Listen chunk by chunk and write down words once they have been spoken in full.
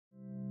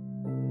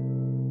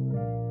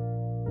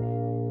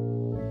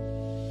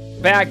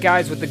Back,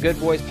 guys, with the Good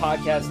Boys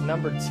podcast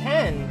number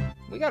 10.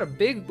 We got a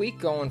big week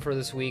going for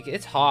this week.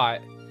 It's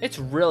hot. It's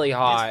really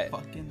hot. It's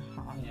fucking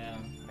hot. Yeah.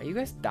 Are you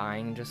guys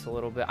dying just a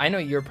little bit? I know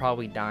you're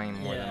probably dying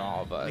more than Yeah.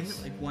 all of I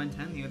us. hit like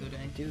 110 the other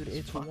day. Dude,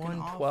 it's fucking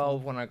 112 awful.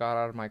 when I got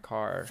out of my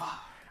car. Fuck.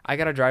 I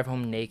gotta drive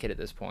home naked at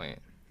this point.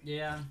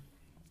 Yeah.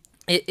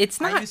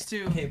 It's I not. used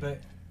to. Okay, but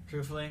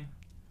truthfully,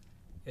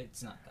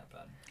 it's not that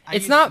bad. I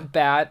It's used not to-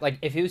 bad. Like,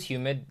 if it was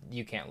humid,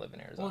 you can't live in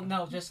Arizona. Well,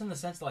 no, just in the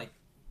sense like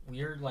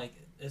we're like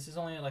this is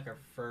only like our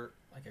first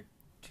like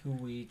a 2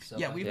 weeks. Of,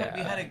 Yeah, like,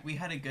 we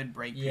had a good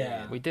break. Yeah.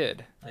 Period. We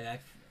did.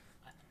 like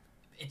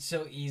it's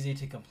so easy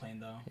to complain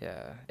though.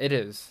 Yeah, it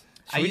is.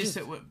 I Should we used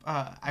just- to.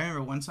 I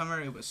remember one summer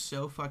it was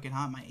so fucking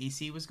hot. My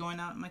AC was going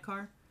out in my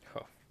car.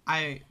 Oh.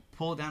 I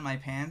pulled down my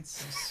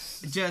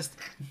pants.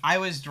 I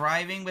was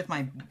driving with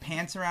my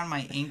pants around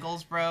my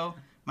ankles, bro.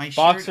 My shirt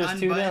Boxers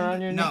too, unbuttoned. then,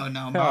 on your No, knee?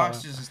 no, Oh.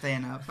 boxers are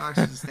staying up.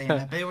 Boxers are staying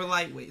up. They were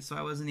lightweight, so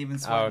I wasn't even Oh,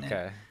 sweating it.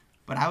 okay.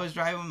 But I was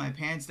driving with my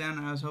pants down,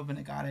 and I was hoping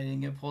to God I didn't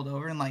get pulled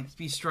over and like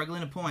be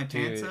struggling to pull my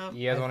pants Dude, up.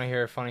 you guys want to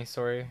hear a funny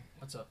story?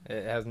 What's up?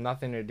 It has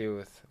nothing to do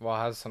with, well, it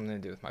has something to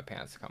do with my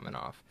pants coming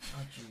off,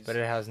 Oh jeez. but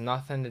it has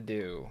nothing to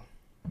do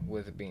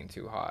with it being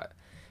too hot.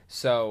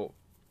 So,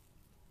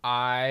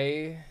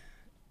 I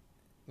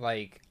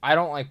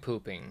don't like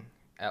pooping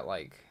at,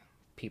 like,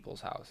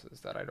 people's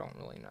houses that I don't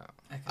really know.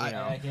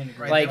 I can agree.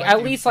 Right Like, there at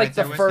with you. least, like, Right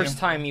the there with first you.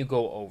 time you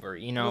go over,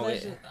 you know? Well,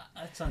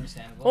 that's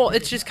understandable. Well,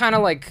 it's just kind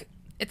of like,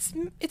 it's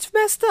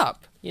messed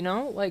up, you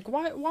know? Like,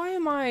 why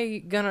am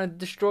I gonna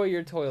destroy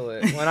your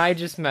toilet when I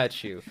just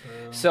met you?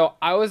 True. So,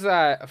 I was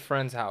at a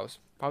friend's house,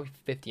 probably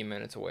 50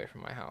 minutes away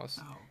from my house.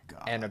 Oh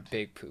God. And a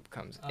big poop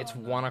comes. Oh, It's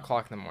no. 1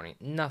 o'clock in the morning.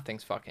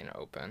 Nothing's fucking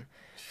open.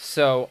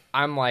 So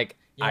I'm like,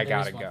 Yeah, I there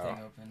is gotta one go.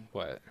 thing open.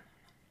 What?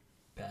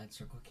 Bad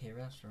Circle K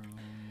restaurant.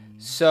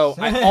 So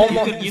I you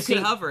almost could, you see-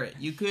 could hover it.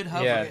 You could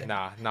hover Yeah, it.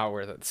 nah, not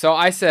worth it. So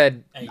I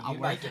said, Hey, Not you worth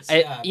might it. get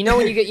stabbed. you know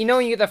when you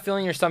get that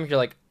feeling in your stomach, you're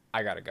like,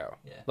 I gotta go.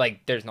 Yeah.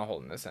 Like there's no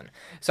holding this in.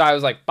 So I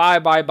was like, bye.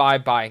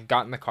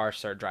 Got in the car,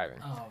 started driving.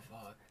 Oh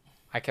fuck.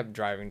 I kept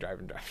driving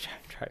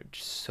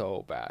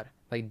so bad.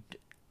 Like,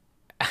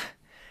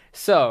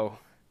 so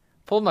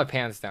pulled my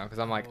pants down because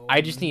I'm like,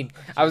 I just need.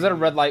 I was at a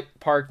red light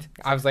parked.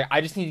 I was like, I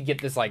just need to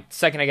get this. Like,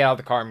 second I get out of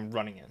the car, I'm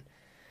running in.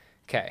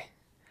 Okay,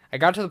 I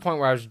got to the point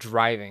where I was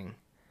driving.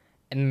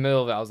 In the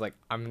middle of it, I was like,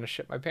 I'm gonna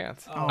shit my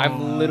pants. Oh,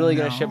 I'm literally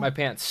gonna no. shit my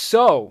pants.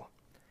 So,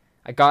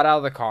 I got out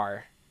of the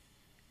car,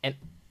 and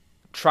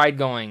tried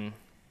going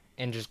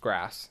in just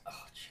grass. Oh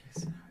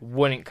jeez.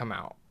 Wouldn't come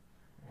out.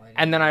 Why did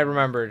And then you- I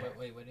remembered.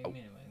 Wait, what do you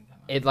mean it wouldn't come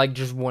out? It like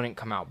just wouldn't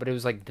come out, but it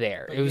was like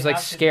there. But It was you like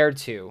have to- scared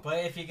to.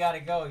 But if you gotta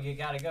go, you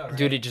gotta go, right?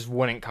 Dude, it just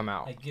wouldn't come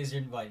out. Like, gives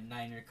your like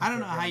 9 I don't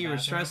know how you were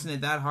stressing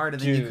it that hard,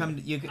 and then you Dude.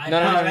 come. You I No,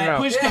 no, know, no, no, right?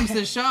 no. push comes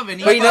to shove, and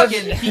he But you know-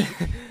 fucking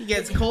he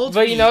gets cold.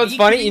 But you feet. know what's You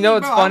funny? kidding You know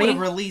me, what's bro? funny? I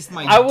would've released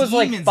my I was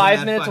like demons in 5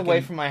 that minutes fucking-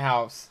 away from my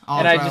house, Oh,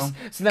 and I bro. just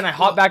so then I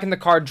hopped back in the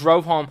car,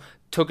 drove home,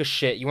 took a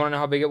shit. You want to know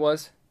how big it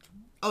was?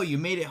 Oh, you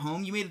made it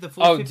home. You made it the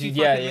full Oh, 50 dude,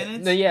 yeah, fucking yeah,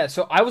 minutes. no, yeah.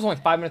 So I was only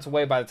 5 minutes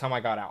away by the time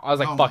I got out. I was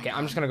like, Oh fuck my it,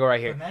 I'm God. just gonna go right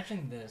here.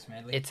 Imagine this,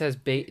 man. Like, It says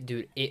bait,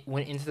 dude. It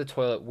went into the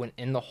toilet, went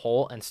in the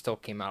hole, and still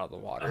came out of the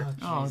water.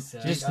 oh, Oh,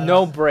 Jesus. Just Uh,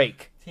 no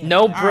break, TMI. no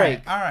All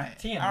break. All right,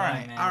 TMI, all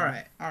right, man. all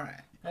right, all right.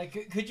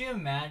 Like, could you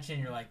imagine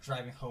you're like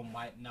driving home,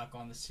 might knock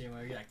on the steering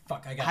wheel, you're like,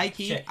 fuck, I got High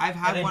key, shit. I've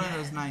And had then- one of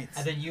those nights.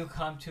 And then you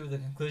come to the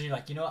conclusion, you're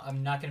like, you know what,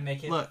 I'm not gonna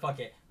make it. Look. Fuck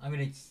it, I'm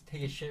gonna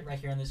take a shit right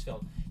here in this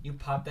field. You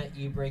pop that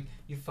e-brake,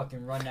 you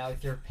fucking run out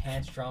with your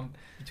pants drawn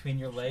between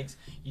your legs,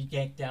 you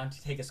yank down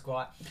to take a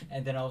squat,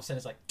 and then all of a sudden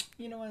it's like,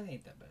 you know what, it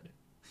ain't that bad.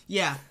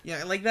 Yeah,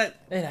 yeah, like that.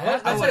 It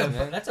That's, happens, like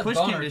man. that's a Push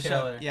boner came to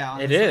killer. shove. Yeah,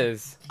 It honestly.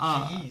 is.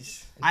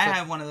 Jeez. I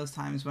had one of those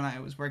times when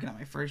I was working at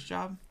my first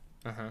job,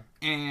 Uh huh.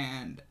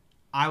 and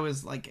I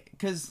was like,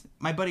 because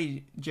my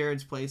buddy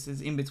Jared's place is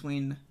in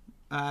between.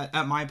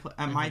 At my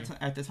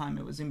at the time,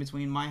 it was in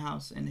between my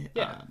house and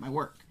Yeah. my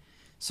work.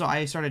 So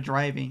I started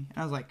driving, and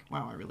I was like,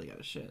 wow, I really got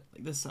to shit.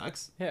 Like, this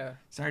sucks. Yeah.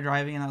 Started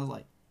driving, and I was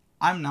like,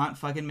 I'm not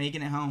fucking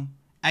making it home.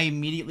 I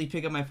immediately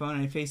pick up my phone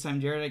and I FaceTime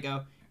Jared. I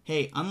go,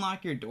 hey,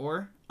 unlock your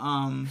door.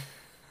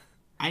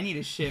 I need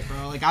a shit,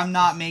 bro. Like, I'm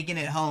not making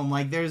it home.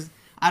 Like,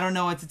 I don't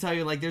know what to tell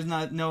you. Like, there's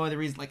no other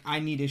reason. Like, I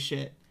need a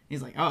shit.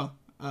 He's like,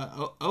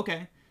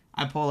 okay.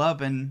 I pull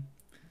up, and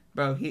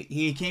bro,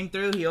 he came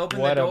through. He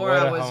opened What the a door. what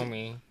I a was.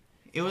 homie.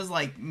 It was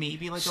like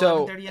maybe like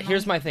So 11:30 at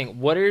here's night. my thing.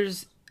 What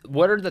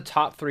are the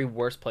top 3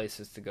 worst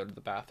places to go to the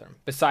bathroom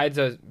besides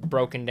a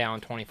broken down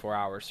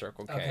 24-hour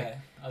Circle K? Okay,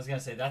 I was gonna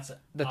say that's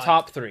The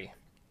top 3.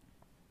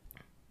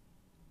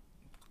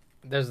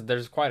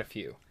 There's quite a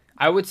few.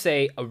 I would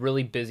say a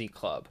really busy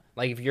club.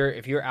 Like if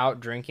you're out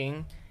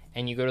drinking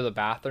and you go to the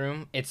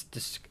bathroom, it's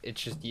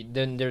just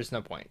then there's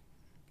no point.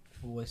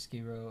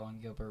 Whiskey Row on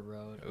Gilbert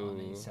Road on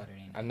Ooh. a Saturday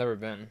night. I've never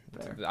been.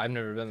 There. I've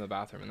never been in the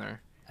bathroom in there.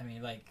 I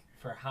mean, like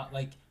for how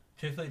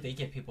truthfully they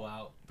get people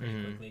out pretty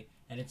Mhm. quickly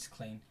and it's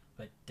clean.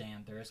 But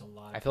damn, there is a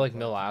lot. Of I feel like people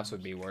Mill out Ave there.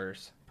 would be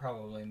worse.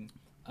 Probably.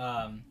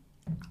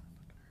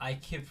 I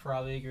could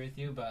probably agree with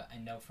you, but I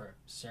know for a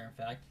certain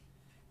fact,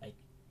 like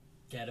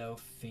Ghetto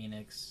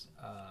Phoenix.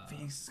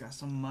 Phoenix has got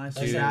so much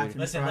Dude. bathrooms.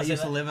 Listen, bro. I listen,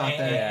 used to live out hey,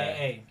 there.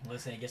 Hey,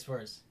 listen, it gets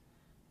worse.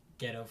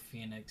 Ghetto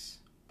Phoenix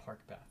Park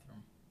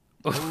bathroom.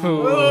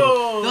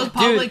 Those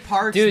public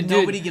parks, dude,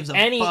 nobody gives a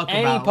fuck any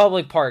about.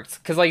 public parks,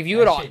 because like if you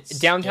go That to shit's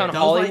downtown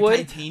scary. Those, like,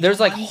 Hollywood, titanium there's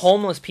like ones?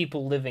 homeless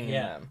people living in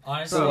Yeah, them.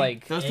 honestly, So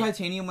like, Those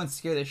titanium ones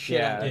scare the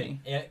shit out of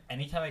Yeah. me.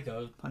 anytime I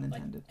go, Pun like,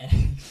 intended.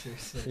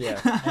 seriously,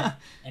 yeah.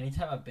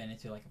 anytime I've been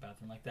into like a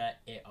bathroom like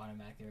that, it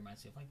automatically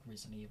reminds me of like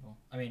Resident Evil.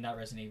 I mean, not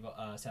Resident Evil,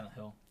 Silent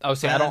Hill. Oh,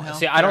 see, Silent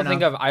Hill? I don't Fair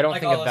think enough. of, I don't Like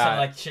think all of of a sudden, that,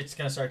 like shit's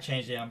gonna start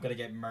changing. I'm gonna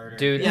get murdered.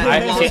 dude. Yeah,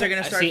 I the walls see- are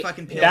gonna start see,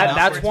 fucking peeling that's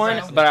outwards, one,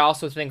 bro. but I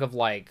also think of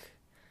like,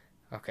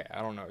 okay,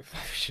 I don't know if I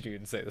should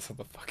even say this on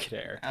the fucking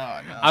air. Oh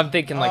no. I'm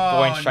thinking like Oh,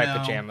 boy and stripe no.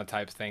 pajama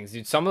type things,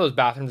 dude. Some of those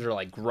bathrooms are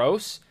like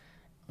gross.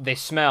 They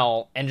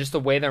smell, and just the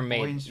way they're Boy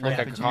made and look Stripe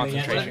like a Pajama.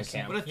 concentration Yeah,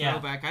 camp. What a Yeah.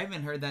 throwback! I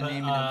haven't heard that But,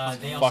 name in a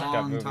they fucking also- Fucked up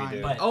long movie, time.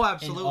 dude. But Oh, in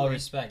absolutely. all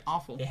respect,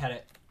 Awful. they had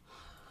it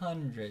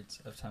hundreds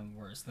of times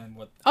worse than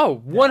what.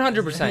 Oh,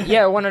 100%.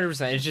 Yeah,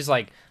 100%. It's just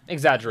like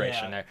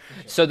exaggeration Yeah, there. for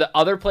sure. So the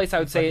other place I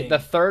would say, Fucking the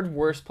third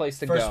worst place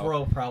to First go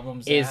world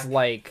problems is Zach.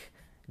 like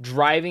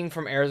driving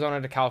from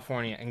Arizona to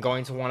California and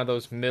going to one of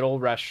those middle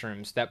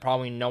restrooms that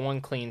probably no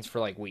one cleans for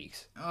like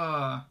weeks.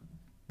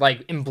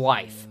 Like in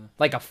Blythe. Yeah.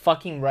 Like a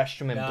fucking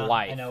restroom in Nah,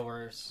 Blythe. I know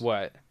worse.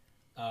 What?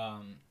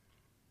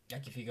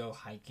 Like if you go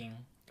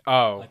hiking,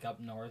 Oh. like up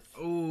north.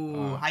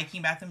 Ooh,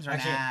 hiking bathrooms are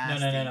Actually,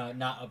 nasty. no,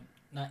 not up,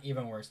 not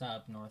even worse, not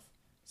up north,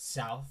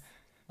 south,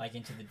 like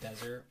into the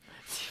desert.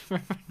 Do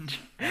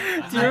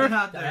you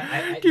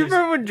remember- Do you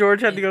remember when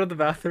George had to go to the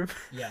bathroom?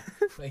 Yeah,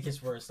 it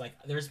gets worse. Like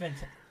there's been,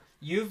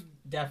 you've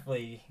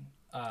definitely.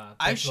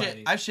 I've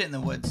shit in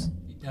the woods.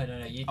 No.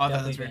 You Oh, I thought definitely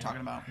that's what you're been-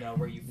 talking about. No,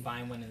 where you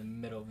find one in the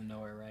middle of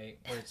nowhere, right?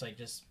 Where it's like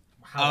just.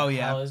 How Oh, the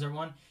yeah. hell is there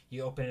one?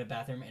 You open a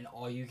bathroom and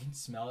all you can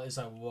smell is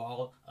a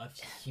wall of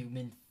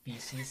human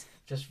feces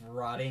just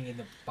rotting in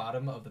the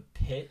bottom of the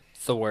pit.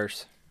 It's the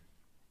worst.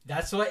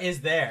 That's what is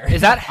there.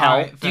 Is that hell?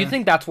 Alright, Do you fair.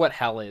 think that's what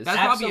hell is? That's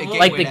probably a Absolutely. gateway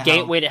Like the to hell.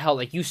 gateway to hell.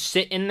 Like you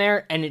sit in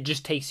there and it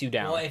just takes you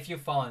down. Well, if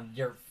you've fallen,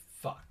 you're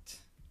fucked.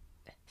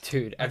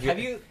 Dude, Like, have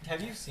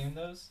you seen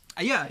those?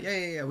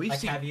 Yeah. We've Like,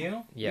 seen. have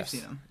you? Yes.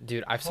 seen 'em.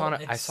 Dude, I Well, saw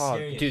it's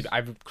serious. dude,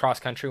 I've cross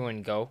country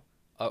when go.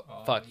 Oh,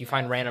 Oh, fuck, you yeah,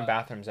 find random fuck.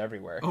 bathrooms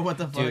everywhere. Oh, what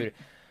the fuck? Dude,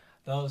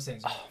 Those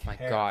things. Are oh my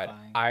god.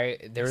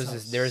 terrifying. There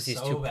was these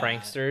so two bad.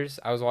 pranksters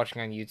I was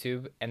watching on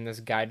YouTube, and this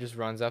guy just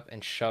runs up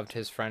and shoved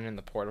his friend in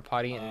the porta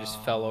potty and it just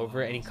fell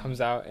over, and he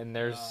comes out and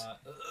there's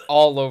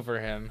all over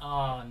him.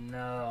 Oh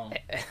no.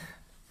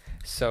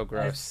 So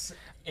gross. That's-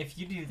 If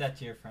you do that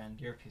to your friend,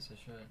 you're a piece of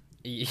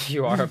shit.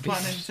 You are a Pun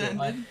piece of shit.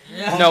 intended.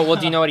 Yeah. No, well,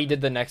 do you know what he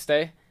did the next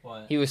day?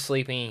 What? He was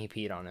sleeping and he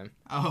peed on him.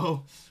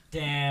 Oh,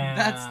 Damn.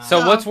 That's So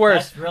Tough. what's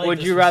worse? That's really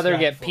Would you rather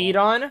get disrespectful.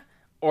 peed on,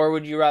 or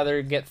would you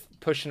rather get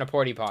pushed in a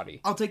porty potty?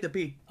 I'll take the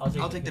pee. I'll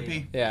take the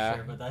pee. for Yeah.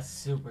 Sure, but that's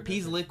super.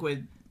 Pee's different.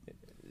 liquid.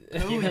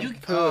 Yeah. Ooh, you.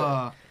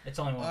 Poo. It's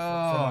only one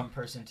Oh. for one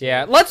person. Too.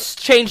 Yeah, let's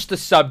change the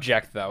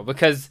subject though,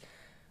 because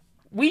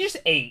we just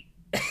ate.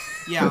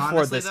 Yeah, before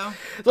honestly this. though.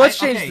 Let's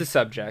change okay. the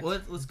subject. Well,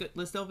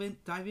 let's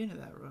dive into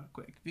that real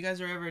quick. If you guys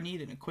are ever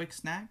needing a quick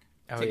snack,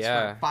 Oh takes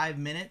yeah, about 5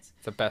 minutes.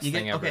 it's the best You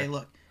thing get ever. okay.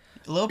 Look,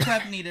 a little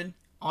prep needed.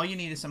 All you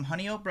need is some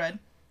honey oat bread.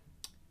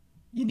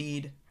 You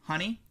need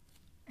honey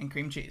and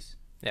cream cheese.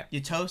 Yeah. You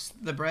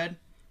toast the bread,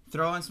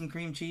 throw on some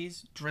cream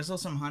cheese, drizzle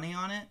some honey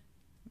on it.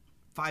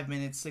 5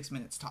 minutes, 6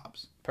 minutes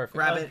tops. Perfect.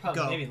 Grab Well, it,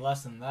 probably go. Maybe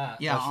less than that.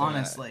 Yeah, Less than that.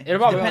 honestly. It'll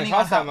probably only Depending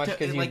cost on that much how-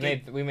 because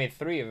like, we made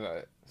 3 of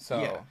it. So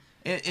Yeah.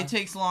 It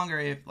takes longer,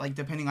 if, like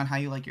depending on how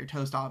you like your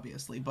toast,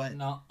 obviously. But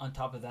No, on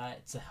top of that,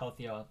 it's a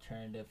healthier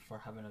alternative for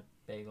having a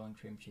bagel and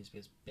cream cheese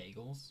because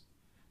bagels,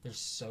 they're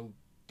so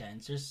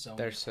dense. There's so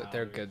they're much they're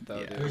calories. good though,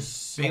 Yeah. dude. There's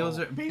so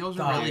bagels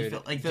are really Dude,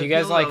 fill. Like do the you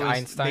guys like filler is-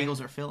 Einstein?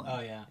 Bagels are filling.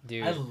 Oh yeah,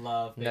 Dude, I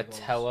love bagels.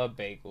 Nutella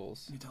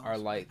bagels Nutella are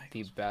is like bagels.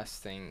 the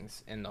best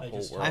things in the I whole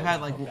just- world. I've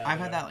had like Oh, I've yeah.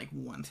 had that like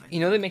once. You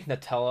know they make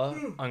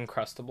Nutella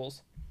Uncrustables.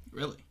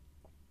 Really?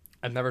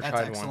 I've never That's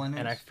tried one, excellent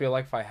and I news. feel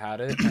like if I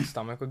had it, my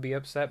stomach would be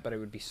upset, but I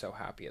would be so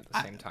happy at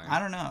the same time. I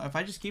don't know. If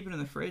I just keep it in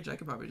the fridge, I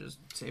could probably just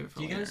save it for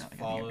Do you later. guys Like, I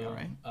think it'd be follow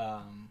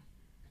alright.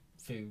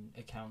 food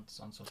accounts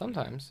on social?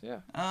 media? Sometimes, yeah.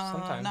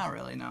 sometimes. Not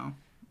really. No.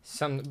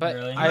 But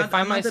Really? I I'm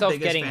find not the myself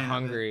biggest getting fan of it.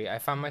 hungry. I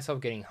find myself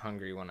getting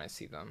hungry when I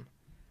see them.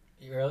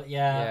 You really?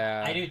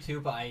 Yeah, Yeah. I do too.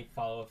 But I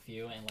follow a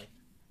few and like,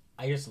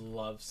 I just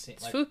love seeing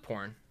It's like. food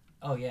porn.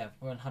 Oh yeah,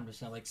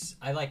 100%. Like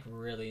I like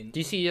really. Do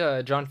you see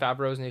John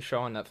Favreau's new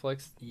show on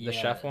Netflix, the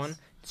Chef Yes. one?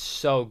 It's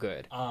so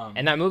good. And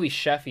And that movie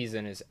Chef he's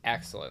in is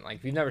excellent. Like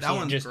if you've never That seen it,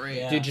 one's just great.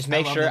 Yeah. dude, just I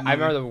make love sure. that I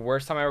remember movie. the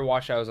worst time I ever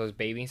watched it, I was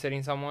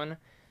babysitting someone,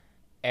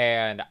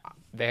 and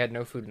they had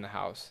no food in the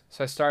house.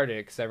 So I started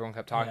it because everyone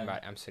kept talking Yeah. about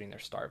it. I'm sitting there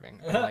starving.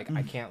 I'm like,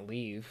 I can't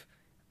leave,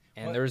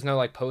 and What? there was no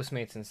like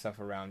Postmates and stuff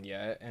around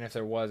yet. And if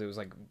there was, it was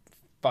like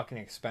fucking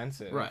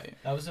expensive. Right.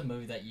 that was a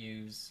movie that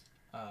used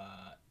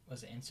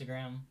was it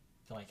Instagram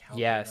to like help.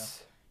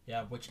 Yes.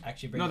 Yeah, which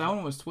actually brings. No, that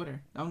one was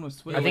Twitter. That one was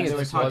Twitter. I think they it's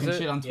were just- talking was it?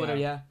 shit on Twitter. Yeah.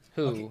 Yeah.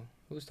 Who? Okay.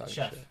 Who's talking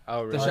Chef. shit?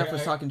 Oh, The really? chef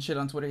was talking shit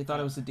on Twitter. He thought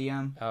it was a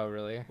DM. Oh,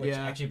 really? Which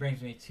Yeah. actually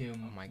brings me to Oh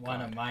my god.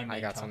 one of my main I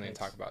got topics. something to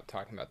talk about.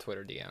 Talking about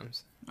Twitter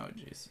DMs. Oh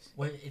Jesus.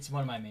 Well, it's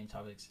one of my main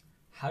topics.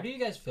 How do you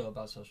guys feel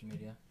about social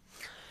media?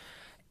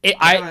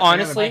 I gotta-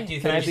 honestly, do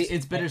you can I think be?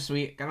 It's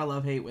bittersweet. Gotta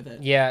love hate with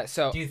it. Yeah.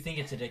 So Do you think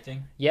it's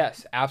addicting?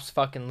 yes,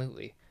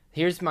 abs-fucking-lutely.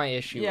 Here's my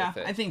issue Yeah, with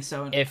it. I think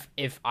so.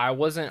 If I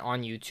wasn't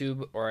on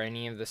YouTube or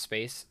any of the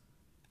space,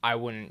 I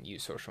wouldn't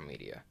use social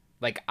media.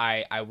 Like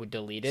I would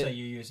delete it. So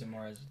you use it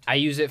more as a I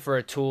use it for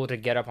a tool to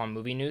get up on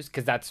movie news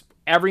because that's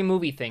every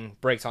movie thing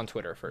breaks on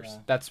Twitter first.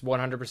 Yeah. That's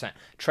 100%.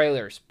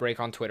 Trailers break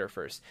on Twitter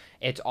first.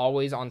 It's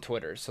always on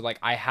Twitter. So like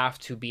I have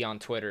to be on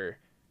Twitter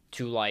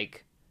to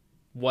like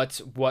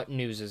what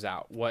news is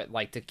out, what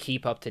like to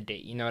keep up to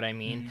date. You know what I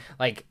mean?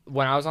 Like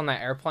when I was on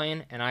that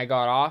airplane and I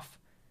got off,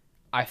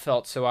 I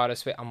felt so out of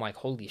space. I'm like,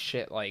 holy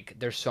shit! Like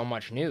there's so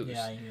much news.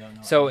 Yeah, you don't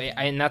know. So anything.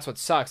 and that's what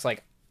sucks.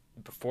 Like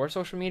before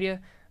social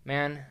media,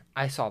 man,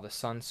 I saw the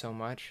sun so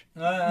much.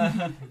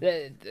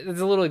 It's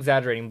a little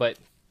exaggerating, but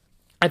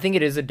I think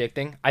it is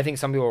addicting. I think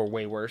some people are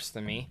way worse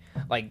than me.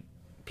 Like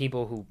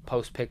people who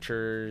post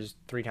pictures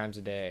 3 times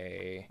a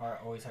day. Or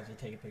always have to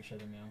take a picture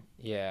of the meal.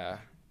 Yeah,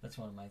 That's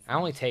one of my things. I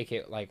only take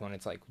it like when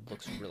it's like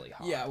looks really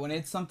hot. yeah, when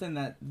it's something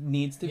that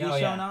needs to be Yeah, oh,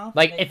 shown yeah. off.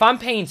 Like if I'm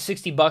paying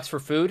 $60 for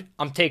food,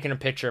 I'm taking a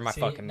picture of my See,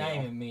 fucking not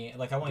meal. even me.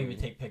 Like I won't even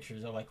take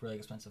pictures of like really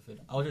expensive food.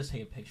 I'll just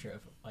take a picture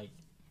of like,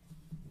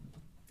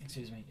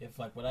 excuse me, if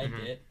like what I Mhm.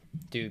 did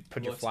Dude,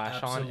 put your looks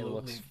flash on. It absolutely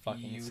looks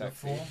fucking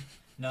beautiful. sexy.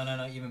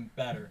 No, even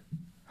better.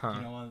 Huh?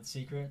 You know one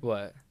secret?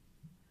 What?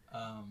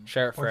 Um,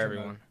 Share it for portrait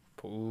everyone.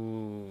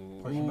 Ooh.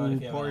 Portrait mode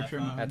if you have an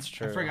portrait iPhone. mode. That's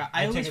true. I forgot.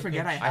 I I always took a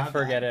forget I picture- have I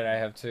forget that. it. I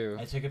have too.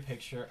 I took a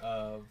picture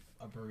of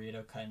a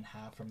burrito cut in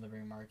half from the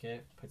Liberty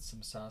Market, put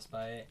some sauce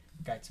by it,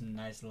 got some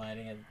nice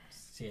lighting. And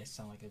see, I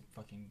sound like a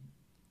fucking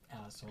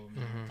asshole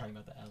Mhm. talking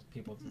about the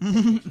people that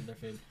take pictures of their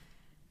food.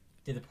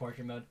 Did the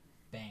portrait mode,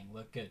 bang,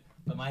 look good.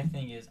 But my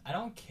thing is, I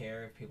don't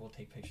care if people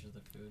take pictures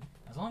of the food,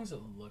 as long as it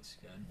looks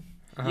good.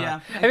 Uh-huh. Yeah.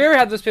 Have you ever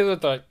had those people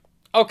that are like,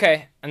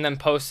 okay, and then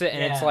post it,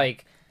 and it's Yeah.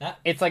 like That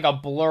it's like a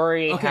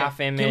blurry Okay. half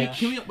image.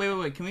 Can we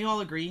wait? Can we all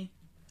agree?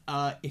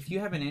 If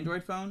you have an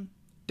Android phone,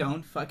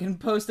 don't fucking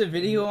post a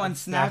video on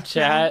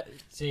Snapchat.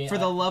 see For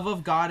the love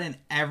of God and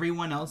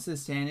everyone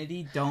else's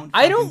sanity, don't.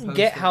 I fucking don't post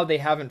get it. how they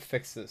haven't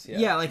fixed this yet.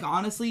 Yeah, like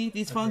honestly,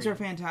 these phones are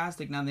Agreed.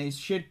 fantastic now. They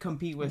should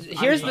compete with.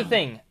 Here's the iPhone.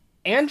 thing: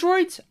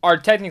 Androids are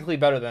technically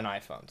better than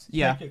iPhones,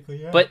 Yeah.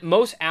 but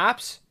most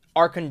apps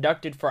are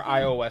conducted for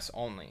iOS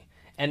only.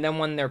 And then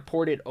when they're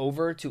ported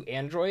over to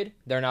Android,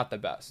 they're not the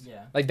best.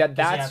 yeah, Like that. 'Cause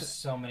they have That's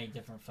so many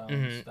different phones.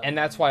 mhm. that And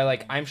are that's why, like,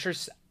 amazing. I'm sure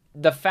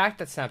the fact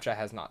that Snapchat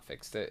has not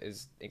fixed it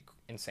is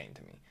insane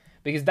to me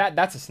because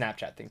that's a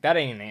Snapchat thing. That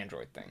ain't an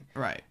Android thing.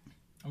 Right.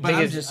 I'm But I'm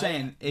Because- just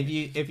saying, if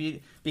you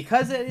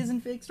because it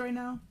isn't fixed right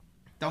now,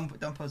 don't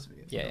post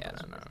videos. Yeah, Don't yeah,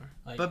 post no. videos.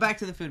 Like, But back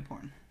to the food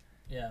porn.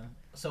 yeah.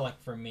 So like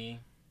for me,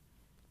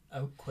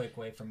 a quick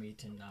way for me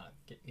to not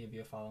give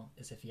you a follow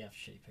is if you have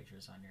shitty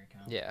pictures on your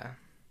account. Yeah.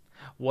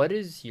 What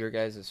is your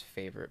guys'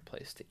 favorite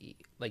place to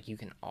eat? Like, you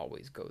can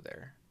always go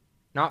there.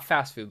 Not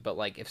fast food, but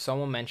like if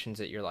someone mentions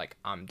it, you're like,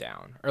 I'm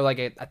down. Or like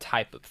a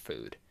type of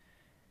food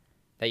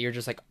that you're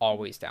just like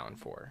always down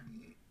for.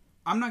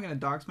 I'm not gonna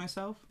dox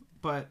myself,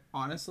 but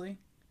honestly,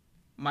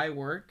 my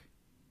work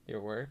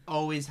Your work?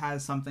 always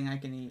has something I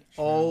can eat.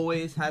 Sure.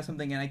 Always has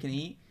something I can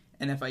eat.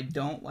 And if I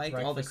don't like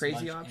all the Breakfast,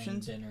 crazy lunch, and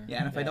options, dinner. yeah,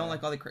 and if I don't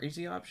like all the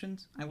crazy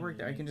options, I work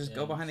there. I can just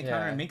go Yeah. behind the Yeah.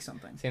 counter and make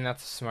something. See, and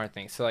that's a smart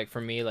thing. So like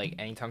for me, like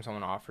anytime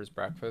someone offers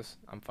breakfast,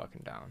 I'm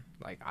fucking down.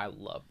 Like I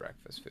love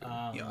breakfast food.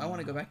 Yo, I want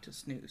to go back to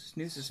Snooze.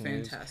 Snooze is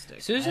Snooze.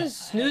 fantastic.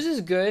 Snooze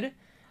is good,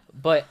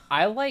 but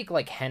I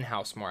like Hen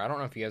House more. I don't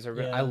know if you guys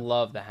ever. Yeah. I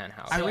love the Hen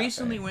House. I Yeah,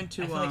 recently cafe. went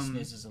to I feel like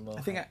Snooze is a little.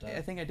 I think hyped up.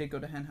 I think I did go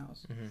to Hen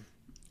House.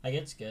 Like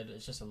it's good.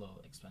 It's just a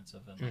little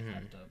expensive and like Mhm.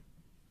 hyped up.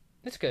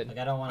 It's good. Like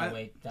I don't want I- to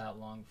wait that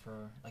long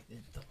for like the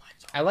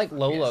lines. I like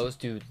Lolo's,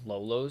 dude.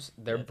 Lolo's,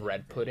 their Yeah, they're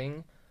bread great.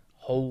 pudding.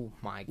 Oh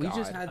my We god,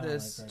 just I had don't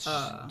this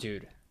like bread.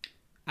 dude.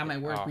 at my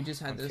work. Oh, We just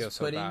had I feel this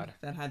so pudding bad.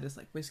 that had this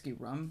like whiskey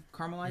rum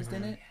caramelized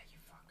in Mhm. it.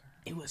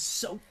 It was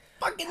so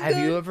fucking Have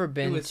good. you ever It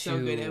been was to? so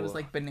good. It was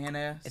like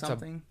banana it's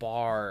something. a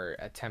bar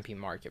at Tempe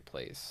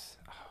Marketplace.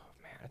 Oh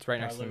man, it's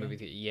right next to the Bar movie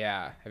theater.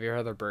 Yeah, have you ever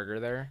had their burger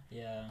there?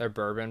 Yeah. Their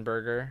bourbon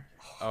burger.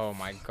 Oh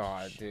my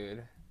god,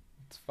 dude,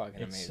 it's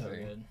fucking It's so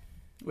amazing. good.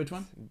 Which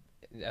one?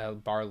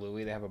 Bar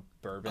Louie, they have a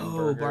bourbon Oh,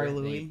 burger. Bar They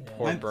Louie.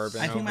 pour Yeah.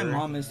 bourbon I think my over.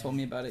 mom has told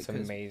me about it It's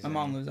because my amazing.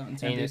 mom lives out in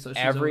Tempe, And so she's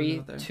every always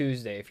out there.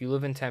 Tuesday, if you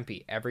live in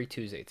Tempe, every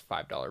Tuesday it's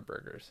 $5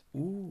 burgers.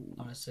 Ooh.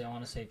 Honestly, I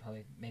want to say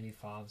probably maybe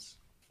Favs.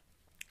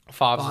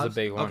 Fob's is a Bob's?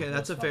 big one. Okay,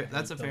 that's a fair.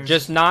 That's a fair.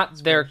 Just not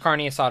their carne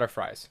asada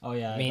fries. Oh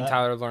yeah. Me and that-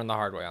 Tyler learned the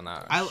hard way on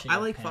that. I Shit,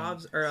 like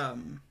pants. Fob's or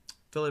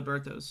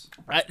Filiberto's.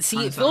 See,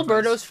 On the side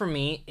Filiberto's fries. for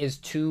me is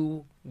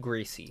too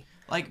greasy,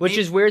 Like which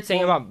maybe- is weird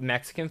saying well- about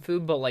Mexican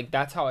food, but like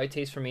that's how it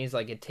tastes for me. Is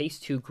like it tastes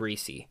too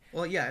greasy.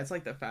 Well, yeah, it's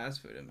like the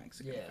fast food in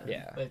Mexico. Yeah.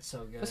 Yeah. But it's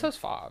so good. But so's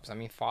Fob's. I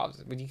mean,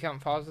 Fob's. Would you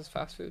count Fob's as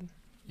fast food?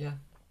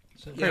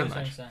 So, Pretty to much.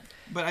 an extent.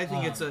 But I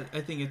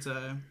think it's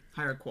a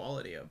higher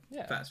quality of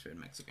Yeah. fast food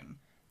Mexican.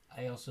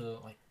 I also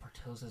like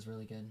Portillo's is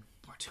really good.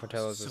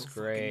 Portillo's is so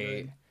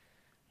great.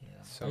 Yeah,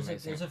 So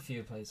there's a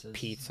few places.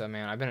 Pizza,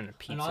 man. I've been in a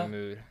pizza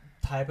mood.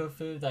 Type of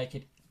food that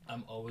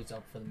I'm always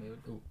up for the mood.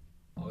 Ooh,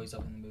 always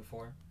up in the mood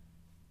for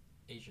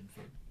Asian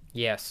food.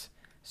 Yes,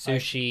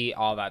 sushi,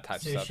 all that type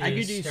of stuff. I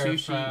could do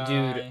sushi.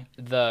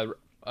 Dude, the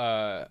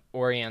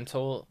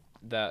Oriental,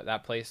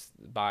 that place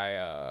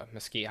by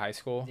Mesquite High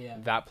School, Yeah.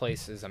 that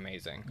place is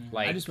amazing. Mhm.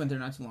 Like, I just went there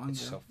not too long ago.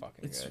 it's so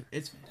fucking good.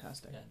 It's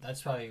fantastic. Yeah,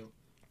 that's probably.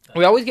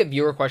 We always get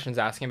viewer questions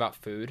asking about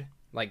food,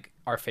 like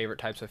our favorite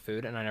types of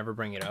food, and I never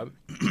bring it up.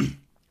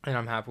 And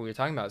I'm happy we were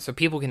talking about it. So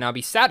people can now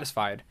be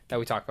satisfied that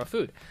we talk about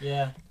food.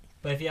 Yeah,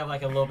 but if you have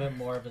like a little bit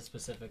more of a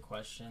specific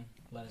question,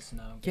 let us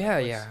know. Yeah,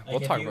 Like, yeah. like,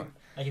 We'll if talk you- about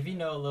Like if you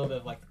know a little bit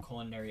of like the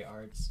culinary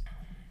arts.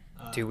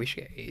 Dude, we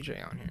should get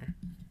AJ on here.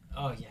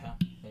 Oh yeah.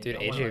 Maybe. Dude, I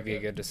wanna, AJ would be a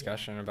like, good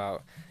discussion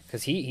about...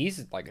 Because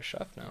he's like a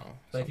chef now.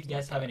 But if you something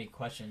guys like have that. any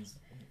questions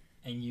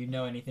and you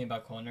know anything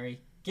about culinary,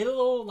 get a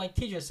little like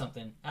teach us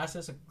something. Ask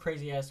us a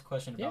crazy ass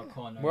question about Yeah,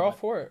 culinary. we're all like,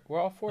 for it. We're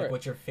all for like, it.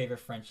 what's your favorite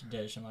French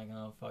dish? I'm like,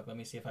 oh fuck, let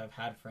me see if I've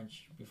had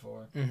French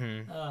before.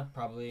 Mm-hmm.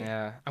 Probably.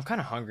 Yeah, I'm kind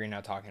of hungry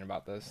now talking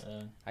about this.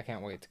 Uh, I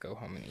can't wait to go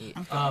home and eat.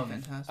 I'm fucking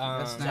fantastic.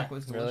 That snack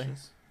was really?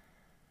 delicious.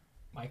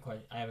 my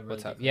question. I have a really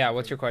What's good up? Yeah, question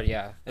what's for your question?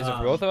 Yeah. Is it for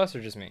Um, both of us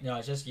or just me? you. No,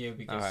 it's just you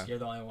because Okay. you're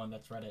the only one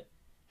that's read it.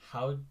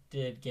 How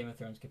did Game of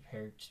Thrones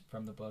compare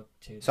from the book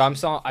to? the So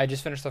season? I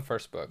just finished the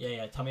first book.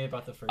 Yeah. Tell me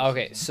about the first.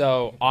 Okay, season.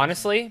 so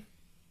honestly,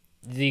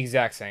 the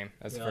exact same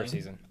as the first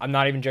Really? season. I'm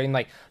not even joking.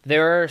 Like,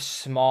 there are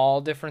small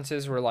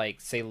differences where,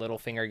 like, say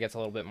Littlefinger gets a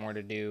little bit more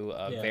to do,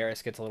 Yeah.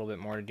 Varys gets a little bit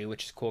more to do,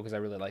 which is cool because I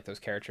really like those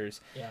characters.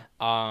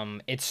 Yeah.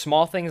 It's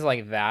small things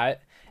like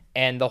that,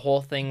 and the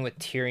whole thing with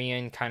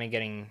Tyrion kind of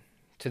getting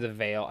to the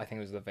Vale. I think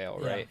it was the Vale,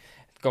 Yeah. right?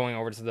 Going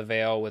over to the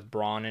Vale with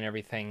Bronn and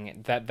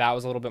everything. That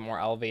was a little bit more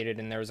elevated,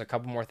 and there was a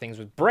couple more things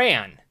with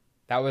Bran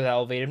that was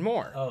elevated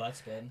more. Oh, that's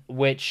good.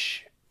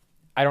 Which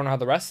I don't know how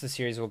the rest of the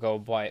series will go,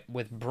 but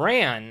with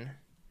Bran,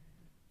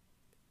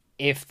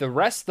 if the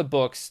rest of the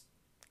books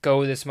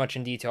go this much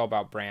in detail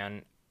about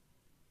Bran,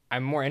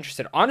 I'm more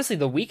interested. Honestly,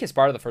 the weakest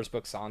part of the first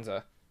book,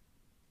 Sansa.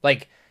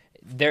 Like,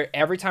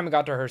 every time it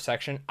got to her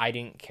section, I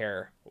didn't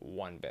care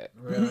one bit.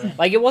 Really.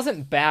 Like, it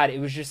wasn't bad. It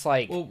was just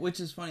like, Well, which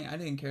is funny. I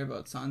didn't care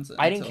about Sansa.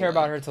 I didn't until, care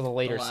about like, her till the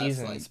later last,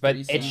 seasons, like, but 3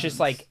 it's seasons. just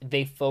like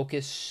they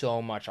focus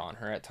so much on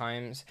her at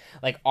times.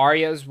 Like,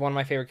 Arya's one of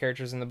my favorite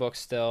characters in the book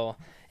still,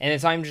 and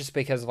it's not just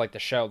because of like the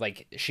show.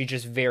 Like, she's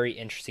just very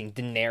interesting.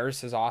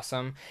 Daenerys is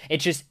awesome.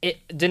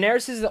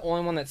 Daenerys is the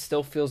only one that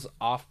still feels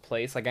off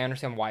place. Like, I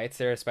understand why it's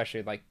there,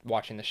 especially like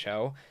watching the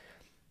show.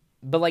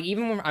 But like,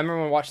 even when I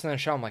remember watching the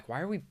show, I'm like,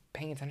 why are we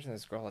paying attention to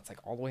this girl that's like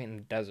all the way in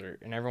the desert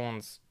and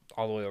everyone's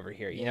all the way over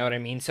here? You know what I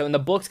mean? So in the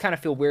books kind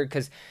of feel weird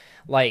because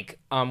like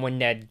when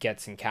Ned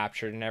gets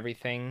captured and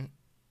everything,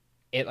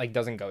 it like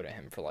doesn't go to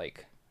him for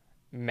like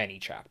many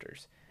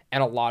chapters,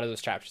 and a lot of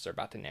those chapters are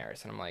about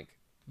Daenerys, and I'm like,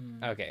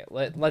 okay,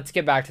 let's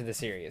get back to the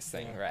serious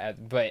thing, right?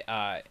 But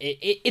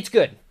it's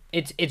good.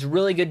 It's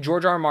really good.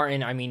 George R. R.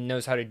 Martin, I mean,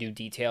 knows how to do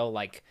detail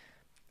like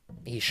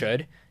he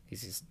should.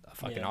 He's a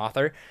fucking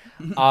author.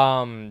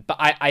 But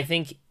I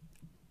think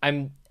I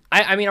mean,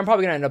 I'm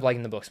probably gonna end up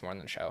liking the books more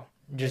than the show.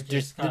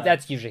 Just kinda-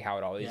 that's usually how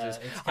it always Yeah, is.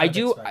 it's kind I of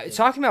do. expected.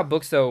 Talking about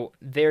books though,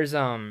 there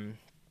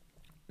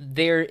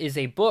is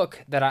a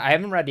book that I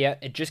haven't read yet.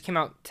 It just came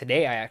out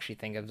today. I actually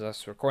think of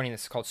us recording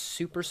this. It's called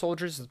Super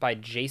Soldiers. It's by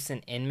Jason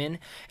Inman.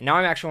 And now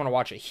I actually want to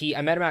watch it.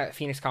 I met him at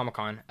Phoenix Comic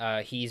Con.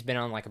 He's been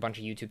on like a bunch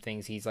of YouTube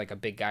things. He's like a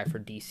big guy for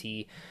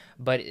DC,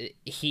 but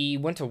he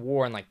went to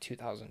war in like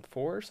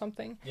 2004 or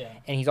something. Yeah.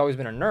 And he's always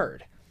been a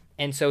nerd.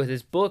 And so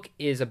this book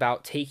is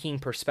about taking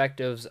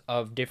perspectives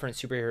of different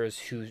superheroes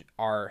who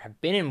have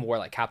been in war,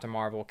 like Captain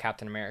Marvel,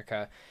 Captain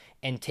America,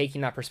 and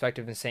taking that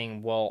perspective and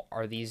saying, well,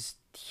 are these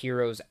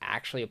heroes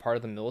actually a part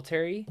of the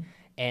military?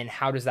 And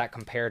how does that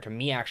compare to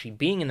me actually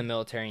being in the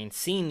military and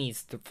seeing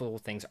these full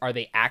things? Are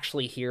they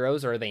actually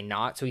heroes or are they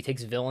not? So he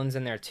takes villains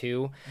in there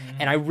too.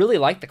 And I really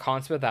like the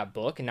concept of that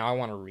book, and now I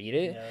want to read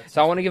it. Yeah,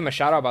 so I want to give him a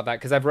shout out about that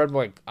because I've read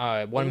like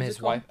one of is his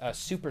it called?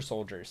 Super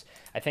Soldiers,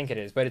 I think it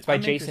is, but it's by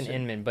I'm Jason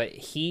interested. Inman. But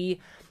he's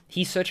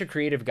such a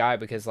creative guy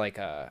because like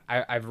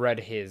I've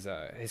read his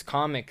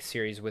comic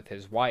series with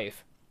his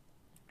wife.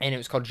 And it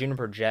was called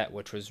Juniper Jet,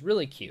 which was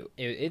really cute.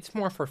 It's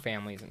more for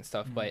families and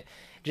stuff, but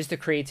just the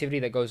creativity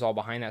that goes all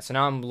behind that. So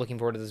now I'm looking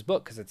forward to this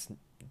book because it's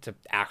an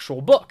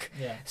actual book.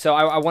 Yeah. So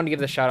I wanted to give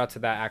the shout out to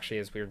that actually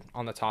as we're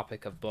on the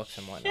topic of books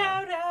and whatnot.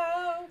 Shout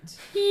out.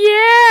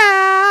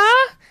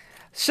 Yeah.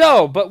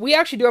 So, but we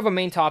actually do have a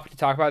main topic to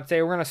talk about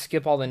today. We're going to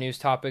skip all the news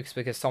topics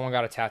because someone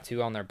got a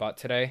tattoo on their butt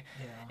today.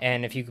 Yeah.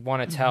 And if you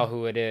want to tell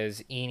who it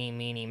is, eeny,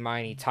 meeny,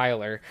 miny,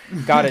 Tyler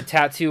got a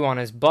tattoo on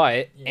his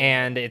butt,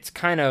 and it's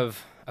kind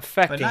of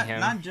affecting But him.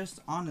 not just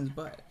on his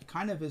butt,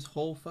 kind of his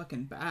whole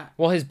fucking back.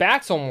 Well, his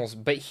back's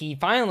almost, but he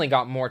finally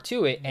got more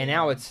to it, and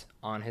now it's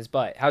on his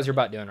butt. How's your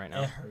butt doing right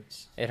now? It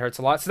hurts. It hurts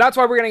a lot. So that's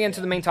why we're going to get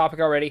into the main topic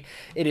already.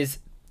 It is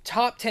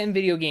top 10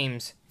 video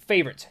games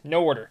favorites,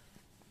 no order.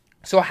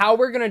 So how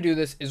we're gonna do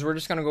this is we're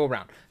just gonna go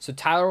around. So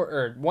Tyler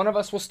or one of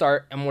us will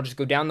start, and we'll just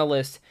go down the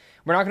list.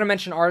 We're not gonna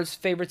mention our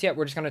favorites yet.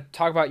 We're just gonna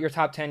talk about your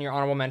top 10, your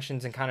honorable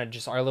mentions, and kind of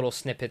just our little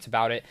snippets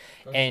about it.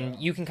 And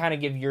you can kind of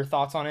give your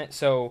thoughts on it.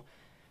 So,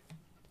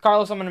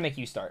 Carlos, I'm gonna make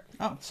you start.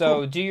 Oh, So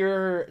cool. do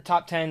your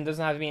top 10.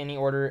 Doesn't have to be any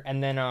order,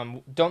 and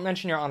then don't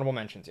mention your honorable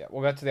mentions yet.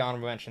 We'll get to the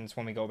honorable mentions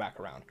when we go back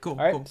around. Cool,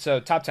 All right. cool. So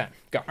top 10,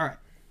 go. All right.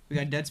 We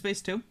got Dead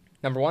Space 2.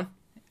 Number 1,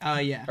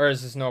 Yeah. or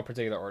is this no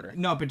particular order?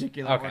 No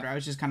particular Okay. order. I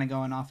was just kind of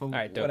going off of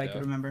Alright, what I dope.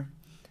 could remember.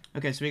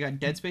 Okay, so we got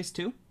Dead Space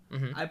 2.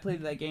 Mhm. I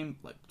played that game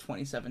like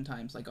 27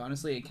 times. Like,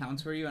 honestly, it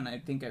counts for you, and I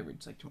think I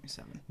reached like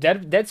 27.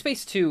 Dead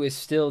Space 2 is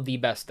still the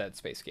best Dead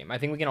Space game. I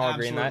think we can all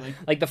agree on that.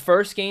 Absolutely. Like, the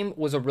first game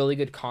was a really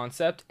good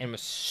concept and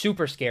was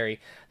super scary.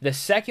 The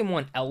second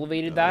one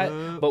elevated that,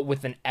 but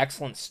with an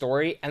excellent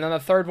story. And then the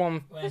third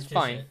one Well, was it's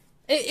fine.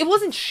 shit. It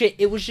wasn't shit.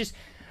 It was just,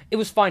 it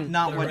was fine.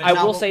 Not what I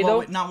not will what- say,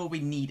 what- though, not what we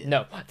needed.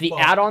 no, the Well-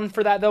 add-on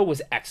for that, though,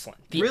 was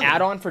excellent. The Really?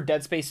 add-on for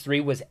Dead Space 3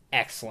 was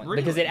excellent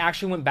because Really? it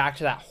actually went back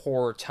to that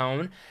horror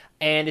tone.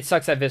 And it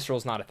sucks that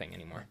Visceral's not a thing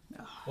anymore.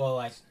 Well,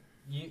 like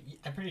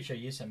I'm pretty sure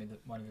you sent me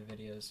one of the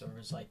videos, or it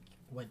was like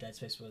what Dead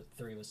Space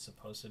 3 was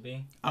supposed to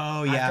be.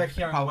 Oh After yeah.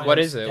 hearing Probably. What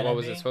was is it? gonna What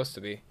was be? it supposed to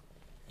be?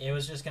 It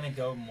was just gonna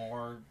go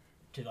more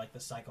to like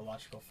the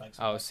psychological effects.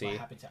 Of Oh, like, see. what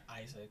happened to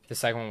Isaac. The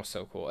second one was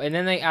so cool. And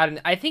then they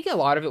added, I think a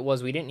lot of it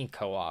was we didn't need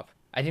co-op.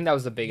 I think that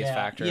was the biggest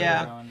factor.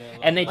 Yeah.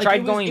 And they Like, tried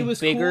it was, going it was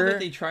bigger. Cool that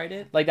they tried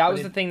it. Like that but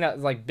was the thing that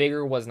like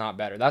bigger was not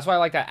better. That's why I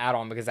like that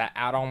add-on because that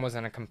add-on was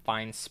in a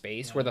confined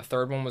space Yeah. where the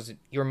third one was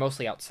you were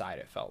mostly outside.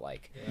 It felt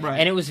like, Right.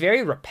 and it was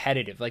very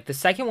repetitive. Like the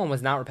second one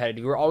was not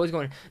repetitive. We were always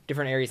going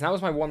different areas, and that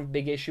was my one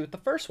big issue with the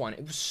first one.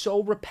 It was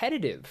so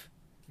repetitive.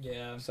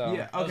 Yeah. So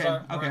Yeah. Those Okay. are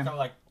more Okay. kind of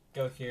like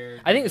go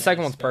here. I think do the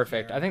second this, one's go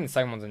perfect. here. I think the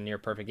second one's a near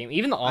perfect game.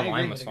 Even the I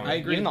online agree. was fun. I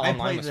agree. Even the I online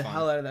played was the fun.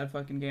 hell out of that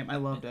fucking game. I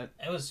loved it.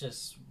 It was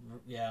just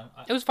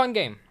It was a fun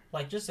game.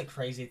 like just the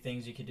crazy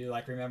things you could do.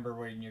 Like remember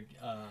when you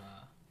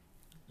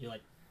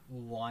like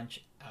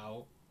launch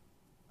out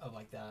of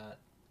like that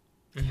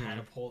Mhm.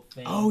 catapult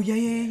thing. Oh yeah,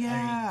 yeah, And you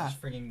yeah.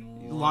 just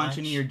freaking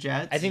Launching your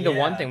jets. I think the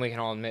one Yeah. thing we can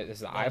all admit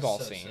is the That was eyeball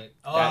so scene. sick. That-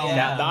 Oh, that-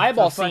 yeah. the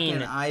eyeball The fucking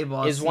scene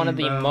eyeball is one of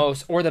the scene, bro.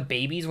 most, or the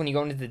babies when you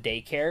go into the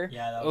daycare.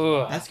 Yeah, that Ugh.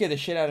 was That scared the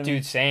shit out of me.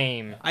 Dude,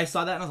 same. I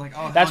saw that and I was like,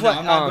 oh, That's hell what no,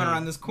 I'm not going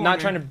around this corner. Not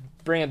trying to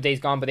bring up Days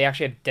Gone, but they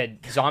actually have dead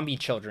zombie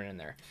children in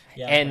there,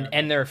 yeah,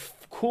 and they're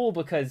cool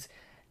because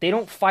they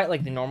don't fight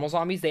like the normal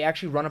zombies. They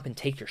actually run up and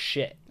take your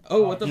shit.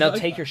 Oh, what the And they'll fuck?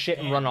 take your shit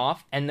and Damn. run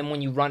off, and then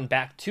when you run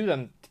back to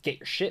them to get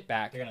your shit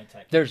back, they're gonna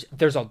attack.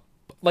 there's a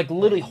like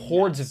literally They're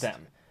hordes of nuts.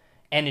 them,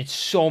 and it's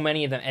so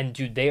many of them. And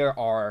dude, they'll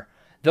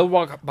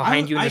walk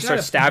behind you and I just start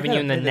gotta- stabbing I you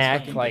in the gotta play this neck.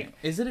 fucking Like game.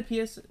 Is it a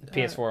PS?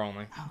 PS4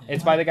 only. Oh,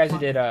 It's what by the guys who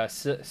fuck?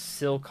 did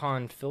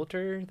Silicon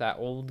Filter, that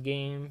old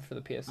game for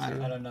the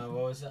PS2. I don't know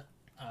what was it.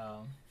 I don't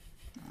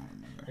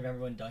remember.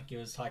 Remember when Donkey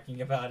was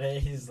talking about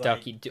it? He's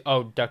like,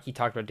 Ducky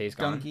talked about Days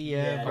Gone. Donkey,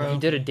 yeah, Yeah, bro. Oh, he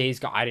did a Days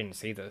Gone. I didn't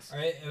see this.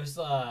 Right? It was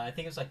I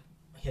think it was like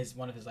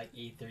one of his like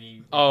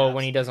E3. Oh, recaps.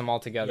 when he does them all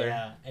together.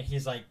 Yeah, and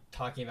he's like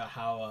talking about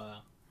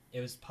how it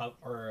was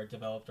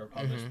developed or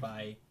published Mhm.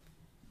 by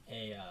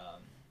a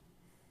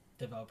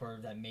developer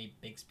that made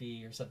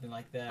Bixby or something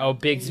like that. Oh,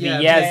 Bigsby. Yeah,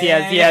 Yes, yeah,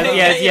 yes, yeah, yes, yeah,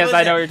 yes, it yes. was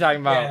I know a- what you're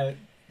talking about.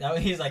 Yeah,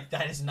 he's like,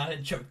 that is not a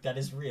joke. That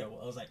is real.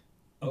 I was like,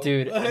 oh.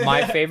 Dude,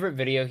 my favorite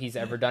video he's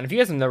ever done, if you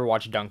guys have never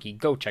watched Donkey,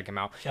 go check him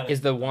out, Shout out is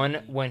to the one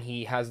Donkey. when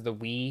he has the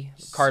Wii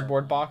So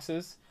cardboard funny.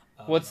 boxes.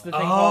 What's the thing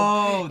Oh,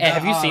 called? And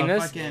have you seen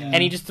this? fucking-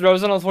 And he just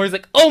throws it on the floor. He's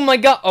like, oh my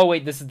god. Oh,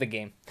 wait, this is the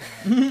game.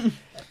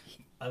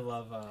 I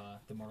love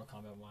the Mortal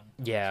Kombat one.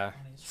 Yeah.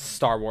 Funny as fuck.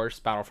 Star Wars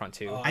Battlefront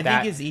 2. Oh. I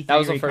That- think his E3 that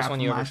was the recap first one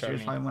from you ever last year showed is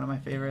me. probably one of my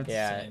favorites.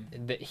 Yeah,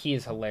 Same. he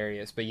is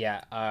hilarious. But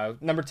yeah,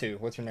 number 2.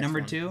 What's your next Number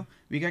one? 2,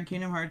 we got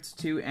Kingdom Hearts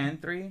 2 and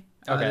 3.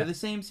 Okay. They're the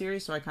same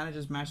series, so I kind of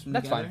just mashed them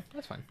That's together. fine.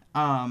 That's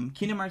fine.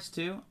 Kingdom Hearts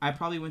 2, I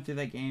probably went through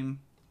that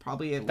game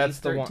probably at That's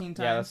least the 13 one. times.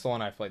 Yeah, that's the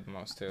one I played the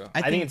most too.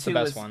 I think it's the 2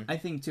 best was, one. I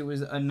think 2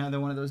 was another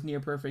one of those near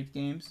perfect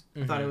games.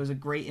 I thought Mhm. it was a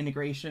great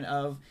integration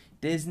of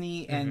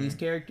Disney and these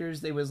characters.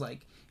 They was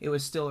like, it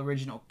was still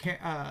original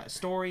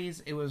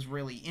stories. It was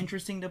really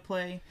interesting to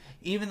play,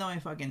 even though I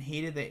fucking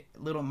hated the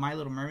My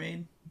Little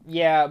Mermaid.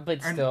 Yeah,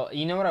 but Or- still,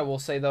 you know what I will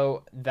say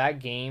though? That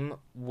game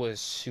was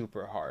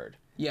super hard.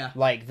 Yeah,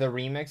 Like the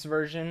remix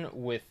version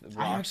with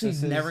I actually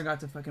Roxas. never got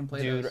to fucking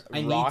play Dude, those.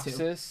 I need to.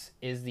 Roxas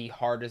is the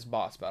hardest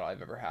boss battle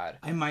I've ever had.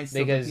 I might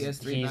still because get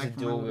PS3 he's back a from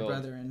my dual older wield.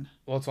 brother. And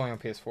Well, it's only on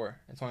PS4.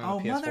 It's only oh,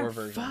 on the PS4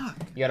 version. motherfuck!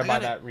 You gotta I buy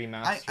gotta- that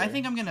remaster. I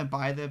think I'm gonna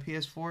buy the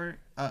PS4.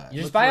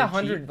 You just look buy for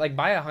it $100, cheap. like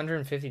buy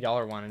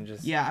 $150 one and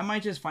just. Yeah, I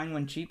might just find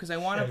one cheap because I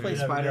want to Yeah, play you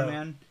never know.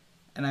 Spider-Man,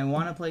 and I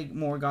want to play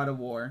more God of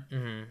War,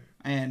 hmm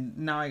and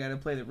now I gotta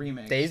play the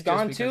remake. Days just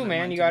Gone because too, I man.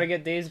 want You to. gotta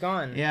get Days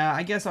Gone. Yeah,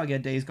 I guess I'll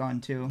get Days Gone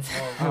too.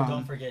 Oh, Um,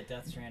 don't forget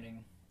Death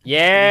Stranding.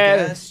 Yeah.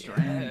 Death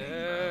Stranding,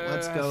 bro.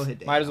 Let's go,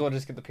 Hideo. Might as well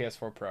just get the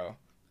PS4 Pro.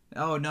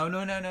 Oh no.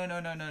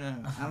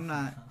 I'm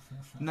not.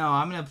 No,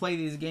 I'm gonna play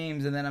these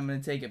games and then I'm gonna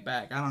take it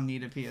back. I don't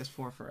need a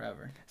PS4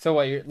 forever. So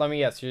what? Let me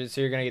guess.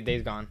 So you're gonna get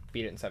Days Gone,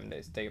 beat it in 7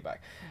 days, take it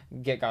back.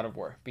 Get God of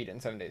War, beat it in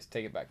 7 days,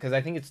 take it back. Because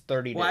I think it's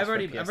 30 Well, days. I've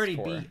already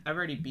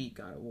beat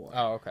God of War.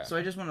 Oh, okay. So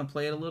I just want to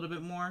play it a little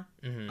bit more.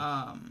 Mm-hmm.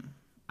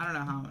 I don't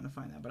know how I'm gonna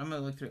find that, but I'm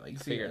gonna look through like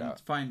see Figure it and out.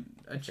 find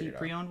a Figure cheap it out.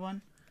 pre-owned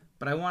one.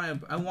 But I want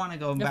to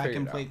go You'll back figure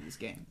and it play out. these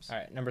games. All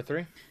right, number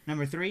 3.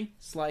 Number 3,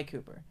 Sly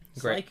Cooper.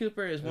 Great. Sly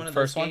Cooper is one The of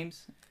those first one?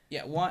 games.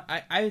 Yeah,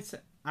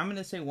 I'm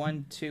gonna say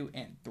 1, 2,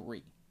 and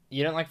 3.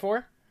 You didn't like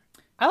 4?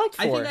 I liked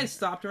 4. I think I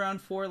stopped around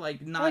 4.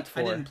 Like not, liked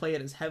I 4. didn't play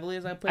it as heavily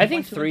as I played. I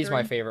think 1, 2, 3 is and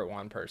my 3. favorite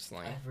one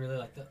personally. I really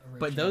like the original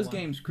But those one.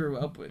 games grew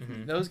up with me.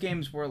 Mhm. Those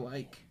games were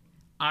like,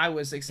 I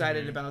was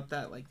excited Mhm. about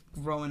that. Like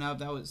growing up,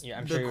 that was Yeah,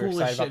 I'm the sure you were coolest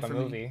excited shit about the for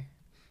me. movie.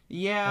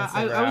 Yeah, That's I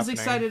never was happening.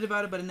 excited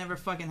about it, but it never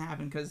fucking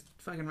happened because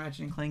fucking Ratchet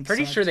and Clank.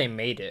 Pretty sucked. sure they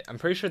made it. I'm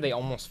pretty sure they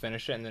almost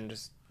finished it and then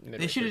just.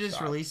 They should have just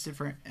stopped. released it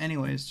for.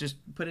 Anyways, just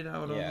put it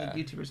out Yeah. on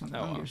YouTube or something. I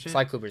Oh, don't well. give a shit.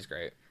 Sly Cooper's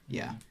great.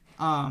 Yeah.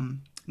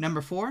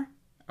 Number 4,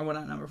 or well,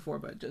 not number 4,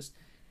 but just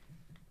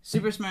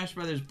Super Smash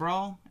Brothers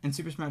Brawl and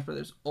Super Smash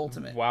Brothers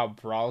Ultimate. Wow,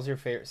 Brawl's your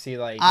favorite. See,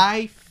 like.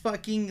 I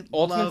fucking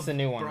Ultimate's love the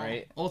new one, Brawl.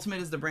 right?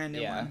 Ultimate is the brand new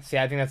Yeah. one. See,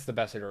 I think that's the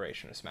best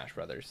iteration of Smash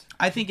Brothers.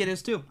 I think it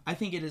is too. I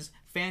think it is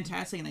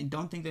fantastic, and I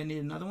don't think they need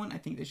another one. I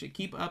think they should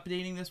keep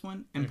updating this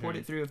one and port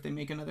it through if they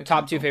make another.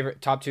 Top console.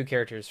 top 2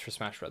 characters for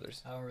Smash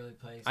Brothers. I don't really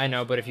play. I know,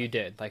 Smash but if Bros. you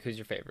did, like, who's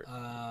your favorite?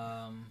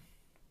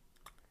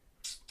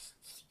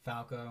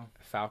 Falco.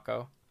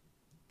 Falco,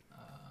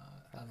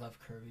 I love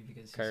Kirby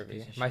because he's a Kirby.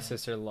 piece of My shit.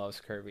 sister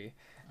loves Kirby.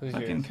 Who's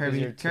Fucking your, Kirby.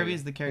 Who's your Kirby two?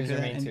 is the Who's character.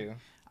 your main that- two?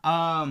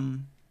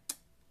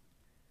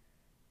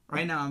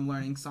 Right now I'm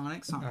learning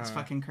Sonic. Sonic's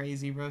fucking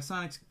crazy, bro.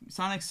 Sonic's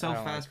so I don't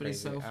fast, like but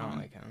he's Crazy. so I don't fun.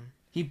 like him.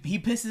 He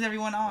pisses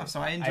everyone off, so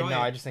I enjoy it.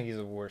 I just think he's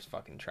the worst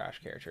fucking trash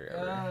character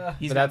ever.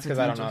 He's But got that's because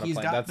I don't know how to potential. He's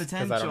play. got That's because I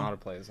don't know potential. how to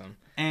play as him.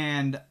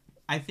 And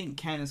I think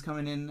Ken is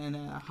coming in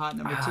a hot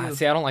number 2.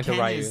 See, I don't like Ken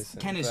the is Ryus.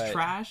 Ken is but-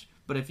 trash,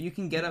 but if you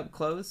can get up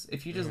close,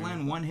 if you just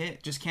land one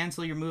hit, just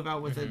cancel your move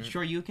out with a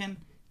Shoryuken,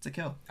 it's a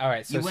kill. All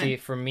right, so You win. see,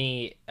 for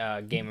me,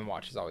 Game &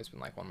 Watch has always been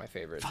like one of my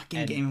favorites.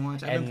 Fucking Game &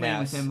 Watch. I've been playing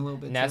with him a little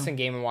bit Ness too. and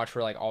Game & Watch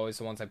were like always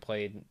the ones I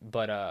played,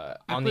 but on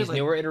played, these like-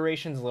 newer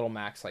iterations, Little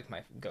Mac's like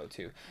my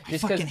go-to. I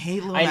Just fucking 'cause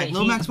hate Lil I know Mac.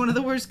 Lil he- Mac's one of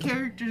the worst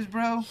characters,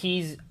 bro.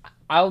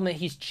 I'll admit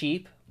he's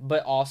cheap,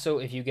 but also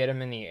if you get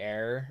him in the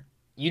air,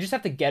 you just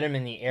have to get him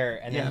in the air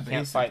and then Yeah, you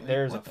can't fight. basically.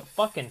 There's What a the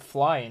fucking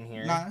fly in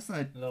here. Nah, that's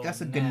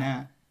a good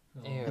gnat.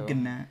 Ew. A good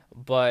gnat.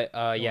 But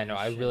yeah, no,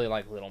 I shit. really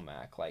like Little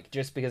Mac, like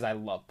just because I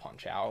love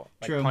Punch Out.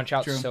 Like True, Punch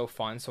Out's true. so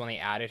fun. So when they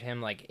added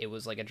him, like it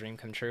was like a dream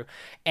come true.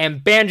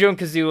 And Banjo and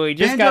Kazooie,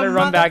 just gotta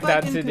run back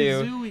that to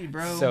do. Kazooie,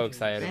 bro. So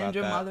excited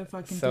Banjo about that.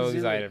 motherfucking So Kazooie.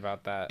 excited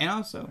about that. And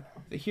also,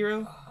 the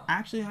hero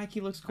actually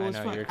Haki looks cool I as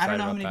know, fuck. you're I don't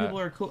know how excited many about people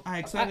are cool.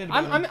 Excited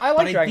I'm- about him. I like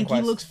but I Dragon think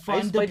Quest. he looks I fun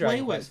used to to play play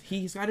Dragon with. Quest.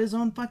 He's got his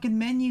own fucking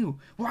menu.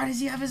 Why does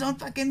he have his own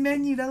fucking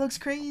menu? That looks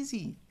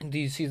crazy. Do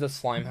you see the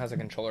slime has a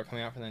controller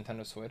coming out for the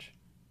Nintendo Switch?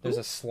 There's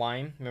a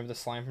slime. Remember the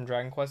slime from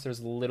Dragon Quest? There's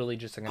literally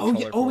just a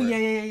controller. Oh for yeah,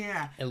 it.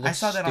 yeah. It I looks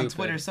saw that on stupid.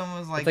 Twitter. Someone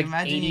was like, It's like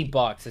imagine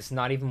 $80. It's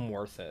not even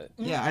worth it.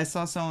 Yeah, I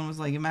saw someone was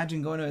like,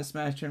 imagine going to a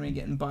Smash tournament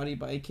getting bodied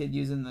by a kid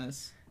using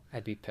this.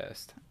 I'd be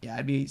pissed. Yeah,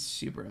 I'd be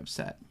super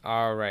upset.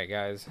 All right,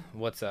 guys.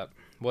 What's up?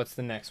 What's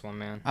the next one,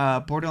 man?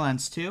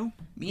 Borderlands 2.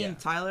 Me and Yeah.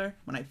 Tyler,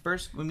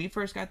 when we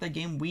first got that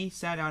game, we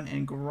sat down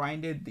and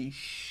grinded the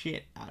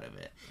shit out of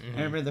it. Mm-hmm. I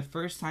remember the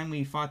first time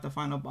we fought the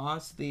final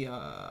boss, the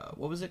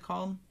what was it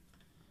called?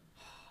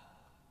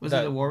 Was it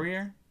The- a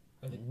warrior?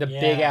 The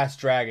big ass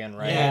dragon,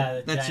 right? Yeah,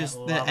 the that's giant just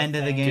the lava end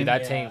of the thing. game. Dude,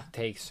 that Yeah. tank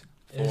takes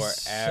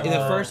It's forever. The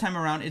so- first time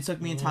around, it took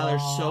me and Tyler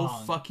so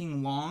long.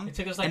 fucking long. It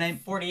took us and like I,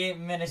 48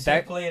 minutes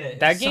That- to play it.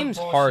 That It's some game's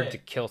hard to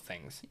bullshit. kill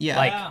things. Yeah.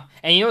 Like, Yeah.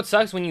 and you know what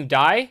sucks? When you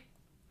die,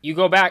 you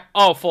go back.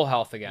 Oh, full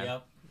health again.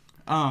 Yep.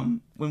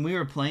 when we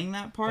were playing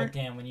that But part,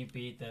 damn, when you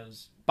beat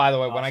those. By the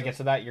way, when I Awesome. get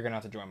to that, you're gonna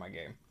have to join my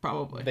game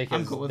probably. because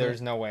I'm cool with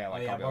there's it. no way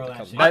like yeah, I'll be able to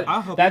kill. Borderlands, That,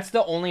 I'll help that's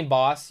the only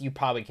boss you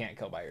probably can't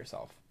kill by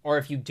yourself. Or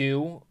if you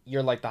do,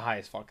 you're like the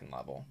highest fucking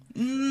level.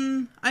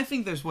 I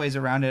think there's ways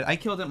around it. I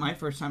killed it my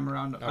first time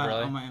around really?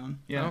 on my own.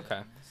 Yeah.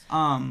 Okay.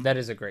 Um. That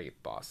is a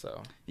great boss,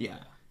 though. Yeah.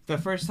 The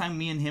first time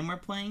me and him were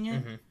playing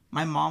it,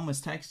 my mom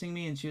was texting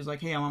me and she was like,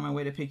 "Hey, I'm on my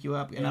way to pick you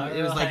up." And Yeah,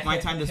 it was like my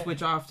right. time to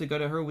switch off to go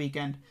to her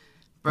weekend.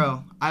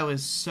 Bro, I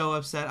was so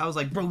upset. I was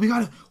like, "Bro, we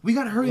gotta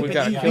hurry We up.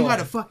 gotta We kill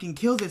gotta him." fucking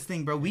kill this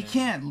thing, bro. We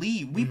can't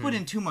leave. We put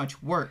in too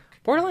much work."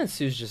 Borderlands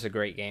 2 is just a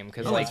great game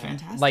because Oh, like it's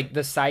fantastic. like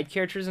the side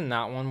characters in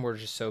that one were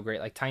just so great.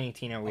 Like Tiny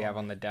Tina, we have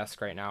on the desk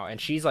right now, and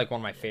she's like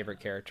one of my favorite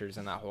characters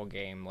in that whole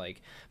game.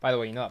 Like, by the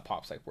way, you know that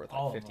pop's like worth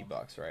All like of them.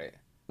 $50, right?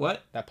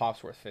 What? That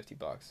pop's worth $50,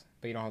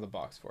 but you don't have the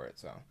box for it,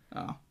 so.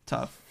 Oh,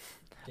 tough.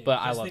 Dude, But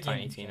I just love the game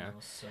Tiny in Tina. general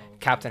is so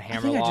Captain good. I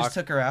think I Hammerlock, just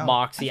took her out.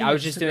 Moxie. think I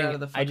was just just took her doing.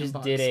 out of the I just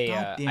fucking did box.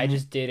 a. God damn I it.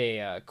 just did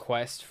a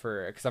quest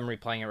for because I'm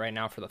replaying it right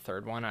now for the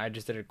third one. I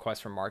just did a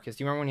quest for Marcus.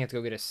 Do you remember when you have to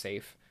go get a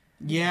safe?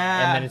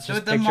 Yeah. And then it's just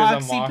with the pictures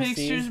of Moxie Moxie.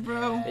 pictures,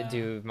 bro. Yeah.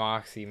 Dude,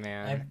 Moxie,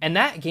 man. I- And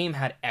that game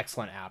had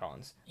excellent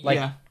add-ons. Like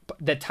Yeah.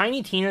 the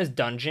Tiny Tina's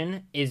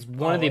dungeon is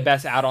one of the Oh,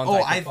 best add-ons Oh,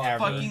 I I think ever.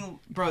 fucking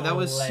bro, that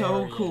was so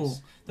Hilarious. cool.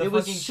 The It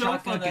was fucking so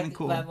shotgun fucking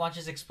cool. that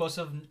launches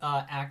explosive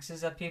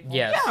axes at people.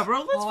 Yes. Yeah, bro,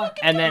 let's Oh,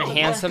 fucking And then go. Let's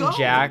Handsome go.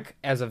 Jack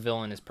as a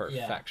villain is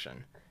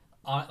perfection.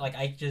 Like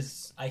I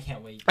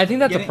can't wait. I think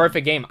that's a Getting-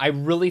 perfect game. I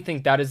really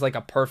think that is like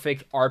a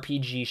perfect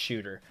RPG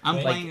shooter. I'm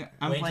Wait- playing.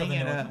 I'm Wait playing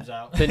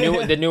until it. the new one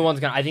comes out. The new one's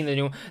gonna. I think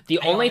the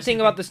I only honestly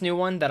thing about think- this new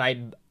one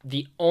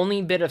the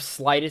only bit of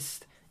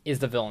slightest is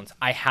the villains.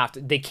 I have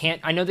to. They can't.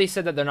 I know they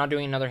said that they're not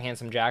doing another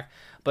Handsome Jack,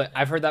 but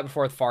I've heard that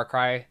before with Far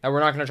Cry that we're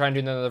not gonna try and do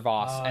another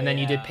Voss. Oh, and then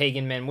you did yeah.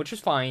 Pagan Men, which was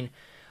fine.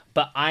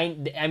 But I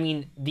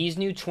mean, these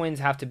new twins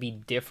have to be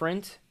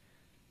different,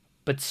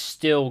 but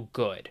still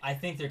good. I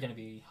think they're gonna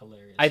be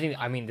hilarious.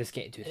 I mean, this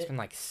game, dude. It's been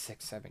like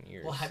 6-7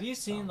 years. Well, have you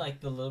seen like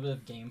the little bit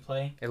of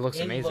gameplay? It looks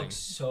amazing. Looks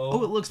so.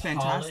 Oh, it looks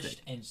polished fantastic.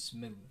 and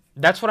smooth.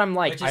 That's what I'm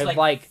like. Which is I've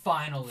like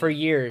finally for a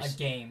years.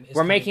 game. Is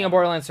We're coming making a out.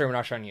 Borderlands 3. We're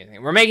not showing you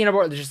anything. We're making a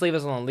Borderlands. Just leave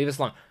us alone. Leave us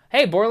alone.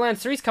 Hey,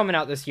 Borderlands 3's coming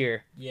out this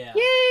year. Yeah.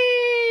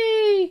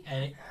 Yay!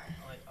 And it,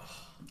 like,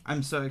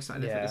 I'm so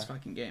excited Yeah. for this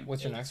fucking game.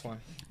 What's your next one?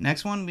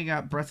 Next one, we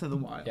got Breath of the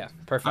Wild. Yeah,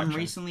 perfect. I'm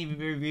recently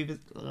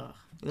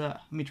let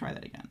me try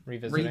that again.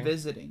 Revisiting.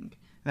 Revisiting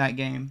that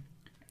game,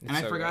 It's and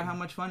I so forgot good. how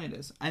much fun it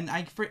is. And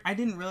I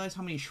didn't realize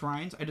how many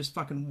shrines I just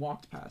fucking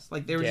walked past.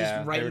 Like they were Yeah, just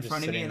they right were in just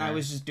front of me, sitting and I there.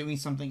 was just doing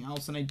something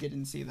else, and I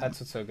didn't see them. That's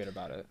what's so good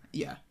about it.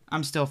 Yeah,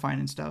 I'm still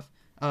finding stuff.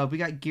 We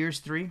got Gears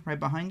 3 right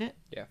behind it.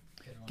 good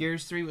one.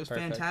 Gears 3 was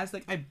Perfect.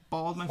 fantastic. I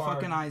bawled my Hard-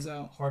 fucking eyes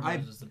out. Hard I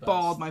Mode was the best.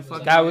 bawled my It was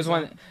fucking That eyes was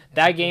one. out.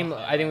 That game.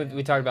 I think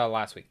we talked about it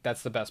last week.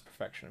 That's the best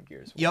perfection of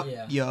Gears. Yep.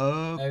 Yeah.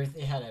 Yup.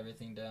 It had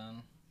everything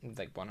down.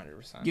 Like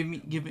 100%. Give me.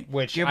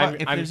 Which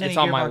Gearbox, if I'm, there's it's any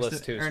on my Gearbox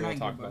list too, or so we'll not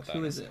talk Gearbox, about that.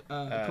 Who is it?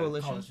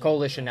 Coalition.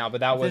 Coalition now,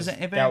 but that If was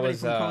there's- if that anybody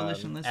was from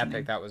Coalition listening.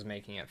 Epic that was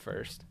making it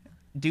first.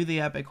 Do the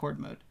epic horde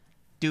mode.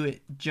 Do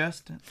it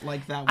just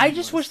like that one. I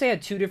just was. wish they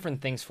had two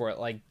different things for it.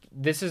 Like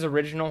this is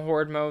original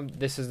horde mode.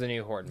 This is the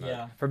new horde mode.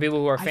 Yeah. For people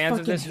who are I fans of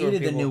fucking this, who are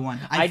hated the people, new one.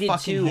 I did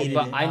fucking too, hated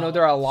but it. I know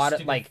there are a lot of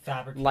Stupid like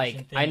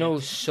fabrication thing I know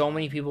that just- so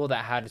many people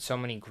that had so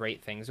many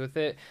great things with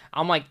it.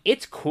 I'm like,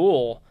 it's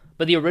cool,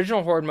 but the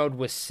original horde mode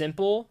was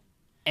simple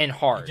and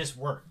hard. It just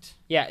worked.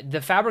 Yeah,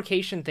 the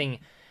fabrication thing,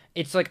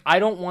 it's like I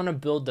don't want to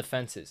build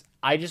defenses.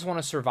 I just want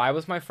to survive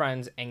with my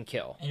friends and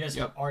kill. And you just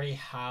Yep. already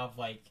have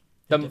like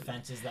the The-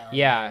 defenses that are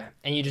Yeah, there.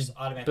 and you just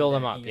automatically build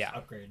them there, up. and you just Yeah,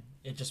 upgrade.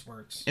 It just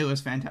works. It was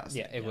fantastic.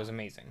 yeah, it was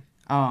amazing.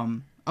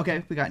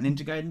 Okay, we got Ninja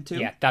Gaiden 2.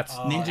 Yeah, that's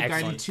Oh, Ninja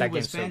excellent. Gaiden 2 That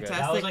was game's so good. fantastic.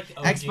 That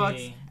was like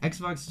OG.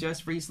 Xbox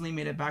just recently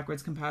made it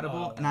backwards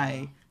compatible, Oh, and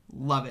I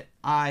love it.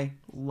 I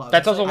love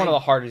That's it. also one of I- the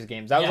hardest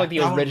games. That was Yeah, like the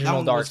that one- that original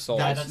one Dark was- Souls.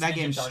 that Ninja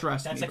game Dark-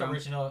 stressed That's me, like bro.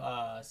 original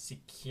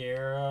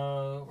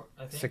Sekiro,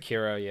 I think.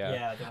 Sekiro, yeah.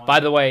 Yeah. The one By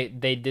the way,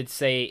 they did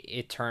say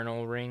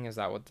Eternal Ring. Is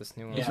that what this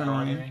new one yeah, is? Eternal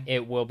Elden Ring.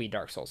 It will be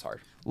Dark Souls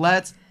hard.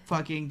 Let's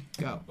fucking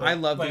go. I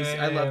love Wait, these. wait,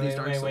 I wait, love wait, these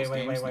Dark wait, Souls wait,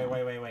 games. wait,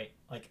 now. wait.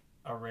 Like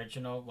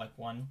original, like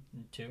 1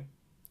 and 2.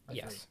 Or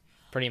Yes, 3?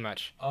 pretty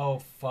much. Oh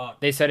fuck.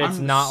 They said it's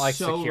I'm not like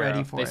so ready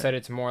Sekiro. for They it. said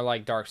it's more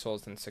like Dark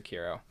Souls than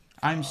Sekiro.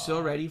 I'm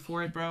so ready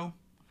for it, bro.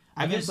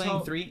 I've been just playing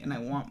hope- 3, and I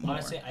want more.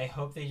 Honestly, I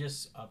hope they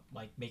just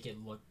like make it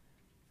look.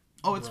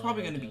 Oh, it's really,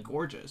 probably really going to be good.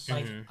 gorgeous.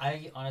 Like Mhm.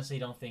 I honestly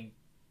don't think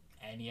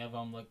any of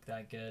them look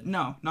that good.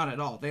 No, not at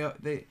all. They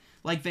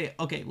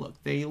okay.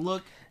 Look, they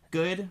look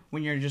good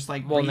when you're just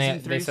like Well, breezing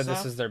through they said stuff.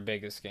 this is their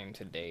biggest game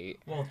to date.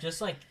 Well, just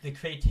like the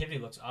creativity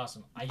looks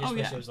awesome. I just Oh,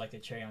 wish yeah. it was like the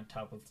cherry on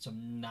top with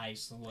some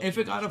nice. If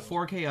it got a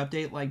visuals. 4K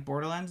update like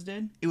Borderlands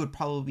did, it would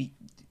probably be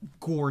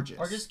gorgeous.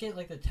 Or just get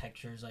like the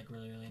textures like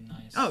really really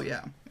nice. Oh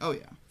yeah.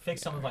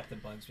 Fix some of like the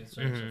bugs with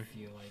there's Mhm. a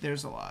few like.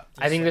 There's a lot.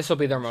 I think like, this will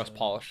be their most actually-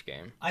 polished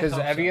game. I Because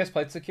hope have you so. guys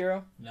played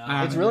Sekiro? No, I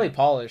It's haven't. really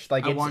polished.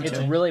 Like I want it's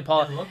to. really It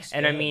polished. looks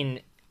And I good.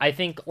 mean, I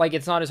think like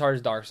it's not as hard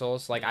as Dark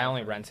Souls. Like I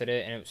only rented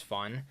it and it was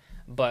fun,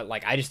 but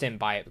like I just didn't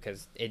buy it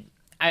because it.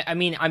 I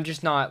mean, I'm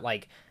just not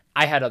like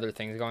I had other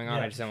things going on.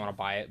 Yeah, I just didn't for want to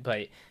buy it,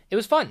 but it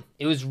was fun.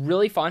 It was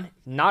really fun.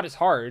 Not as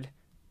hard,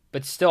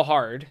 but still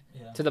hard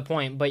Yeah. to the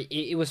point. But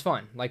it was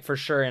fun, like for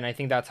sure. And I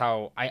think that's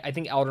how I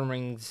think Elden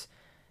Ring's.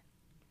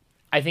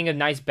 I think a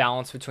nice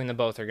balance between the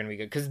both are going to be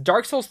good because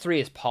Dark Souls 3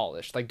 is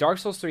polished. Like Dark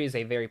Souls 3 is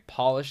a very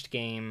polished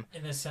game.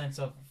 In the sense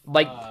of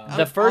Like,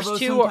 The first Although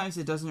two are- sometimes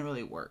it doesn't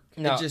really work.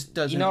 No, It just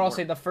doesn't. You know what I'll work.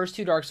 say? The first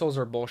two Dark Souls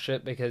are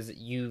bullshit because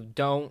you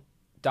don't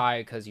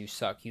die because you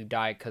suck. You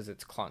die because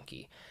it's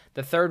clunky.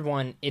 The third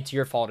one, it's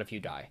your fault if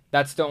you die.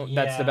 That's the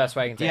Yeah. best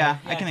way I can say Yeah, it.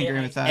 I can Yeah, agree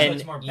yeah, with so that. And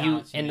it's more you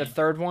balanced, you in the mean.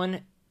 third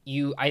one,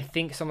 I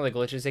think some of the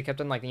glitches they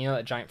kept in, like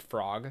that giant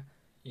frog.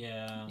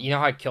 yeah. You know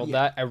how I killed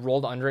Yeah. that? I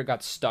rolled under it,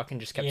 got stuck, and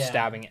just kept Yeah.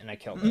 stabbing it, and I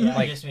killed it. Yeah, I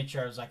Like, just made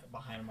sure I was like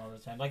behind him all the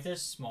time. Like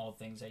there's small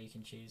things that you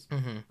can cheese.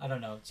 mhm. I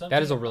don't know.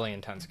 That is a Something- really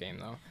intense game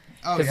though,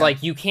 Oh, because yeah.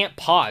 like you can't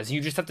pause.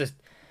 You just have to.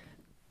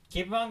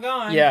 keep on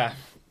going. Yeah.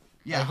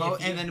 Yeah, Like, if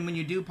and you- then when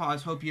you do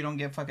pause, hope you don't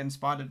get fucking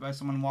spotted by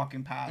someone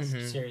walking past.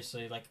 Mhm.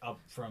 Seriously, like up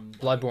from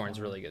Bloodborne's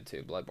really good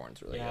too.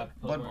 Bloodborne's really Yeah,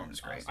 good.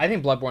 Bloodborne's great. I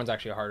think Bloodborne's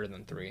actually harder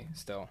than 3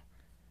 still.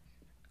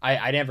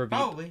 I never beat.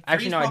 Probably.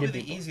 Actually, no, I probably did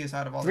the beat. easiest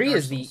out of all. Three the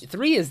is the Souls.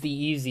 3 is the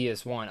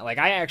easiest one. Like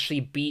I actually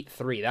beat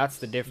 3. That's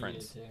the You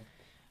difference. did too.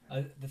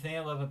 The thing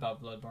I love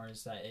about Bloodborne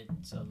is that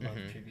it's a love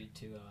Mhm. tribute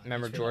to.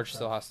 Remember, H.P. George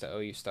still Lovecraft. has to owe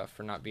you stuff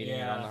for not beating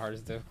it on Yeah. the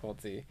hardest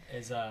difficulty.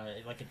 Is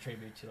like a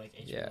tribute to like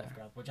H.P. Yeah.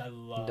 Lovecraft, which I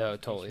love. No,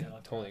 H.P. totally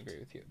Lovecraft. agree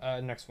with you.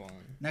 Next one.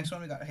 Next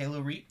one we got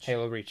Halo Reach.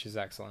 Halo Reach is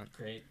excellent.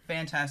 Great.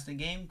 Fantastic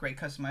game, great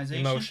customization.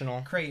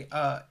 Emotional. Great,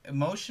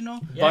 emotional.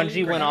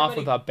 Bungie went off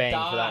with a everybody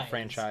bang for that dies.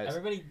 franchise.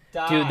 Everybody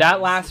dies. Dude,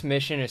 that last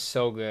mission is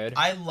so good.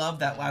 I love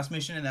that last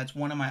mission, and that's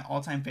one of my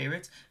all-time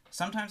favorites.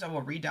 Sometimes I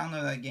will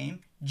re-download that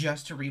game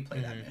just to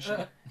replay that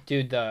mission.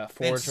 Dude, the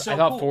Forge. so I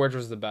thought cool. Forge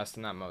was the best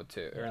in that mode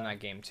too, or in Yeah. that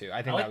game too. I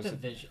I think like that was. the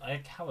visual. I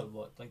like how it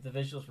looked. Like the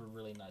visuals were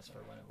really nice for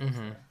when it was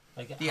Mhm. there.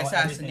 Like The how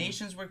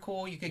assassinations were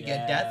cool. You could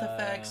get death Yeah.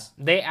 effects.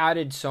 They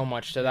added so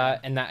much to that,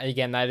 and that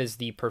again, that is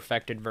the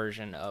perfected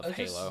version of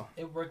everything- Halo.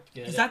 It worked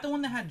good. Is that the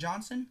one that had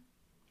Johnson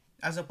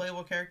as a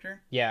playable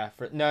character? Yeah.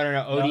 No.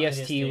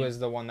 ODST ODST. was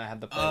the one that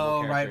had the playable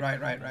Oh,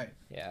 character. right.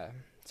 Yeah.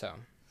 So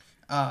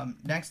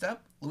Next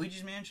up,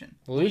 Luigi's Mansion.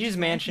 Luigi's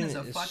Mansion is a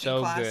is fucking so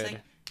classic,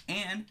 good.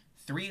 and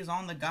 3 is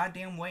on the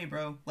goddamn way,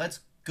 bro. Let's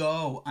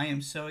go! I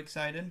am so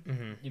excited.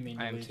 Hmm You mean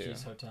I am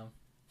Luigi's too. Hotel?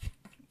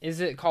 Is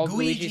it called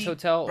Luigi, Luigi's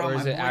Hotel, bro, or my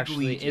is it boy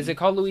actually? Luigi. Is it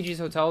called Luigi's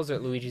Hotel? Or is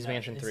it Luigi's No,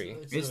 Mansion 3?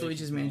 It's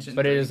Luigi's Mansion.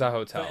 But it is a But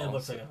hotel. it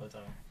looks so- like a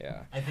hotel.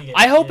 Yeah. I think.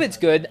 I hope it it's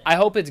is good. hotel. I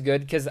hope it's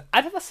good because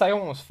I thought the second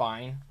one was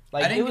fine.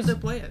 Like I didn't it was. get to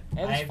play it. It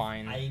was I-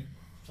 fine. I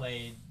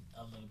played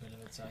a little bit of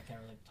it, so I can't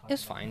really talk.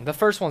 It's about fine. it. The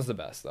first one's the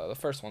best though. The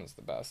first one's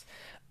the best.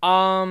 Do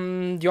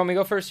you want me to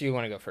go first, or you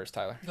want to go first,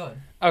 Tyler? Go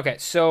ahead. Okay,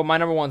 so my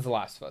number one's The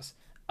Last of Us.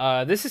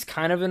 This is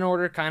kind of in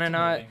order, kind of It's a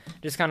not. movie.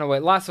 Just kind of way.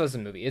 Last of Us is a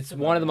movie. It's It's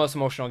a one of the movie. most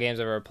emotional games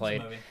I've ever It's a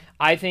played. movie.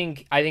 I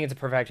think it's a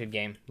perfected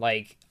game.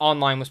 Like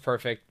online was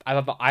perfect. I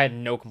thought I had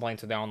no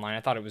complaints with the online. I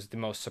thought it was the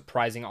most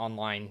surprising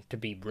online to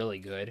be really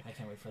good. I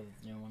can't wait for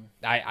the new one.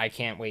 I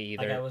can't wait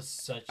Like, either. I was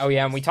such. Oh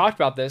yeah, and we talked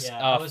about this. Yeah,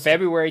 I was-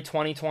 February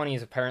 2020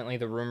 is apparently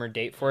the rumored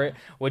date for it,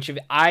 which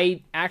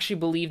I actually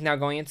believe now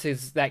going into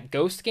is that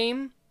Ghost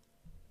game.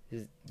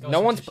 Ghost no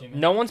of one's Tsushima.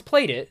 no one's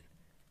played it,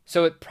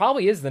 so it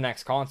probably is the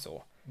next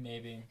console.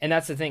 Maybe. And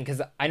that's the thing,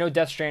 because I know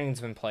Death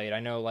Stranding's been played.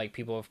 I know like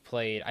people have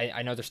played.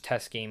 I know there's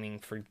test gaming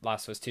for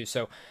Last of Us 2.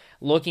 So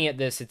looking at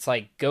this, it's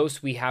like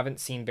Ghost we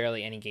haven't seen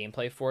barely any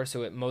gameplay for.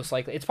 So it most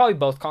likely it's probably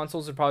both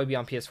consoles would probably be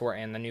on PS4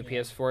 and the new Yeah.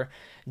 PS4.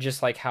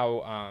 Just like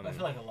how I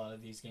feel like a lot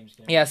of these games.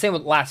 yeah, same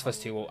with Last of Us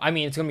 2. I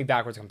mean, it's gonna be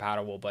backwards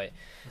compatible, but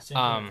Same thing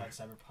um, with, like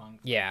Cyberpunk.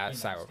 yeah, you know,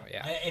 Cyberpunk, stuff.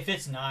 yeah. If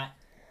it's not,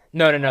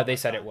 no, Oh they my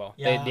said God. it will.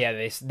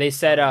 Yeah. They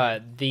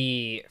said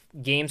the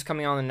games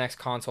coming on the next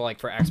console, like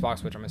for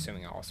Xbox, which I'm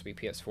assuming will also be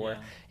PS4,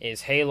 yeah.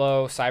 is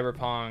Halo,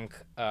 Cyberpunk,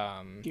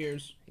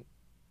 Gears.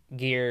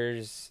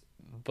 Gears,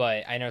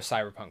 but I know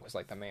Cyberpunk was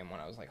like the main one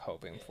I was like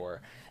hoping for.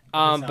 It's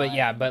But not-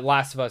 yeah, but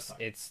Last of Us,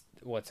 it's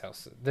what's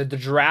else? The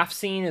giraffe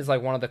scene is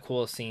like one of the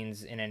coolest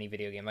scenes in any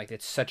video game. Like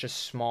it's such a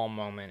small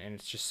moment and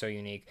it's just so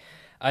unique.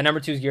 Number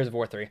 2 is Gears of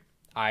War 3.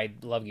 I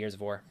love Gears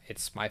of War.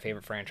 It's my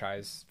favorite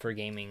franchise for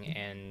gaming,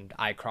 and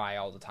I cry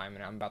all the time.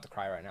 And I'm about to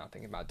cry right now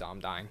thinking about Dom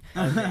dying.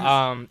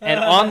 And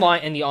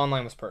the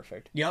online was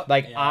perfect. Yep.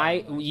 Like Yeah,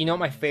 you know what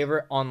my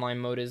favorite online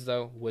mode is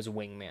though was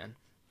Wingman.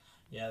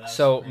 Yeah. That was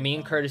So pretty me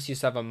and fun. Curtis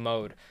used to have a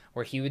mode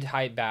where he would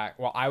hide back,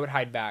 while I would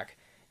hide back,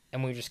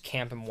 and we would just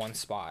camp in one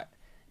spot.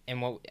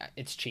 And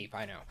it's cheap,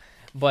 I know,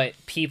 but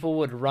people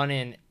would run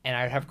in, and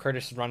I'd have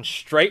Curtis run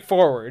straight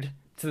forward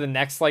to the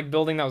next like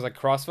building that was like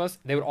across from us.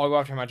 They would all go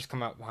after him. I'd just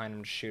come out behind him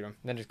and just shoot him,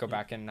 then just go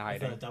back in and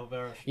hide With a him. double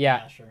barrel.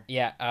 Yeah. Sure.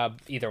 Yeah,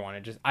 either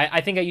one.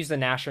 I think I used the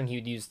Nasher and he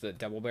would use the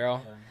double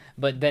barrel. Yeah.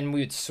 But then we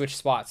would switch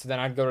spots. So then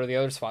I'd go to the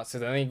other spot. So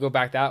then he'd go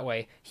back that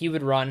way. He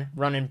would run,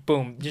 and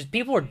boom. Just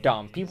people were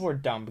dumb. People were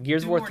dumb. But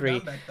Gears of People War were 3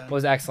 dumb back then.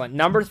 was excellent.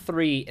 Number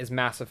 3 is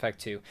Mass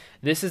Effect 2.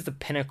 This is the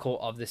pinnacle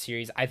of the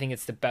series. I think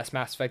it's the best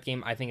Mass Effect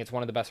game. I think it's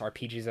one of the best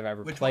RPGs I've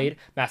ever Which played.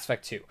 Mass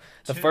Effect 2.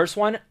 The Two. first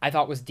one I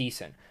thought was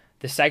decent.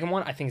 The second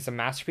one I think is a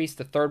masterpiece.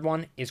 The third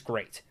one is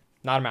great.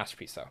 Not a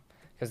masterpiece though,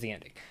 because the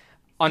ending.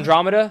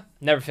 Andromeda,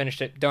 never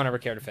finished it. Don't ever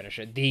care to finish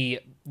it. The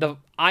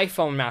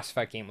iPhone Mass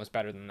Effect game was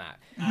better than that.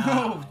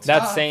 No, That's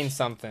tough. saying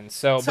something.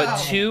 So, but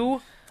Tough.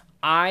 2,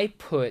 I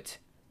put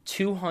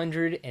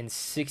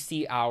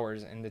 260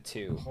 hours into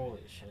 2. Holy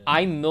shit.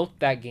 I milked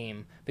that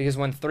game because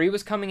when 3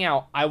 was coming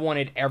out, I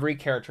wanted every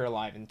character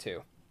alive in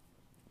 2.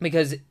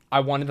 Because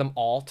I wanted them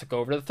all to go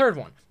over to the third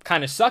one.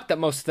 Kind of sucked that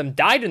most of them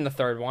died in the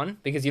third one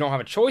because you don't have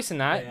a choice in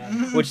that, Yeah.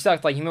 which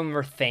sucked. Like you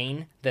remember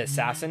Thane, the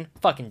assassin,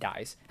 fucking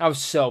dies. I was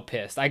so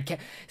pissed.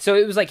 So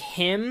it was like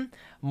him,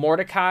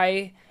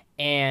 Mordecai,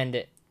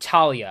 and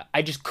Talia.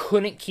 I just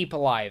couldn't keep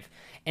alive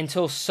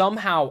until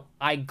somehow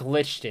I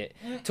glitched it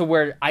to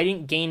where I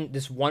didn't gain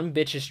this one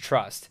bitch's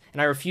trust, and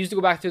I refused to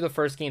go back through the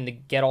first game to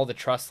get all the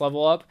trust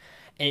level up.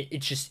 And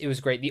it was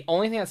great. The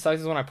only thing that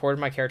sucks is when I ported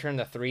my character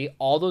into 3,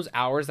 all those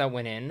hours that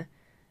went in,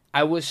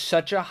 I was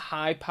such a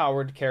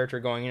high-powered character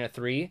going into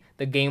 3.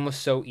 The game was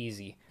so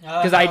easy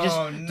because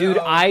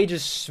I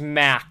just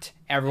smacked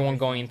everyone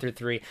going through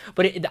 3.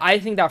 But I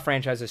think that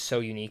franchise is so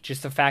unique.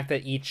 Just the fact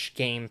that each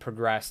game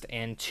progressed,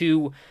 and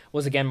 2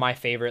 was again my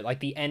favorite. Like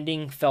the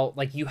ending felt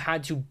like you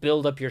had to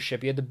build up your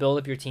ship, you had to build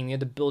up your team, you had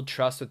to build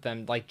trust with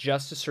them, like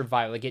just to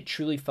survive. Like it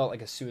truly felt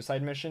like a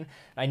suicide mission.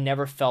 I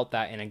never felt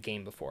that in a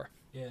game before.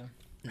 Yeah.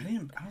 I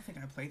don't think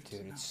I played this.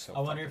 Dude, it's so. I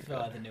wonder if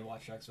good. the new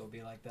Watch Dogs will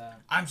be like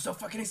that. I'm so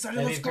fucking excited.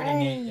 That'd Let's be go. pretty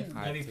neat.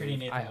 That'd be pretty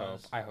neat. I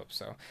hope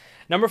so.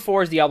 Number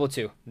 4 is Diablo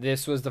 2.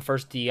 This was the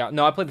first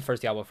No, I played the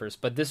first Diablo first,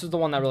 but this was the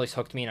one that really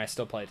hooked me, and I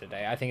still play it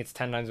today. I think it's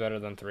 10 times better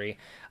than 3.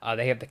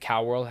 They have the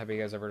Cow World. Have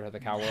you guys ever heard of the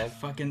Cow World?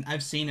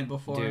 I've seen it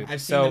before. Dude,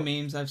 I've seen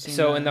the memes. I've seen.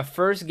 So in the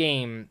first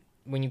game,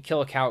 when you kill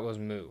a cow, it goes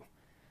moo,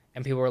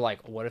 and people were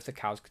like, "What if the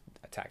cows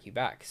attack you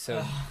back?"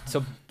 So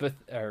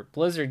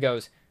Blizzard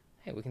goes,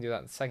 hey, we can do that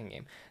in the second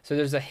game. So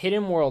there's a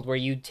hidden world where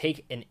you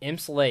take an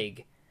imp's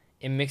leg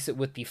and mix it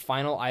with the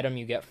final item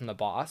you get from the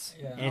boss,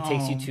 and it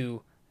takes you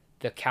to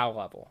the cow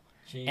level.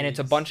 Jeez. And it's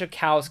a bunch of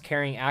cows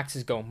carrying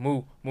axes go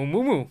moo, moo,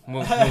 moo, moo, moo,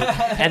 moo.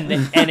 and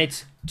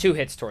it's 2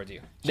 hits towards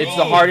you. It's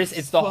the hardest.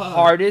 It's the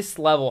hardest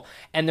level.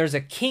 And there's a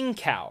king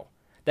cow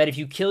that if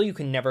you kill, you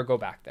can never go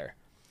back there.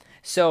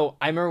 So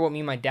I remember what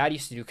me and my dad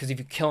used to do, because if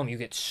you kill him, you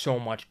get so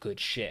much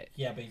good shit.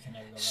 Yeah, but you can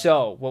never go back.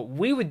 So what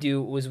we would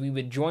do was we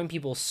would join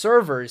people's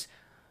servers,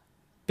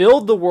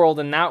 build the world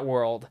in that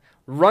world,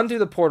 run through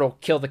the portal,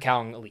 kill the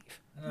cow, and leave.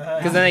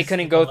 Because then they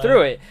couldn't go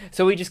through it.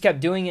 So we just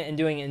kept doing it and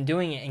doing it and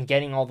doing it and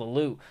getting all the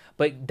loot.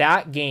 But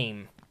that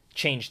game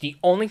changed. The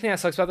only thing that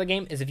sucks about the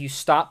game is if you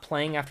stop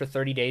playing after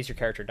 30 days, your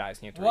character dies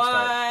and you have to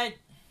restart.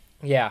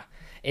 What? Yeah.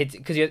 It's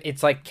because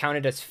it's like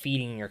counted as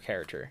feeding your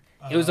character.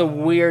 It was a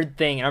weird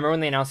thing. And I remember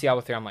when they announced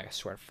Diablo 3, I'm like, I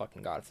swear to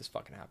fucking God, if this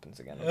fucking happens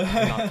again,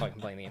 I'm not fucking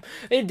playing the game.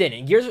 It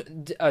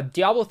didn't.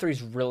 Diablo 3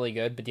 is really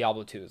good, but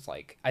Diablo 2 is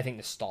like, I think,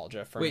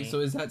 nostalgia for me. Wait, so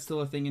is that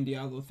still a thing in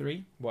Diablo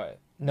 3? What?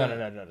 No.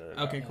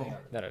 Okay, cool.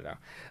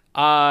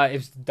 No. It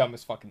was dumb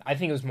as fucking. I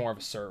think it was more of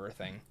a server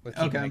thing with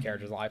keeping the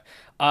characters alive.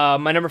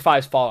 My number 5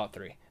 is Fallout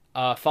 3.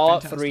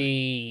 Fallout Fantastic.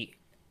 3,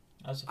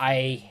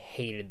 I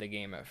hated the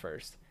game at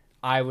first.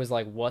 I was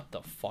like, what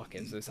the fuck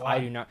is this? Why?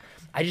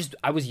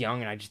 I was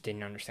young and I just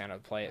didn't understand how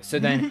to play it. So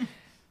then,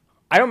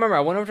 I don't remember, I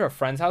went over to a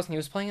friend's house and he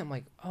was playing it. I'm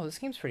like, oh, this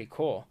game's pretty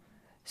cool.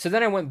 So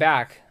then I went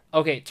back.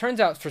 Okay, it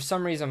turns out for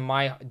some reason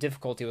my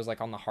difficulty was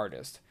like on the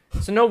hardest.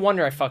 So no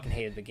wonder I fucking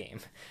hated the game.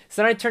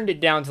 So then I turned it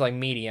down to like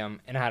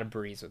medium and I had a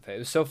breeze with it. It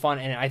was so fun.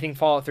 And I think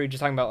Fallout 3, just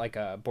talking about like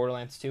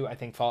Borderlands 2, I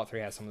think Fallout 3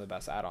 has some of the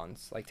best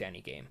add-ons like to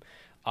any game.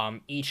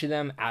 Each of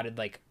them added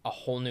like a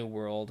whole new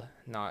world,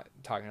 not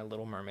talking a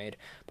Little Mermaid,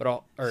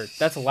 but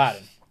that's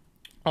Aladdin.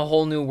 A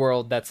whole new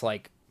world that's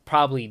like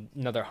probably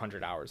another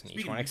 100 hours in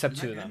each one, except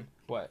 2 of them.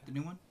 What? The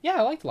new one? Yeah,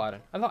 I liked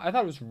Aladdin. I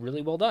thought it was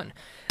really well done.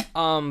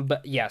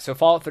 But yeah, so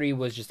Fallout 3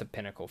 was just a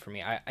pinnacle for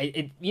me.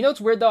 You know what's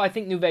weird though? I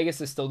think New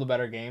Vegas is still the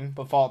better game,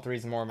 but Fallout 3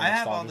 is more of a I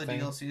have all nostalgia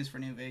the thing. DLCs for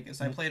New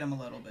Vegas. I played them a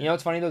little bit. You know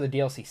what's funny though? The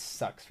DLC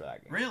sucks for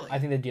that game. Really? I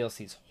think the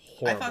DLC's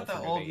horrible. I thought the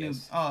for New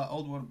Vegas.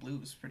 Old World Blue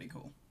was pretty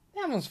cool.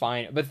 That one's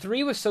fine, but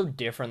 3 was so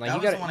different. Like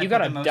That you was the one I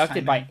got put the most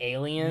abducted time by in.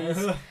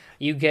 aliens.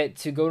 You get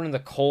to go to the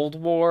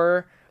Cold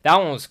War. That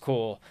one was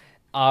cool.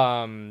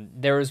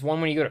 There was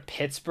one when you go to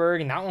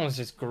Pittsburgh, and that one was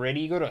just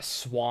gritty. You go to a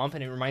swamp,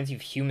 and it reminds you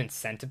of Human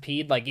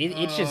Centipede. Like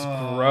it's just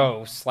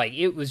gross. Like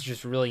it was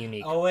just really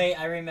unique. Oh wait,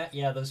 I remember.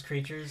 Yeah, those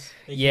creatures.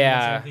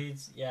 Yeah.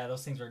 Yeah,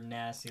 those things were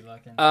nasty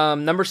looking.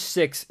 Number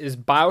 6 is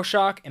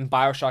BioShock and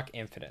BioShock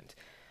Infinite.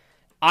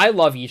 I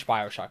love each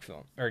BioShock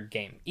film or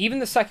game, even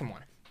the second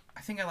one. I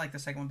think I like the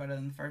second one better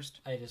than the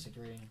first. I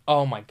disagree.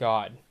 Oh my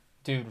god,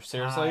 dude,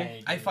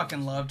 seriously. I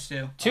fucking loved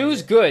 2.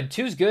 2's good.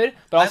 2's good,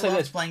 but I'll I say loved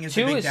this: playing as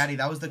 2 the Big is Daddy.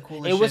 That was the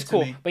coolest. it was shit cool,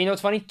 To me. but you know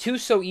what's funny?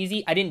 2's so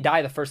easy. I didn't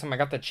die the first time I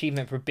got the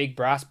achievement for big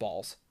brass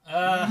balls.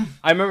 Uh,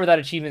 I remember that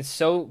achievement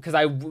because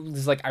I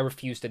was like, I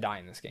refused to die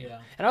in this game, Yeah.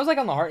 and I was like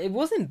on the hard. It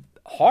wasn't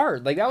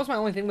hard. Like that was my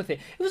only thing with it.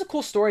 It was a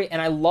cool story,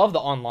 and I love the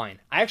online.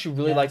 I actually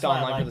really liked the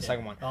that's why I online for the liked it.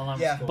 second one. The online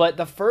was Yeah. cool. But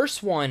the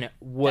first one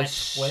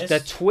was That twist? the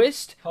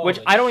twist, which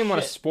Holy I don't even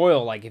want to shit.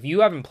 spoil. Like, if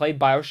you haven't played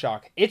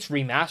BioShock, it's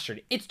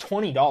remastered. It's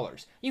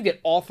 $20. You get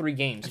all 3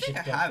 games. I think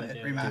I should have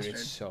definitely it do it. remastered. Dude,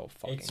 it's so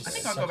fucking It's good. I think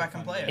It's I'll go such a back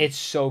and fun play game. it. It's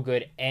so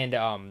good, and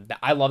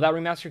I love that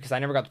remaster because I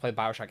never got to play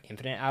BioShock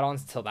Infinite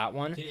add-ons until that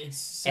one. Dude, it's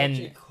such And-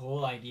 a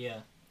cool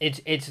idea.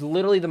 It's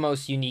literally the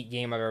most unique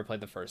game I've ever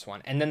played. The first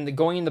one, and then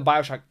going into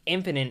BioShock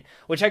Infinite,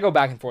 which I go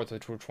back and forth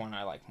with which one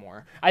I like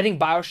more. I think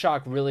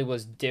BioShock really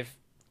was different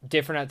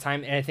at the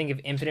time, and I think if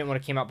Infinite would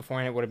have came out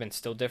beforehand, it would have been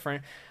still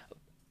different.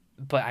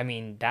 But I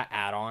mean, that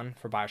add-on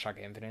for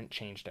BioShock Infinite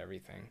changed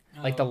everything.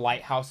 Like the Oh.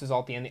 lighthouses all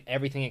at the end,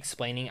 everything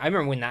explaining. I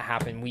remember when that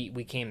happened.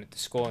 We came to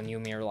school and you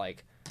and me were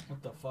like,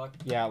 What the fuck?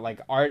 yeah, like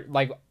art,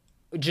 like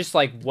just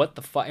like what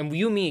the fuck. And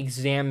you and me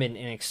examined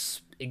and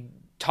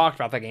talked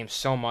about that game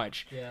so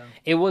much. Yeah.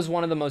 It was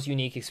one of the most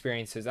unique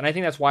experiences, and I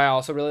think that's why I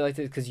also really liked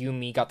it, because you and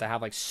me got to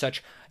have like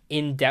such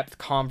in-depth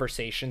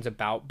conversations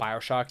about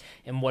BioShock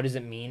and what does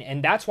it mean,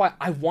 and that's why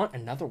I want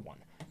another one.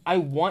 I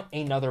want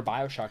another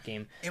Bioshock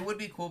game. It would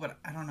be cool, but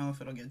I don't know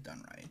if it'll get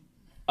done right.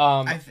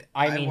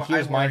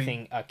 Here's my worry.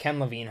 thing. Ken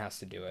Levine has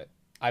to do it.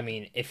 I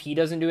mean, if he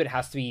doesn't do it, it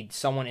has to be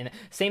someone in.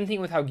 Same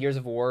thing with how Gears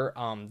of War.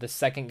 The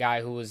second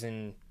guy who was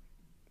in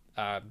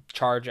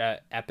charge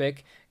at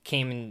Epic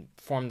came and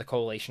formed the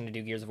coalition to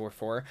do Gears of War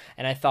 4,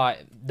 and I thought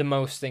the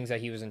most things that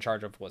he was in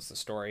charge of was the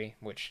story,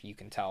 which you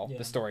can tell. Yeah.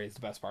 The story is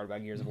the best part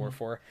about Gears of War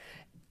 4,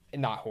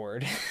 not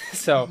Horde.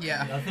 So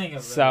Yeah. Nothing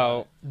of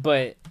so,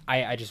 but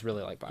I just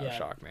really like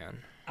Bioshock, man.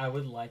 I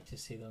would like to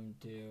see them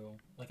do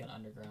like an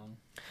underground.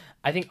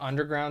 I think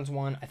Underground's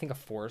one. I think a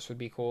forest would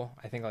be cool.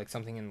 I think like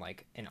something in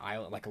like an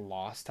island, like a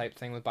Lost type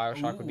thing with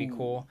Bioshock would be Ooh.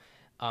 cool.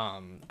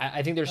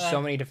 I think there's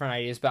so many different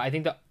ideas, but I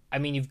think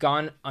you've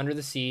gone under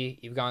the sea,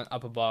 you've gone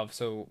up above,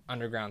 so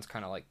Underground's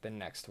kind of like the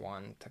next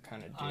one to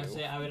kind of do.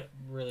 Honestly, I would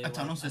really A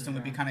tunnel system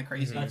would be kind of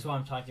crazy. That's what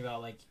I'm talking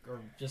about, like, or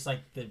just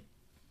like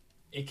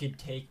it could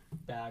take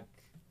back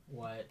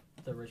what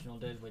the original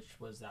did, which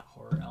was that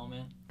horror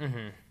element.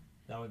 Mm-hmm.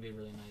 That would be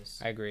really nice.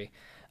 I agree.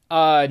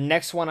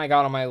 Next one I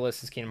got on my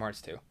list is Kingdom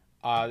Hearts 2.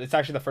 It's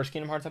actually the first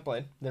Kingdom Hearts I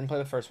played. Didn't play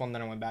the first one,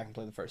 then I went back and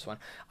played the first one.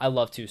 I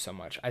love 2 so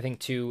much. I think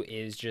 2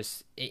 is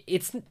just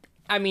it's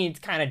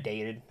kind of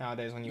dated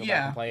nowadays when you go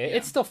back and play it. Yeah.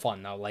 It's still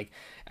fun though. Like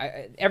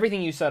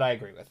everything you said, I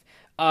agree with.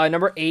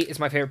 Number 8 is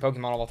my favorite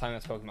Pokemon of all time.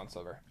 That's Pokemon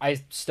Silver.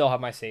 I still have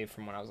my save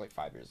from when I was like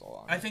 5 years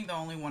old. I think the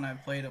only one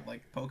I've played of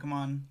like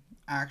Pokemon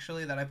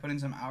actually that I put in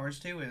some hours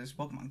to is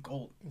Pokemon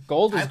Gold.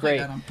 Gold is I played great,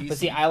 that on PC. but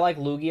see, I like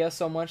Lugia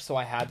so much, so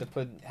I had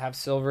to have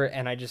Silver,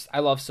 and I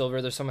love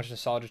Silver. There's so much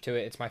nostalgia to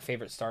it. It's my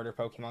favorite starter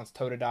Pokemon. It's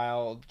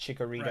Totodile,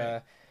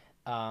 Chikorita,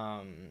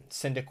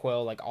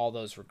 Cyndaquil. Like all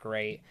those were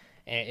great,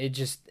 and it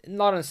just a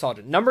lot of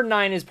nostalgia. Number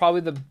 9 is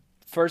probably the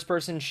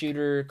first-person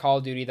shooter Call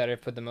of Duty that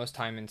I've put the most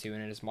time into,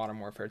 and it is Modern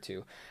Warfare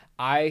 2.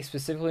 I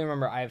specifically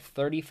remember I have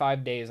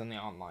 35 days on the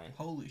online,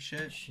 Holy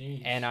shit.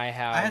 Jeez. and I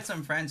have. I had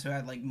some friends who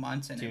had like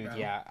months in it, Dude, bro.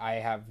 yeah, I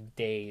have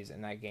days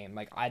in that game.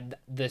 Like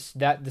the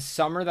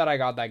summer that I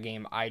got that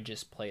game, I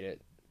just played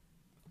it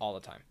all the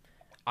time.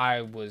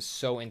 I was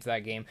so into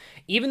that game.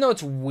 Even though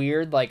it's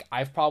weird, like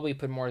I've probably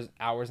put more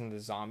hours into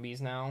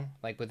zombies now,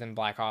 like within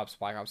Black Ops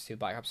 2,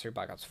 Black Ops 3,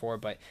 Black Ops 4,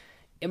 but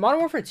in Modern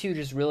Warfare 2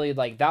 just really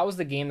like that was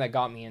the game that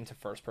got me into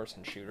first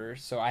person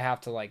shooters. So I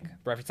have to like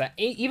reference that.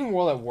 Even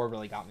World at War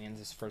really got me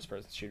into first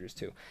person shooters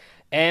too.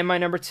 And my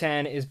number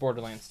 10 is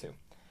Borderlands 2.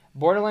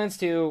 Borderlands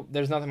 2,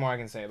 there's nothing more I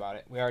can say about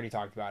it. We already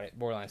talked about it.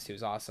 Borderlands 2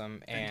 is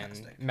awesome, and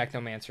Fantastic.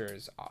 Mechnomancer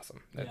is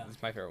awesome. That's Yeah.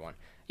 my favorite one.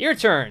 Your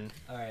turn.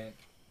 All right,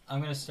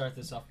 I'm gonna start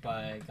this off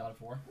by God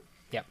of War.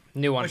 Yep,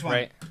 new one, Which one?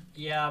 right?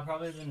 Yeah,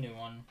 probably the new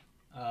one.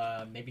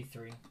 Maybe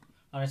 3.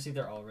 Honestly,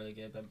 they're all really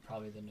good, but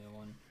probably the new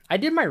one. I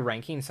did my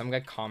ranking. Some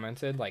guy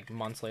commented like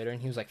months later, and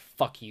he was like,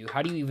 "Fuck you!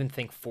 How do you even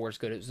think 4 is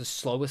good? It was the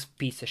slowest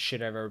piece of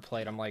shit I've ever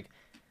played." I'm like,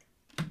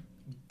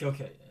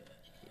 Okay,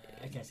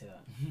 I can't say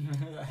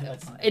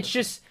that. it's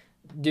just,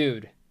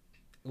 dude,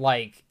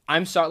 like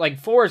I'm sorry, like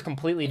 4 is a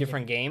completely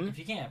different game. If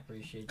you can't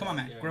appreciate, Come on,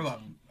 that, man. you're Grow up.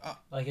 insane.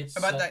 Like it's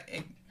About that,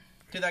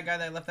 to that guy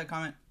that left that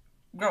comment,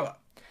 grow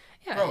up.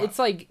 Yeah, Grow it's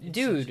like, it's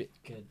dude, such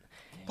a good.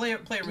 Play a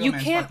real you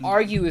man's can't fucking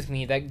argue with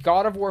me that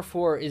God of War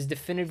 4 is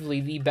definitively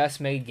the best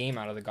made game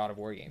out of the God of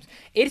War games.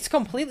 It's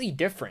completely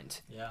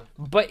different, Yeah,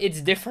 but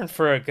it's different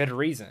for a good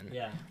reason.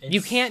 yeah. You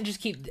it's- can't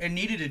just keep. It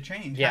needed a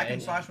change. Yeah, Hack and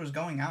and- slash was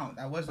going out.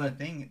 That wasn't a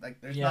thing.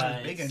 Like, there's Yeah, not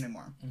as big it's-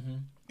 anymore.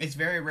 Mhm. It's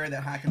very rare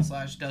that hack and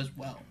slash does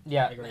well.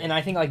 Yeah, I agree. and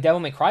I think like Devil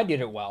May Cry did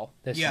it well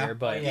this Yeah. year,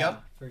 but Oh, yeah,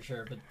 Yep. for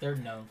sure. But they're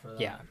known for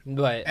that. yeah,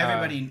 but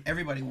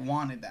Everybody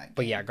wanted that.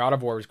 But yeah, God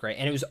of War was great,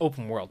 and it was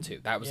open world too.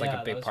 That was like a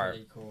that big was part.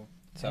 Really cool.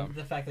 So. And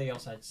the fact that you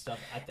also had stuff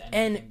at the end.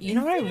 And of the you game.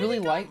 know what I really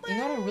like? You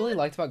know what I really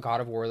liked about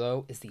God of War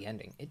though is the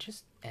ending. It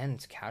just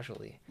ends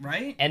casually,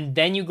 Right? and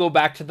then you go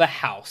back to the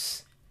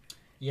house,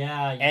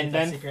 Yeah, you and get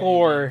that then secret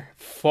 4, ending.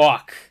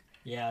 fuck,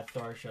 Yeah,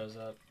 Thor shows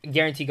up.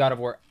 guarantee God of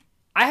War.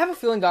 I have a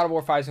feeling God of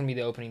War 5 is gonna be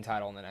the opening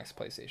title in the next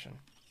PlayStation.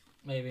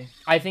 Maybe.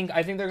 I think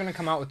they're gonna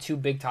come out with 2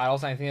 big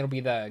titles. And I think it'll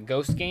be the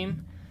Ghost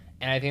game,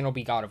 and I think it'll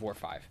be God of War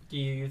 5. Do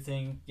you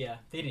think? Yeah,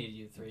 they need to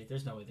do 3.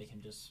 There's no way they can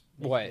just.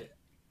 make What? it-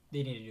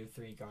 They need to do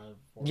 3 God of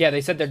War. Yeah,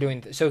 they said they're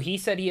doing. So he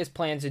said he has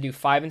plans to do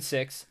 5 and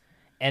 6,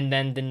 and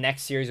then the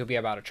next series will be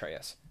about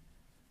Atreus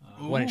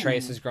when Ooh.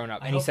 Atreus is grown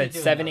up. I And he hope they said do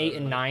 7, another, 8,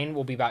 and like- 9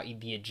 will be about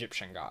the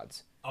Egyptian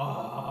gods.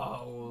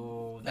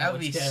 Oh, That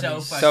would be gonna so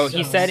be fucking So So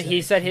he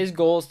sick. said his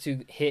goal is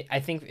to hit. I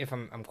think if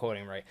I'm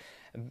quoting right,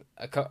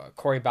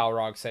 Corey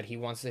Balrog said he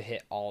wants to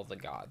hit all the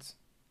gods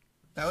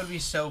That would be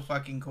so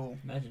fucking cool.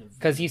 Imagine if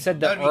because he said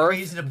the That would be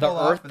crazy to Earth, pull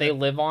off, but they that-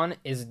 live on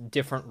is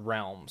different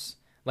realms.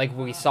 Like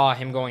we saw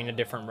him going to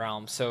different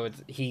realms. So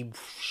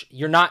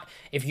you're not,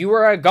 if you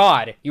were a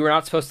god, you were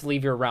not supposed to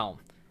leave your realm.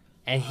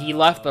 And he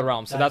left the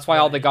realm. So that's that's why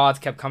all the right. gods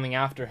kept coming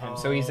after him.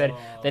 So he said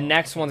the Oh,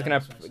 next okay, one's that going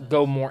makes more to sense.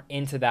 go more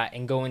into that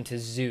and go into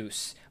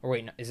Zeus. Or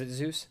wait, no, is it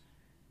Zeus?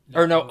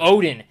 Or no,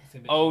 Odin. It's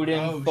gonna be Odin,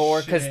 Oh,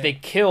 Thor, because shit. they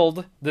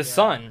killed the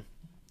sun.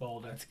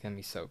 Boulder. That's going to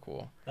be so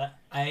cool. Oh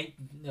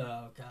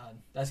god,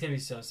 that's gonna be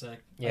so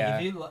sick. Yeah.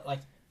 Like, if you like,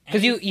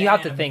 Because any you have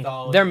fan to of think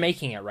mythology- they're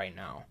making it right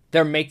now.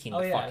 They're making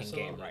Oh, the yeah, fucking game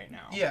absolutely. right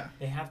now. Yeah.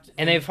 They have to,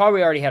 And they've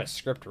probably already had a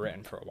script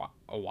written for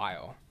a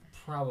while.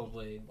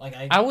 probably like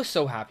I was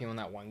so happy when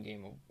that one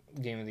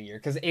game of the year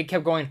because it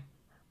kept going,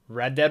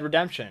 Red Dead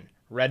Redemption.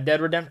 I'm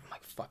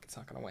like, fuck, it's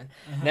not gonna win.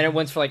 And then it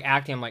went for like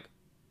acting. I'm like,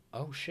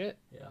 oh shit.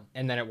 Yeah.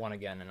 And then it won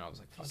again, and I was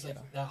like, fuck It's yeah.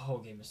 like that whole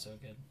game is so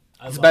good.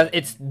 It's love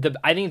it.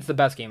 I think it's the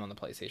best game on the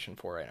PlayStation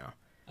 4 right now.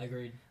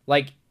 Agreed.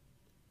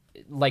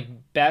 Like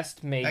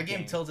best made. That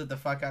game tilted the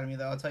fuck out of me,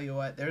 though. I'll tell you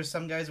what. There's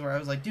some guys where I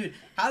was like, dude,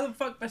 how the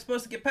fuck am I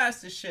supposed to get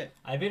past this shit?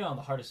 I beat it on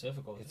the hardest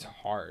difficulty. It's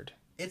hard.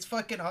 It's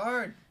fucking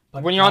hard.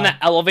 But When you're on God- that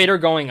elevator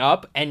going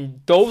up, and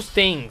those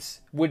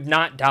things would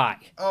not die.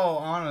 Oh,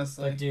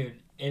 honestly. But dude,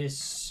 it is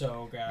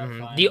so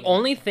gratifying. The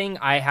only thing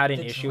I had an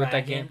The issue with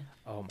that dragon. game.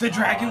 Oh my The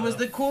dragon God. was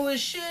the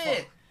coolest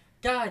shit.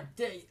 God,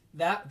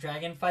 that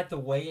dragon fight, the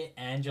way it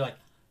ends, you're like,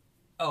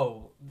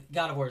 oh,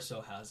 God of War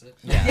still has it.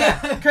 Yeah,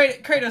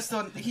 Kratos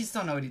still, he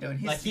still know what he's doing.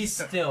 He's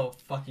still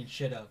fucking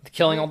shit up.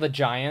 Killing all the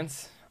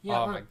giants. Yeah,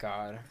 oh or- my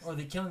God. Or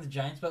they killing the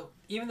giants, but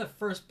even the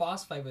first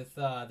boss fight with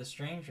the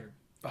stranger.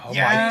 Oh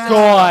Yeah. my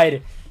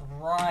God.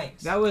 Right.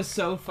 That was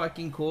so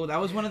fucking cool. That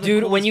was one of the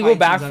Dude, coolest when you go fight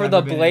back scenes for I've the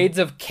ever been in. Blades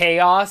of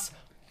Chaos.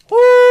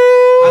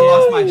 I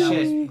lost my That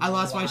shit. was I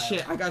lost my wild.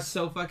 shit. I got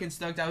so fucking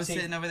stoked. I was See,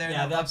 sitting over there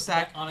yeah, in the that,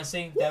 upstack.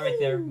 honestly, that right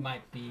there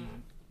might be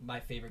my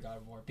favorite God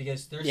of War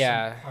because there's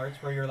Yeah. some parts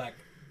where you're like,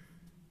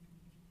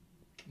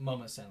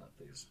 moment silent,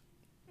 please.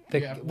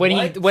 Yeah.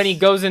 When he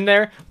goes in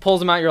there,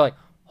 pulls him out, you're like,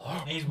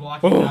 And he's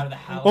walking Oh, out of the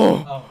house.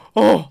 oh, Oh,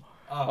 oh,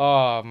 oh,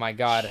 oh my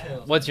God.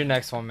 Chills, What's man. your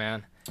next one,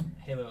 man?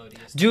 Halo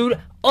ODST.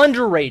 Dude,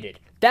 underrated.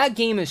 That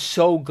game is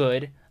so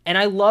good. And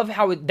I love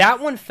how that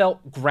one felt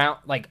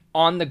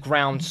on the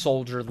ground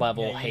soldier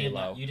level Yeah,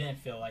 Halo. You didn't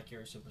feel like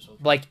you're a super soldier.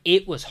 Like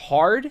it was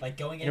hard. Like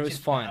going and it into was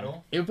fun.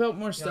 battle. It felt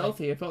more like-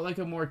 stealthy. It felt like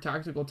a more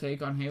tactical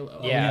take on Halo.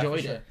 Yeah. I for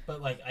enjoyed sure. it.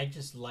 But like, I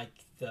just like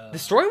The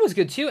story was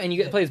good too, and you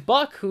get to play as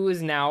Buck, who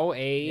is now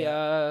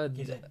Yeah.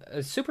 He's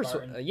a super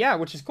Spartan. yeah,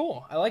 which is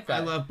cool. I like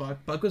I that. love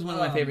Buck. Buck was one of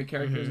my favorite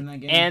characters Mhm. in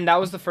that game. And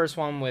that was the first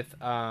one with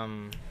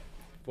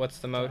what's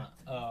the mode?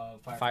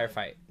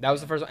 Firefight. That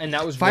was the first one, and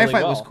that was really Firefight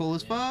well. was cool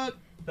as Yeah. fuck.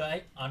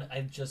 But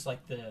I just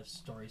like the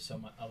story so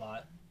much a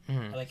lot.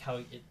 Mhm. I like how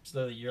it's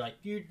literally you're like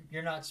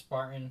you're not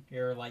Spartan.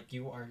 You're like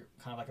you are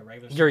kind of like a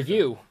regular. You're soldier,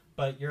 you.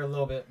 but you're a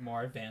little bit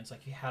more advanced.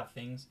 Like you have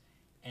things,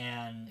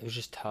 and It was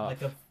just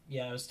tough. like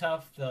it was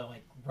tough. The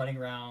like running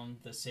around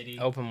the city.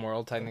 Open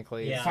world,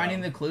 technically. Yeah. Finding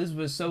the clues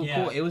was so Yeah.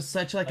 cool. It was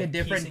such like a Like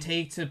different piecing-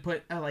 take to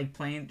put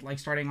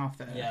starting off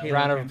the Yeah. Halo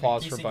Round of campaign.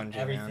 applause for Piecing Bungie,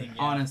 everything. man.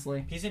 Yeah.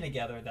 Honestly, Piecing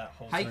together that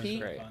whole High story key.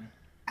 is really Great. fun.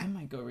 I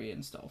might go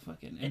reinstall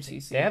fucking It's-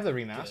 MCC. They have the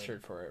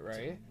remastered for it, It's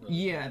right? really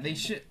Yeah, good. they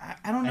should. I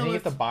I don't know think you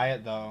if. have to buy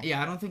it though.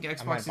 Yeah, I don't think might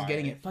Xbox is buy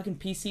getting it. it. Fucking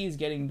PC is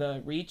getting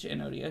the Reach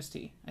and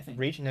ODST. I think.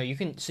 Reach? No, you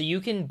can. So you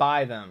can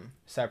buy them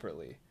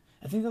separately.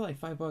 I think they're like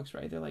 $5,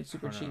 right? They're like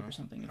super I don't cheap know. or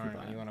something. If I you don't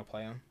buy know. You them. want to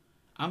play them?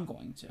 I'm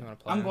going to. You wanna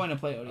play I'm them? going to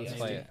play Let's ODST.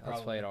 play it. Let's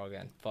probably. play it all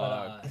again. But,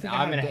 Fuck. I think I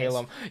I'm have in this.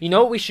 Halo. You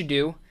know what we should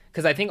do?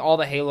 Because I think all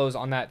the Halos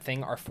on that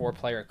thing are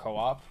 4-player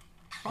co-op.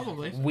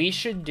 Probably. We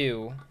should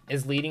do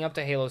is leading up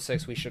to Halo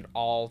 6. We should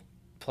all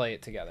play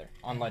it together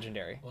on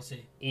Legendary. We'll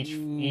see.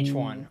 Each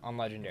one on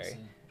We'll Legendary. see.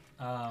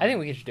 I think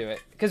we should do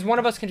it because one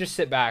of us can just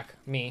sit back,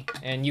 me,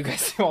 and you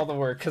guys do all the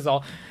work. Because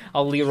I'll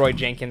Leroy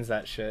Jenkins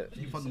that shit.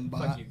 You fucking fuck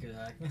bot. you,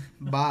 Kazak.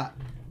 Bot.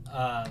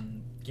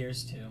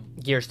 Gears 2.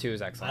 Gears 2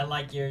 is I excellent.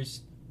 like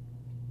Gears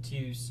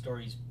 2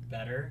 stories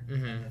better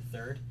Mhm. than the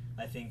third.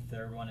 I think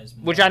third one is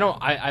more. Which I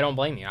don't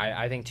blame you.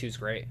 I think 2's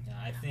great. Yeah,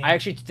 I think. I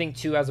actually think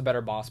 2 has a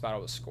better boss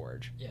battle with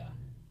Scourge, Yeah.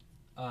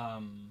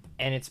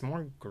 and it's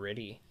more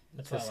gritty.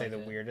 That's To why I say like the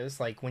it. weirdest,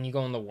 like when you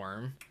go in the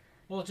worm.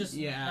 Well, just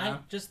Yeah.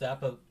 not just that,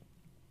 but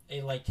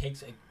it like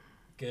takes a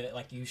good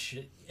like you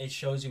should. It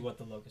shows you what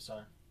the locusts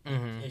are.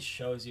 Mm-hmm. It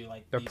shows you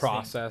like The these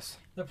process.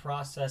 things, the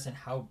process, and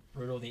how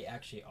brutal they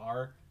actually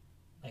are.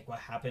 Like what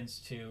happens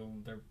to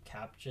their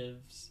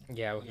captives,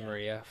 Yeah, with Yeah.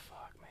 Maria.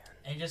 Fuck, man.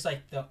 and just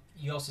like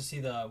you also see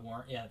the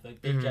worm, yeah, the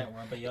big Mhm. giant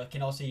worm, but you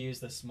can also use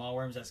the small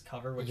worms as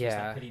cover, which is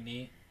Yeah. like, pretty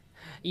neat.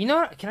 You know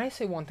what? Can I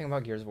say one thing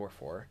about Gears of War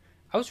 4?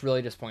 I was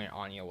really disappointed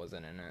Anya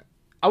wasn't in it.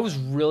 I was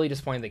really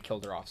disappointed they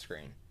killed her off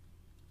screen.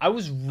 I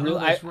was really,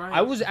 that's right.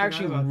 I was I forgot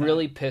actually about that.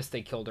 really pissed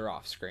they killed her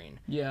off screen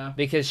Yeah.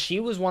 because she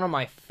was one of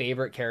my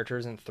favorite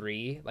characters in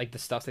 3. Like the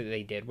stuff that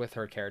they did with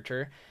her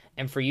character,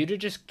 and for you to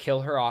just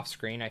kill her off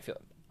screen, I feel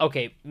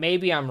okay.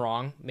 Maybe I'm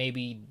wrong.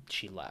 Maybe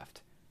she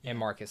left and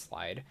Marcus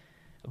lied,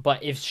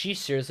 but if she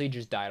seriously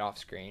just died off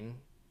screen,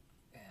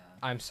 Yeah.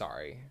 I'm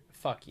sorry.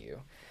 Fuck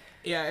you.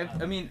 Yeah.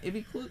 I mean, it'd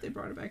be cool if they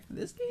brought it back for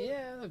this game.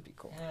 Yeah, that'd be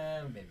cool.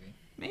 Maybe.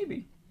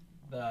 Maybe.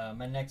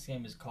 My next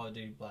game is Call of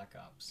Duty Black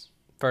Ops.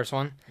 First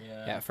one.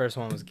 Yeah. Yeah, first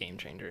one was game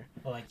changer.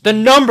 But, like The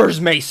numbers,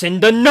 Mason.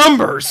 The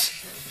numbers.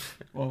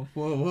 Whoa,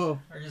 whoa, whoa.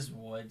 or just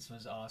Woods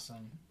was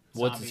awesome.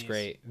 Woods is Zombies.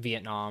 great.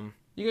 Vietnam.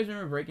 You guys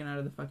remember breaking out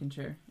of the fucking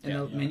chair in Yeah.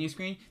 the menu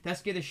screen? That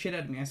scared the shit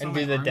out of me. I saw And my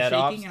do the arm dead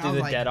ops. shaking, and Do I was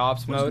the like, dead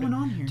ops what's mode. going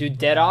on here? Dude,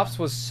 dead ops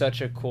was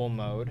such a cool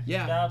mode.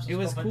 Yeah, That it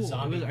was cool.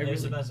 Zombie. It was, I the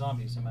really, best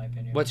zombies in my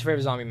opinion. What's your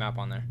favorite zombie map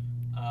on there?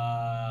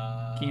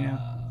 Uh, Kino.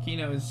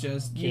 Kino is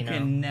just you Kino.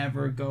 can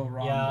never go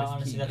wrong Yeah, with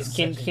honestly, Kino. that's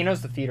Kin- such a-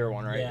 Kino's the theater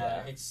one, right?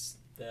 Yeah, it's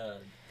the.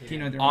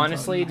 Kino de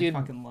Honestly, Renzo, dude, I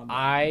fucking love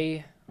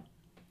that.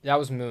 That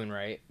was Moon,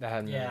 right? That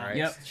had Moon, Yeah. right?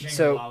 Yep.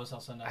 Shangri-La was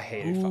also another I one.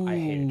 hated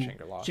Ooh.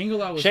 Shangri-La.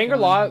 Shangri-La was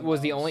Shangri-La fun. was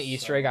the only So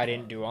Easter egg I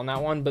didn't fun. do on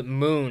that one, but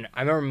Moon,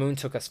 I remember Moon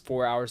took us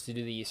 4 hours to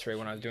do the Easter egg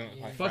when I was doing it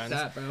with my Fuck friends.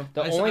 that, bro.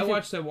 The I only thing-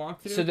 watched the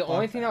walkthrough. So the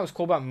only Fuck thing that was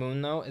cool about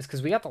Moon though is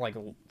because we got to like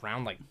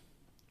round like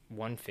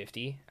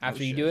 150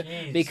 after you shit. do it,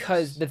 Jesus.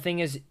 because the thing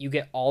is you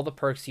get all the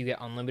perks, you get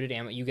unlimited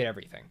ammo, you get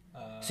everything.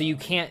 So you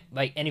can't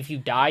like, and if you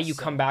die, you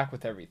So- come back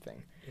with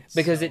everything It's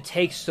because so it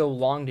takes fun. so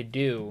long to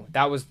do.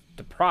 That was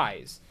the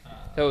prize,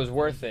 so it was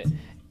worth it.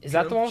 Is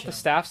that the one with the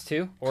staffs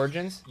too?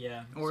 Origins?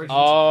 Yeah. Origins.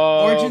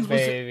 Oh, Origins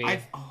baby. was.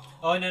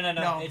 Oh no!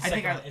 No, It's I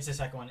think it's the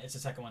second one. It's the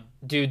second one.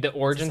 Dude, the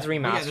Origins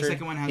second- Oh, yeah, remastered. the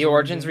second one has the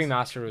Origins Origins.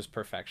 remastered was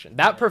perfection.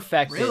 That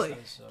perfected. Really? That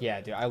was so Yeah,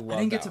 good. dude, I love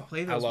didn't get that. to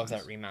play I those love ones.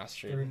 that The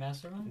remastered.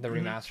 remastered one. The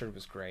Mhm. remastered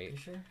was You great.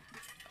 sure?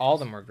 All of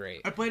them were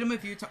great. I played them a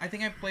few times. I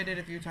think I played it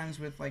a few times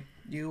with like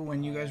you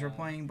when you guys were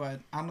playing, but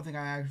I don't think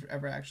I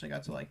ever actually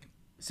got to like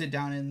sit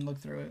down and look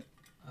through it.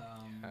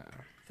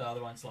 The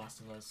other one's Last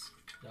of Us.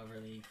 Don't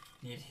really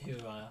need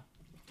to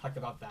talk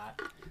about that.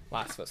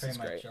 Last of Us Pretty is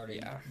much great. already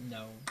Yeah,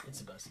 know it's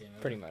the best game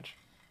ever. pretty much.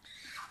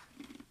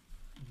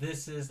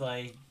 This is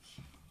like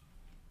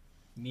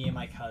me and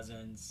my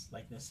cousins,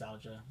 like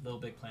nostalgia. Little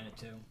Big Planet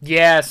 2.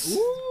 Yes.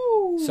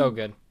 Ooh. So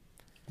good.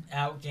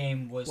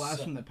 Outgame was.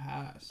 Blast from the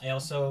past. I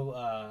also.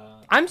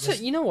 I'm so.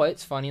 this- You know what?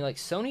 It's funny. Like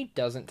Sony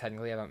doesn't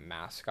technically have a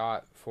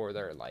mascot for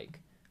their like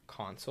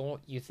console.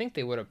 You think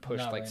they would have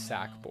pushed Not like right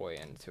now.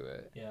 Sackboy into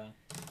it? Yeah.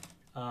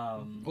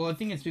 Well, I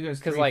think it's because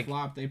 'Cause, 3 like-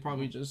 flopped. They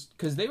probably just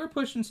because they were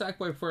pushing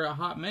Sackboy for a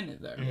hot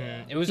minute there.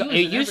 Yeah. It was. He was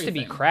It in used to be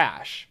everything.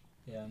 Crash,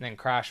 Yeah. and then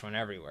Crash went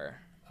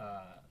everywhere.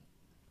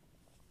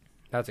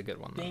 That's a good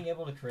one. Being Though.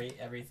 able to create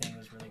everything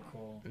was really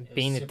cool. It was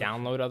Being to super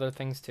download other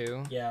things too.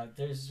 cool. Yeah,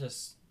 there's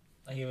just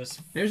like it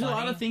was. There's a lot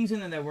funny. of things in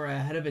there that were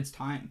ahead of its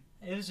time.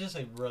 It was just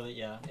like really,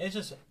 yeah. It's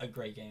just a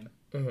great game.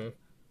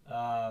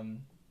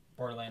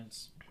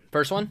 Borderlands.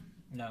 First one.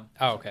 No.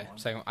 Oh, second okay. one.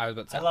 Second. I was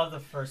about to I say. love the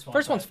first one.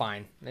 First one's but-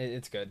 fine.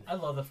 It's good. I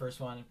love the first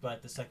one,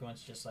 but the second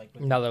one's just like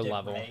with Another did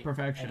level. right,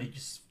 Perfection. And they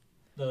just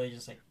literally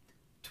just like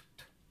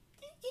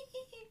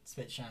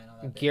spit shine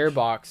on that. bitch.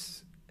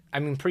 Gearbox. I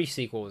mean,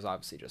 pre-sequel was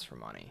obviously just for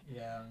money.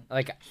 Yeah.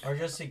 Like Or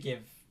just to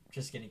get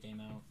a game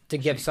out. to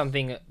give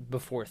something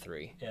before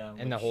 3 Yeah.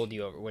 and to which- hold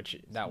you over, which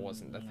that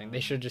wasn't the thing. They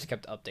No. should have just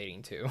kept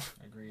updating too.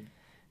 Agreed.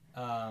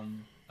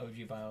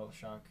 OG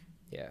BioShock.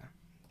 Yeah.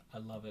 I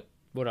love it.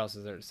 What else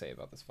is there to say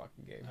about this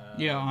fucking game?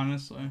 Yeah,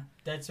 honestly.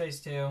 Dead Space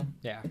 2.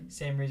 Yeah.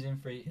 Same reason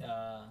for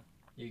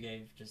you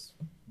gave. Just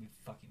we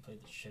fucking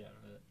played the shit out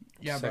of it.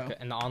 Yeah, So- bro.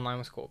 and the online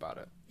was cool about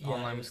it. The Yeah,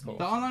 online it was was cool.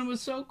 The online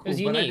was so cool, It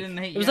was but I unique. didn't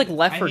hate It was yeah, like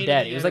Left I 4 hated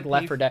Dead. you It was had like to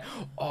Left pay 4 Dead.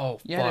 Oh,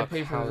 You had to fuck.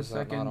 pay for How the is that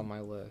not second- on my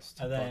list?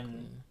 And Fuck then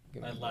me.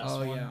 Give my me- last Oh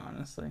one yeah,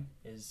 honestly.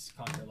 is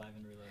Conquer Live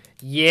and Reloaded.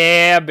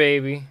 Yeah,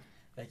 baby.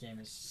 That game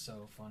is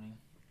so funny.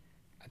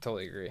 I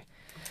totally agree.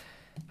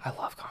 I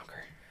love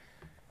Conquer.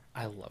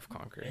 I love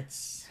Conquer.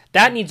 It's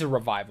That needs a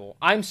revival.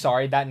 I'm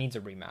sorry, that needs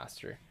a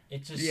remaster.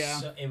 it just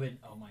Yeah. it would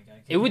oh my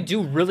god. It would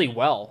do really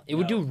well. It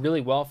would No. do really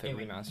well if it It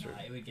would remastered.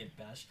 not. It would get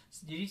bashed.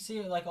 Did you see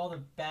like all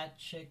the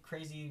batshit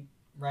crazy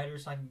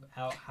writers talking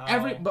about how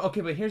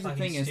but here's the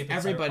fucking thing: is stupid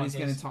everybody's Cyberpunk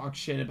gonna is? talk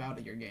shit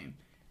about your game.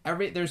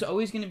 There's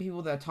always gonna be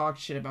people that talk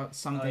shit about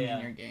something yeah.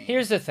 in your game.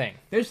 Here's the thing.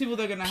 There's people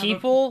that are gonna have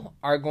People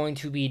are going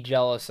to be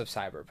jealous of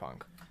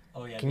Cyberpunk.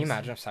 Oh yeah. Can you this-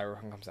 imagine if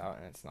Cyberpunk comes out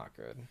and it's not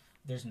good?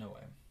 There's no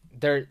way.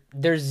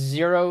 There's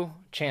zero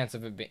chance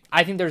of it being.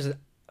 I think there's a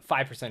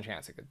 5%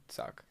 chance it could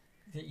suck.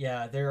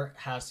 Yeah, there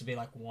has to be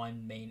like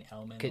one main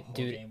element of the whole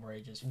Dude, game where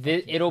it just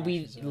It'll be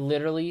crashes out.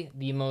 literally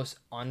the most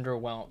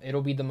underwhelming.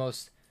 It'll be the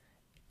most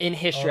in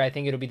history. Oh. I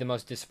think it'll be the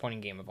most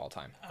disappointing game of all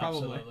time. Probably.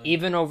 Absolutely.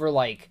 Even over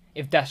like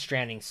if Death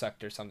Stranding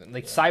sucked or something.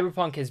 Like Yeah.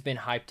 Cyberpunk has been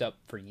hyped up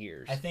for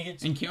years. I think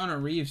it's and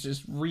Keanu Reeves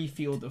just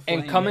refueled the flame.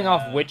 And coming Yeah.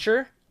 off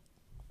Witcher,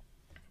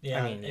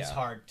 yeah, mean, it's yeah.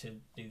 hard to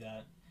do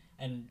that.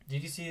 And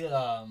did you see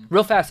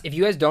real fast. If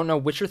you guys don't know,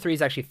 Witcher 3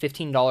 is actually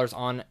 $15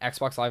 on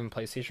Xbox Live and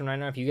PlayStation right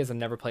now. If you guys have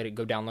never played it,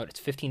 go download. It's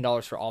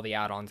 $15 for all the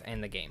add-ons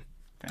and the game.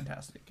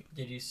 Fantastic.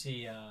 Did you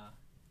see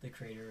the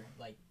creator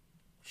like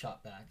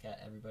shot back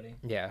at everybody?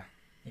 Yeah,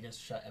 He just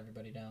shut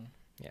everybody down.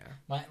 yeah.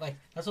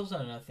 That's also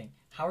another thing.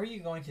 How are you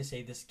going to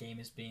say this game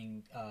is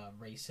being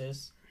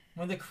racist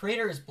when the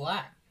creator is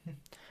black?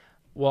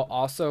 Well,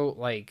 also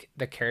like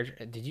the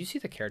character. Did you see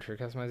the character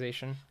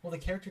customization? Well, the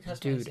character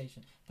Dude,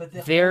 customization, but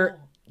the they're-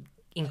 whole,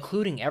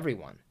 Including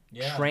everyone.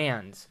 yeah.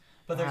 Trans.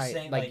 But they're bi,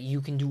 saying like like you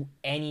can do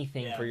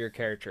anything Yeah. for your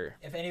character.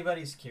 if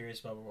anybody's curious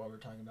about what we're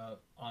talking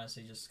about,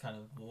 honestly, just kind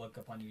of look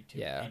up on YouTube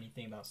Yeah.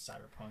 anything about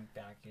cyberpunk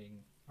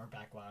backing or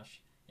backlash.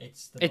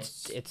 It's the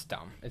It's most, it's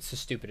dumb. It's the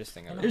stupidest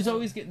thing ever. There's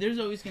always gonna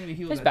be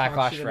people. There's that talk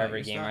backlash shit for about every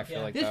your game. stuff. I feel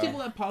Yeah. like There's though.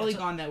 people at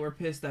Polygon that were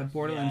pissed that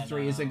Borderlands Yeah,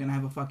 3 isn't no. gonna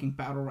have a fucking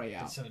battle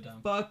royale. it's so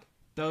dumb. Fuck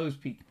Those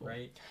people.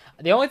 right?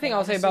 The only thing Well,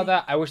 I'll say about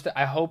honestly-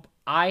 that,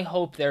 I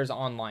hope there's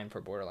online for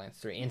Borderlands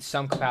 3 in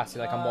some capacity,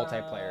 like a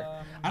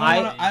multiplayer.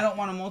 I don't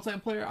want a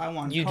multiplayer. I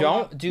want You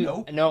co-op. don't, dude?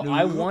 Nope. No,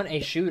 I Nope. want a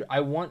shoot.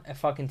 I want a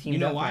fucking team You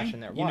know why? deathmatch in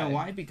there. You know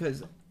why?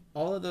 Because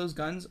all of those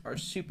guns are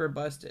super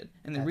busted,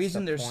 and the That's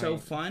reason the they're so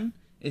point. fun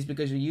is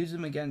because you use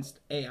them against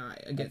AI,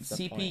 against That's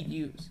the point.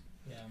 CPUs.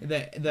 Yeah.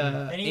 The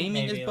They need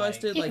aiming is maybe,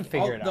 busted. You can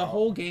figure it the out.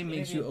 whole game They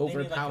makes need- you they need, like, a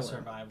overpowered.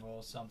 survival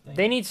or something.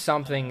 They need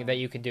something that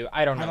you could do.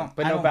 I don't know,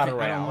 but no battle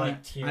I don't royale. want Like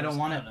it. tiers, I don't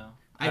want I it. don't know.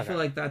 I Okay. feel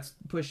like that's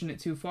pushing it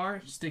too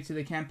far. Stick to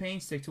the campaign.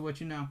 Stick to what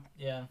you know.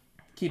 Yeah.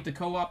 Keep the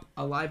co-op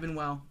alive and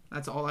well.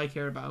 That's all I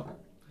care about.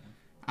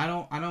 I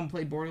don't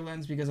play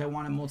Borderlands because I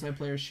want a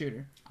multiplayer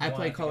shooter. I You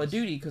play want- Call of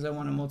Duty because I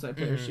want a multiplayer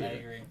Mhm. I shooter.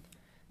 agree.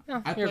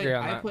 No, I you agree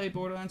on I that. play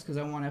Borderlands because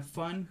I want a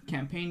fun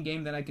campaign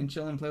game that I can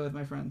chill and play with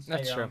my friends.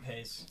 That's At your true. own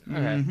pace. Okay.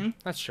 Mhm.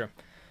 That's true.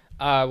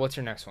 What's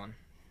your next one?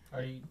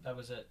 Already, that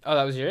was it. Oh,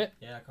 that was it.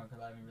 Yeah, Conquer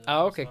Live and Really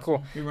Oh, was okay, the last cool.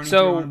 one. You're running through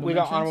So honorable we got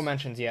mentions? honorable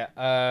mentions.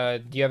 Yeah.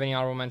 Do you have any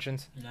honorable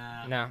mentions?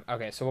 Nah. No.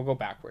 Okay, so we'll go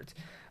backwards.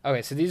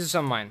 Okay, so these are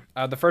some of mine.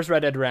 The first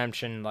Red Dead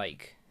Redemption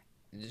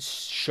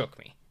shook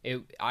me.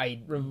 Oh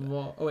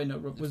wait, no.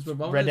 Was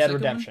Revolver Red the Dead second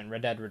Redemption.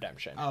 Red Dead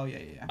Redemption. One? Oh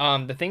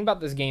yeah. The thing about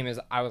this game is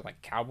I was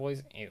like,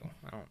 Cowboys? Ew,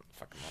 I don't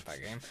fucking want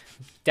that game.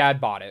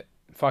 Dad bought it.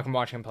 Fucking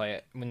watched him play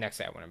it. The next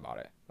day I went and bought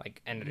it.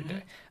 Like, end of the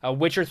day.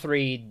 Witcher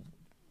 3,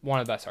 one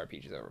of the best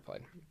RPGs I ever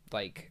played.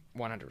 Like,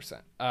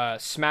 100%.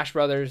 Smash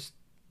Brothers,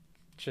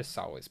 just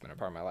always been a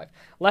part of my life.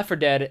 Left 4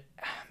 Dead,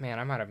 man,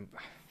 I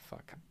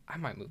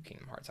might move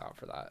Kingdom Hearts out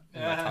for that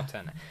in my top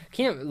 10.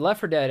 Left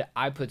 4 Dead,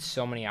 I put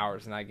so many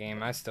hours in that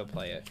game. I still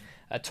play it.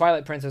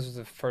 Twilight Princess was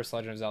the first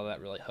Legend of Zelda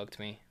that really hooked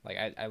me. Like,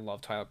 I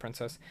love Twilight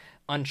Princess.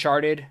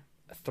 Uncharted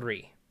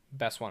 3,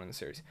 best one in the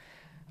series.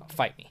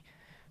 Fight me.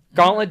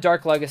 Gauntlet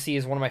Dark Legacy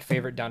is one of my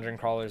favorite dungeon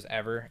crawlers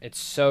ever. It's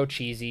so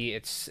cheesy.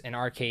 It's an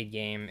arcade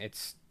game.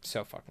 It's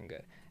so fucking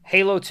good.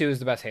 Halo 2 is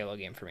the best Halo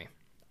game for me.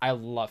 I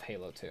love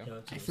Halo 2. Halo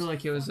 2 I feel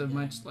like it was a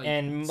much like.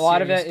 And a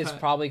lot of it serious is cut.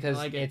 probably because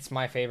I like it. it's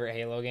my favorite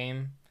Halo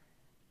game,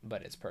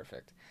 but it's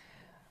perfect.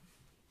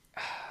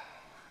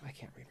 I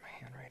can't read my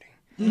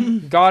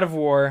handwriting. God of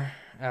War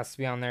has to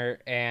be on there,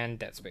 and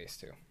Dead Space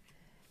 2.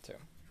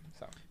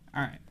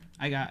 All right,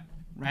 I got.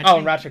 Oh,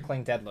 and Ratchet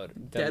Clank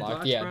Deadlocked.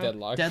 Deadlocked, Yeah, bro.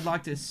 Deadlocked.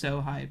 Deadlocked is so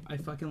hype. I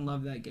fucking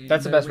love that game.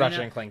 That's the best arena-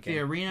 Ratchet and Clank The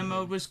game. arena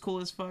mode was cool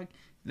as fuck.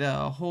 The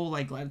whole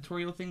like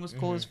gladiatorial thing was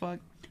cool as fuck.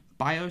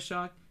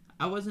 BioShock,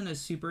 I wasn't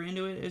as super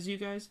into it as you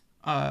guys.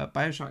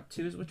 BioShock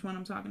 2 is which one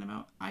I'm talking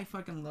about. I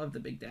fucking love the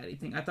Big Daddy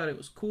thing. I thought it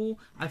was cool.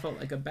 I felt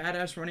like a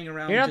badass running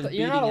around. You're not just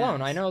you're not beating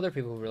alone. ass. I know other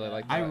people who really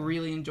like that. I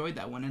really enjoyed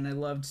that one, and I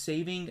loved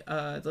saving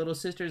the little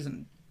sisters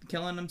and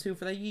killing them too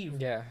for that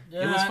Eve. Yeah.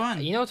 It was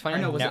fun. You know what's funny? Or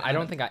no, was it I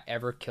don't Evan? think I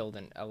ever killed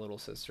a little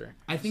sister.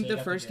 I think So the you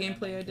got first the good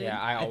gameplay I ending. did. Yeah,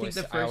 I think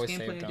the always first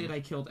saved gameplay I did, them. I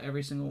killed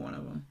every single one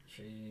of them.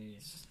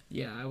 Jeez.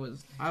 Yeah, I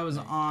was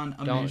on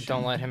a mission.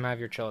 Don't let him have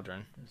your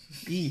children.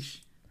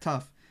 Yeesh,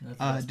 tough.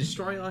 That's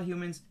Destroy All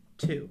Humans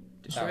 2.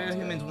 Destroy was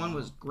All Humans good. 1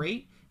 was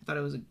great. I thought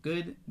it was a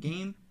good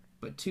game,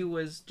 but 2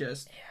 was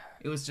just.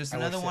 It was just I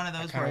another wish one of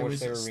I those kinda where it wish was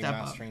they were a step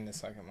up. remastering the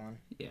second one.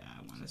 Yeah,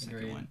 I want a second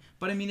Agreed. one.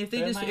 But I mean, if they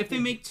But it just might if they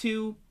be- make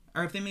 2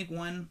 or if they make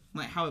 1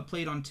 like how it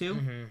played on 2,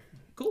 Mm-hmm.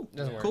 cool.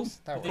 Doesn't Cool. work.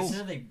 That They works.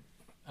 said they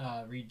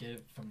redid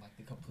it from like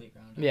the complete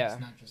ground up. Yeah.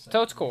 It's not just, like,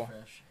 So it's cool.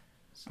 refresh.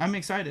 I'm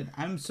excited.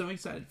 I'm so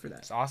excited for that.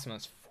 It's awesome.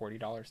 It's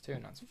 $40 too,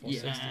 not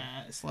 $460.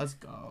 Yes, let's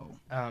go.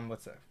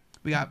 What's that?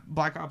 We got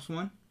Black Ops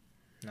 1.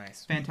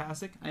 Nice.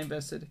 Fantastic. I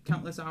invested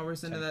countless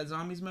hours into that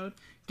zombies mode.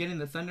 Getting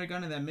the thunder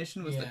gun in that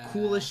mission was the Yeah.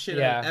 coolest shit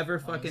Yeah. I've ever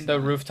fucking The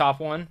done. rooftop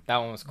one, that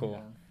one was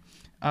cool.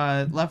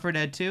 Yeah. Left 4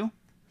 Dead 2,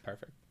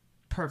 Perfect.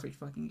 perfect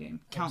fucking game.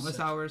 Countless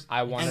such- hours.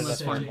 I wanted a Endless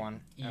third fun.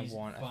 one. I Easy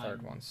want a fun.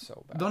 third one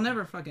so bad. They'll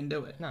never fucking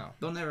do it. No.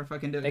 They'll never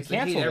fucking do it. They 'cause hate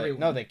canceled it. everyone.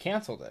 No, they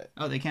canceled it.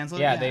 Oh, they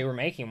canceled it? Yeah, they were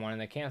making one and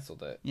they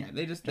canceled it. Yeah,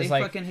 they Just they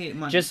like- fucking hate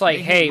money. Just like,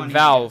 They hate hey, money,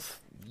 Valve,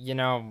 you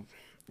know,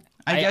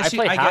 I guess you-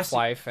 played I guess-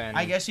 Half-Life and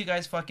I guess you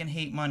guys fucking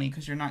hate money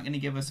because you're not going to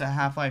give us a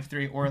Half-Life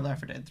 3 or a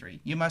Left 4 Dead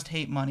 3. You must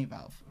hate money,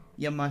 Valve.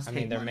 You must I hate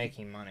mean they're money.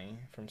 making money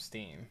from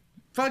Steam.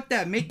 Fuck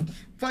that. Make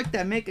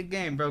a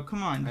game, bro.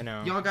 Come on. I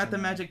know, Y'all got I the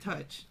know. magic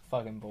touch.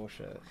 Fucking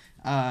bullshit.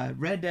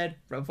 Red Dead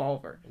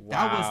Revolver.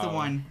 That was the Wow.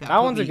 one. That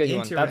put one's a me good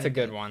one. into That's a Red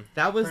good Dead. one.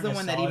 That was For the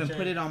one that even nostalgia.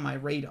 put it on my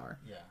radar.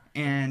 Yeah.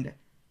 And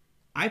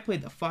I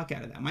played the fuck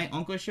out of that. My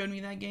uncle showed me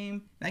that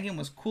game. That game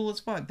was cool as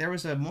fuck. There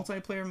was a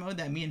multiplayer mode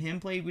that me and him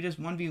played. We just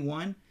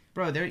 1v1.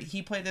 Bro,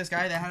 he played this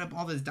guy that had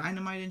all this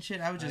dynamite and shit.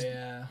 I was just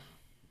yeah.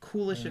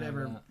 coolest shit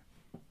ever.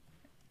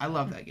 I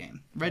love that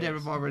game. Red Dead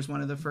Revolver is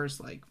one of the first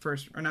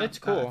or not It's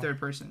cool. third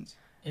persons.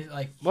 It,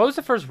 like What was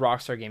the first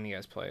Rockstar game you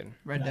guys played?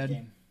 Red that Dead.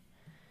 game.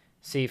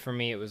 See, for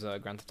me, it was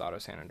Grand Theft Auto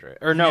San Andreas.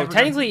 Or no, Never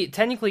done-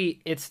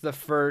 technically, it's the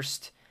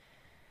first.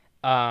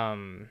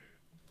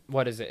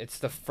 What is it? It's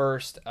the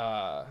first.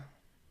 The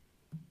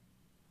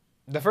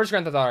first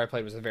Grand Theft Auto I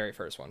played was the very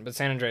first one, but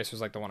San Andreas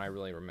was like the one I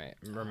really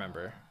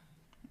remember.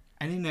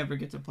 I didn't ever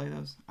get to play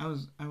those. I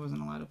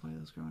wasn't allowed to play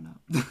those growing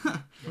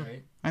up.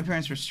 Right. My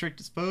parents were strict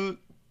as fuck.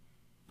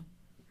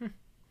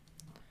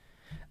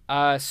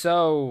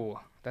 So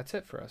that's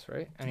it for us,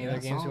 right? Any Yeah, other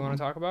that's games we all. want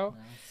to talk about?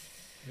 No.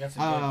 We got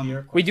some good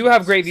viewer We do questions.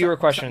 have great viewer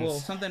questions. Well,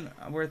 something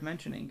worth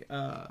mentioning.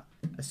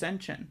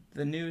 Ascension,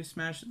 the new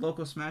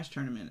local Smash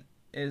tournament,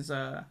 is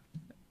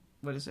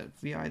what is it?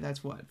 VI.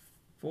 That's what,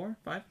 4,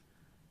 5, I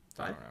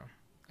 5, don't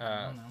know.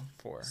 I don't know.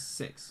 4.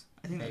 6.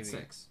 I think that's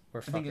Maybe. 6.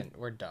 We're think fucking.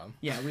 We're dumb.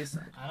 Yeah, we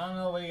suck. I don't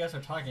know what you guys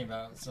are talking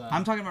about. So.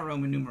 I'm talking about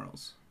Roman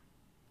numerals.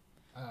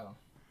 Oh,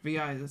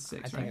 VI is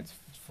 6, I think right? it's.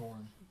 it's 4.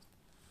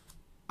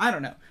 I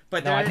don't know,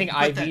 but No, I there- think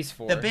but IV's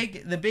 4. The big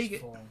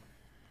It's 4.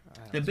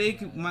 the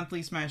big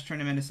monthly Smash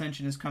tournament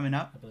Ascension is coming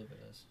up. I believe it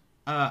is.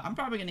 I'm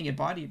probably gonna get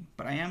bodied,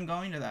 but I am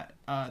going to that.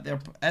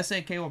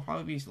 SAK will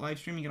probably be live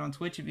streaming it on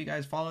Twitch if you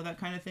guys follow that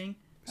kind of thing.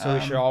 So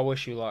we should all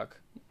wish you luck.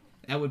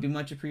 That would be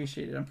much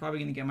appreciated. I'm probably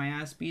gonna get my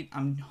ass beat.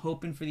 I'm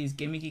hoping for these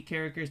gimmicky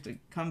characters to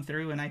come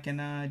through and I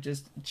can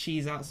just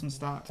cheese out some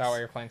stocks. Is that why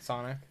you're playing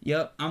Sonic?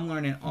 Yep, I'm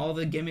learning all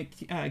the gimmick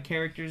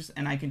characters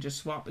and I can just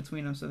swap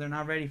between them so they're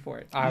not ready for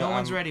it. No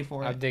one's ready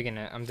for I'm it. digging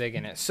it. I'm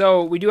digging it.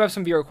 So we do have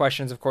some viewer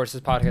questions. Of course,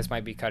 this podcast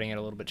might be cutting it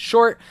a little bit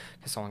short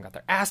because someone got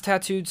their ass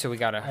tattooed. So we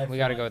gotta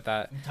go with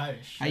that. I'm tired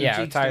of shit. How you Yeah,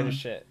 I'm cheeks tired doing? of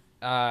shit.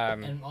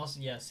 And also,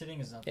 yeah, sitting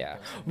is not. Yeah. The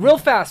best. Real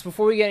fast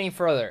before we get any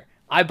further,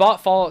 I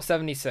bought Fallout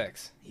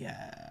 76.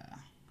 Yeah.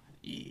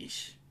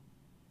 Yeesh.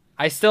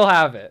 I still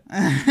have it.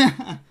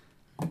 I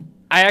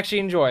actually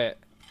enjoy it.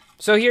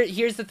 So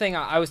here's the thing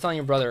I was telling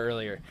your brother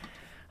earlier.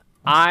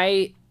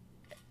 I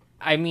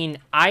mean,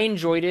 I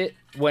enjoyed it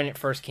when it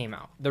first came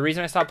out. The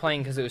reason I stopped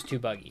playing because it was too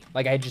buggy.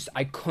 Like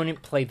I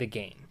couldn't play the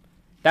game.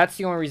 That's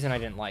the only reason I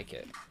didn't like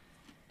it.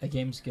 A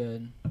game's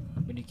good,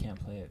 but you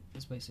can't play it.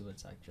 That's basically what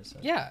Zach just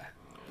said. Yeah.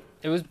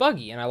 It was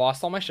buggy and I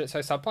lost all my shit, so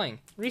I stopped playing.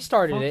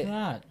 Restarted Fuck it.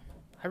 that.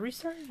 I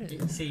restarted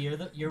it. See,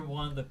 you're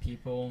one of the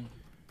people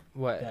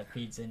What? that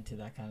feeds into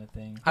that kind of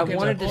thing. I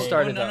wanted to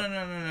start it no, up.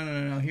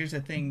 No. Here's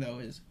the thing, though,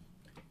 is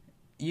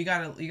you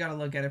gotta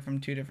look at it from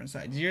two different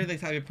sides. You're the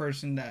type of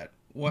person that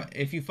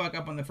if you fuck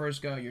up on the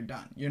first go, you're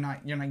done. You're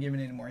not giving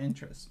it any more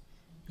interest.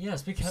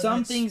 Yes, because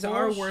Some it's things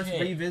are worth bullshit.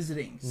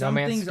 revisiting. No Some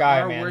Man's things Sky,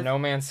 are man. worth. No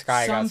Man's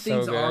Sky some got so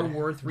things good. are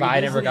worth But I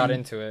never got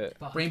revisiting. into it.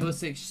 But- Rainbow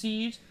Six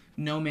Siege,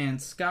 No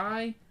Man's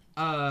Sky.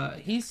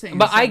 He's saying.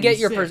 But I get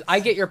your 76. I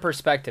get your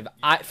perspective.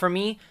 For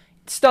me,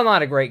 it's still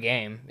not a great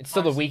game. It's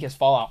still the weakest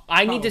Fallout.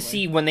 I need to Probably.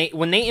 see when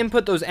they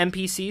input those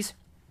NPCs,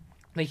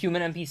 the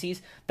human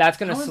NPCs. That's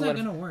gonna How is that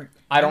solidify. gonna work?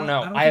 I don't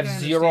know. I think have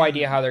zero understand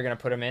idea that. how they're gonna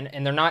put them in,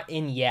 and they're not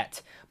in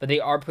yet. But they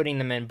are putting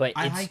them in. But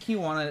I it's high key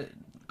want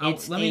to.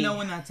 it's Let me a- know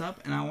when that's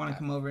up, and I want to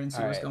come over and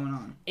see what's Alright. going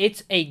on.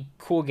 it's a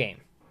cool game.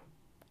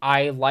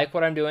 I like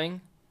what I'm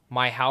doing.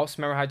 My house.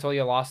 Remember how I told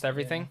you I lost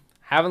everything?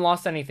 Haven't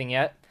lost anything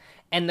yet.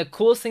 And the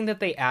coolest thing that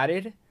they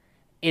added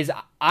is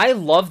I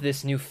love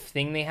this new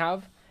thing they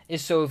have.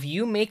 Is so if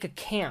you make a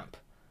camp,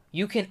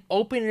 you can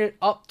open it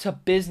up to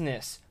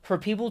business for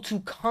people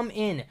to come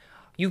in.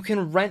 You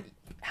can rent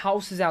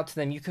houses out to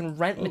them. You can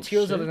rent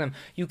materials out shit. of them.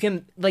 You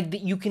can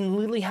you can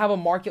literally have a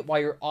market while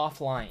you're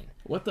offline.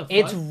 What the fuck?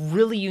 It's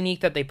really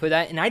unique that they put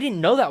that, and I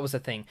didn't know that was a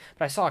thing.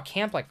 But I saw a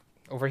camp like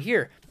over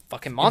here.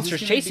 Fucking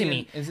monsters gonna chasing be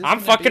me. is this I'm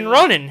gonna fucking be-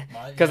 running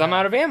Well, because I'm yeah.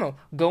 out of ammo.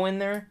 Go in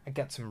there. I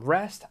got some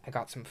rest. I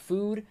got some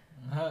food,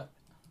 Uh,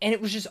 and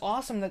it was just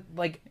awesome. That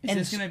like, Is and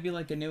this gonna be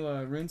like a new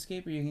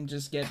RuneScape where you can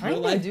just get Kinda,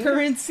 real life dude.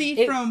 currency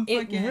it, from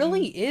it fucking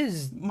really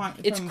is.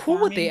 It's from cool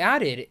what they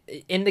farming?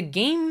 added, and the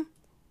game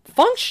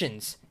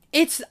functions.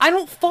 I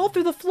don't fall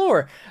through the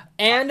floor,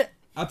 and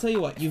I'll tell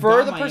you what. You for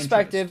got the my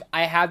perspective, interest.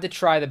 I had to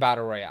try the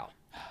battle royale.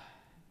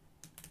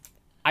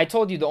 I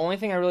told you the only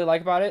thing I really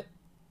like about it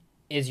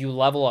is you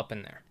level up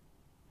in there.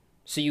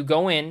 So you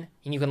go in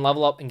and you can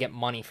level up and get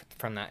money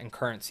from that in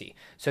currency.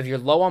 So if you're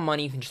low on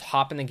money, you can just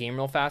hop in the game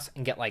real fast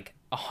and get like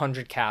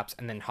 100 caps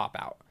and then hop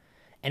out.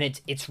 And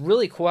it's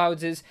really cool how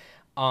it is.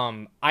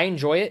 I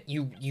enjoy it.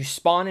 You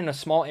spawn in a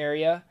small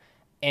area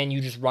and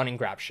you just run and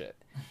grab shit.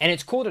 And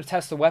it's cool to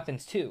test the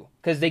weapons too,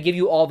 because they give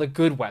you all the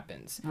good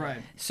weapons.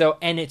 Right. So,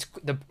 and it's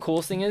the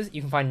coolest thing is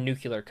you can find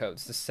nuclear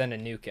codes to send a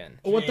nuke in,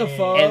 What the Yeah.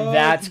 fuck? and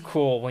that's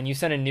cool. When you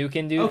send a nuke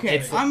in, dude. Okay,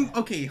 It's, I'm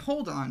okay.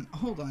 Hold on.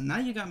 Now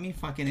you got me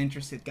fucking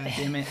interested. God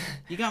damn it!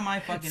 You got my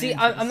fucking. see,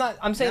 interest. I'm not.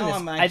 I'm saying Now this.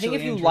 I'm I think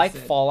if actually you like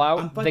interested. I'm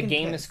Fallout, the fucking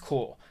game is pissed.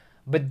 cool.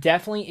 But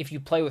definitely, if you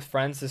play with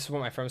friends, this is what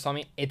my friend was telling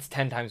me. It's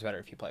 10 times better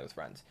if you play with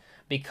friends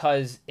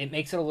because it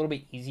makes it a little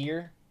bit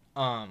easier.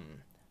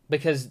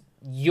 Because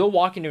you'll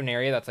walk into an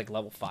area that's like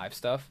level 5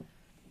 stuff.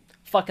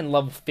 Fucking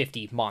level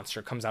 50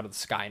 monster comes out of the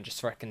sky and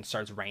just fucking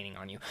starts raining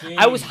on you.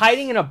 I was Jeez.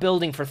 hiding in a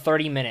building for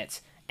 30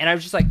 minutes and I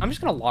was just like, I'm just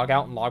gonna log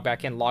out and log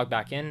back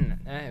in,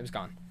 and it was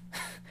gone.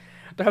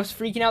 But I was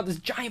freaking out. This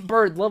giant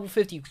bird, level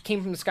 50,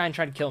 came from the sky and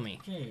tried to kill me.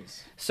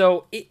 Jeez.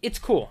 So it's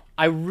cool.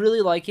 I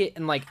really like it,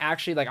 and like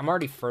actually, like I'm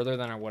already further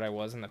than what I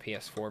was in the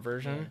PS4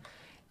 version,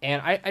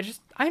 and I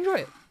enjoy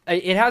it.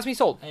 It has me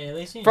sold. Hey, at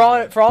least you For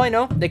enjoy it. all I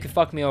know, they could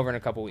fuck me over in a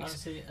couple weeks.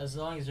 Honestly, as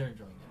long as you're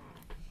enjoying it.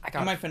 I I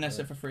got might it. finesse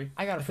it for free.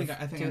 I got it. I For,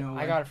 think I think I dude, know.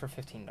 I got it for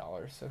 $15.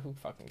 So who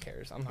fucking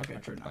cares? I'm not Okay,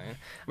 gonna true enough. complain.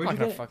 I'm Where'd not you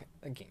gonna get it? fucking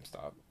a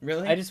GameStop.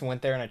 Really? I just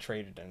went there and I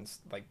traded in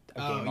like a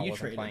game I you wasn't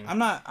traded. playing. I'm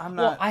not.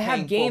 Well, I have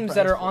paying full games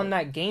that price are for on it.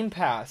 that Game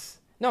Pass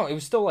No, it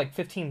was still like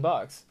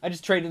 $15. I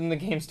just traded in the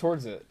games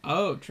towards it.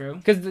 Oh, true.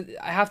 Because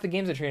half the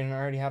games I traded in I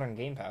already had on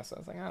Game Pass. So I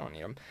was like, I don't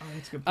need them. Oh,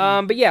 that's a good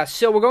point. But yeah,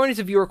 so we're going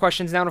into viewer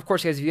questions now. And of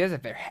course, guys, if you guys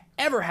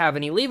ever have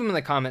any, leave them in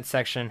the comments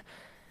section.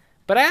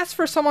 But I asked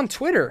for some on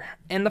Twitter.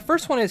 And the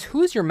first one is,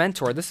 who's your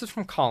mentor? This is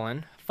from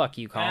Colin. Fuck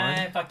you,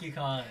 Colin. Fuck you,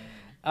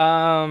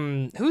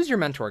 Colin. Who's your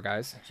mentor,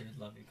 guys? Actually, would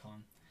love you,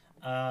 Colin.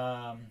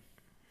 I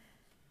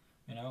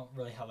don't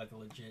really have like a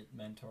legit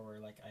mentor where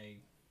like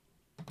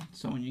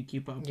Someone you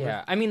keep up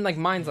Yeah, I mean, like,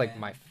 mine's like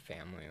my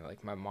family,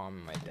 like my mom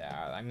and my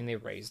dad. I mean, they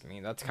raised me.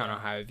 That's kind of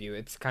how I view it.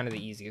 It's kind of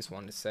the easiest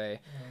one to say.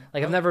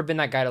 Like, I've never been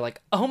that guy to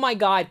like, oh my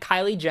god,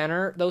 Kylie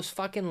Jenner, those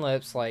fucking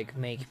lips, like,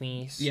 make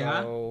me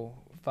so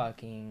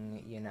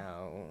fucking,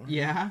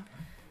 Yeah.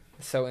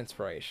 so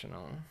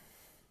inspirational.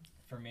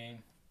 For me,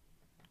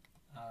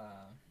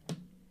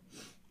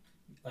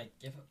 like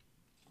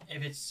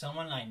if it's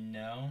someone I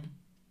know,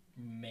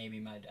 maybe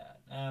my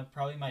dad.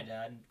 Probably my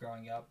dad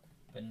growing up,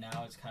 but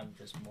now it's kind of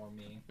just more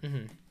me.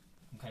 Mm-hmm.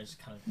 I'm kind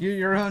of. You're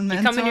your own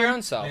mentor. Becoming your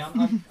own self.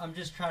 Like, I'm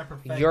just trying to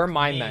perfect. You're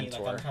my me.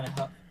 mentor. Like, I'm trying to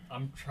help.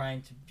 I'm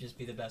trying to just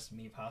be the best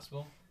me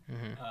possible.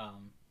 Mm-hmm.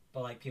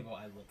 But like people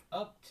I look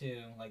up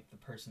to, like the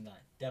person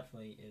that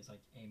definitely is like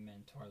a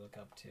mentor I look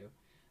up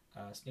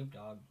to, Snoop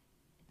Dogg.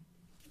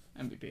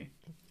 MVP.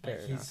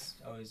 Like, he's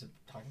always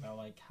talking about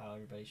like how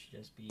everybody should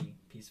just be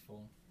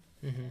peaceful,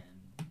 Mm-hmm.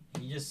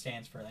 and he just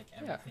stands for like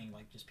everything,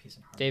 like just peace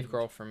and harmony. Dave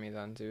Grohl for me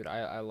then, dude.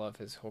 I love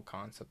his whole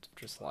concept of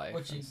just life.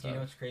 Do you know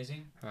what's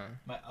crazy? Huh.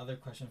 My other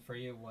question for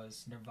you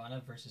was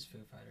Nirvana versus Foo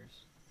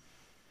Fighters.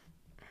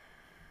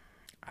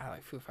 I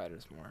like Foo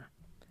Fighters more,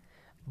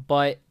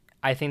 but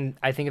I think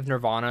if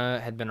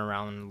Nirvana had been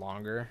around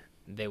longer,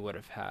 they would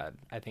have had.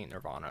 I think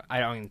Nirvana. I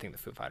don't even think the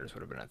Foo Fighters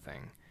would have been a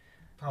thing.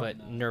 Probably But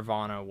not.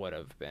 Nirvana would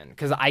have been,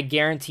 because I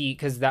guarantee,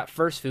 because that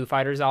first Foo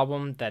Fighters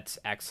album that's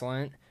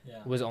excellent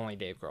was only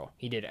Dave Grohl.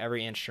 He did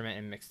every instrument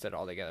and mixed it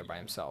all together by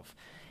himself.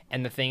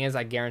 And the thing is,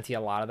 I guarantee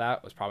a lot of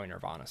that was probably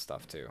Nirvana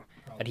stuff too,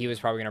 that he was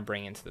probably going to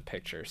bring into the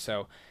picture.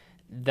 So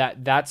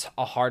that's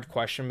a hard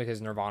question,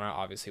 because Nirvana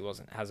obviously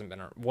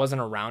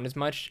wasn't around as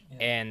much,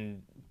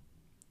 and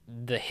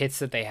the hits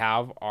that they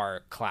have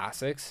are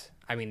classics.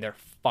 I mean, they're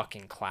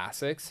fucking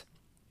classics.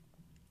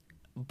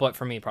 But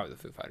for me, probably the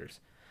Foo Fighters.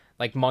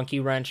 Like Monkey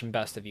Wrench and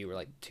Best of You were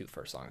like two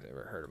first songs I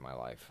ever heard in my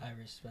life. I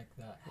respect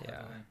that.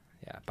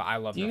 Yeah, but I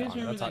love Do you guys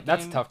Nirvana. remember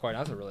That's a game? tough question.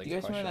 That's a really Do you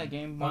good guys question. remember that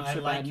game, Well, I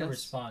Monster like Madness? your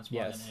response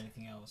more Yes. than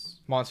anything else.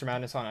 Monster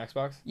Madness on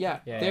Xbox? Yeah,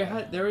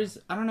 Yeah. there was.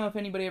 I don't know if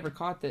anybody ever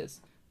caught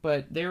this,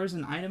 but there was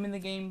an item in the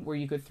game where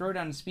you could throw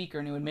down a speaker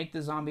and it would make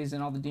the zombies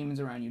and all the demons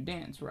around you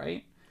dance,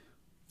 right?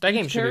 That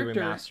game Each should be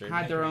character remastered.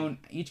 had their own.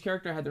 Each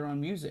character had their own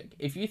music.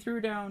 If you threw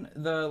down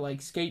the like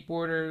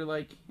skateboarder,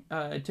 like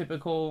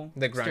typical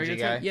The grungy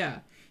stereotype, guy? yeah.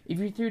 If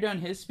you threw down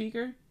his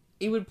speaker,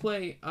 it would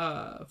play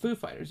Foo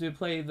Fighters. It would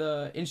play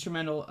the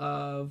instrumental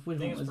of which I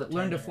think one it's was it?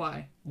 Learn to Pretender.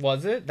 Fly.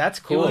 Was it? That's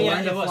It cool. was yeah,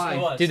 Learn to it was, Fly.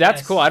 it was. Dude, that's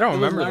yes. cool. I don't It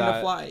was remember Learn that.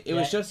 to Fly. It Yeah,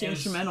 was just it was-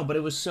 instrumental, but it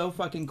was so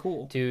fucking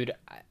cool. Dude,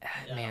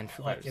 Yeah, man,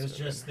 Foo like Fighters it was is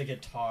so just the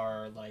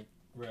guitar like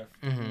riff.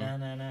 Mhm. Na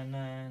na na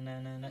na na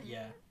na na.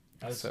 Yeah,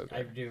 that was, So I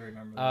good. do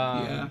remember.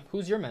 That. Yeah.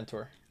 Who's your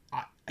mentor?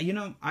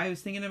 I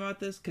was thinking about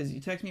this because you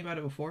texted me about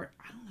it before.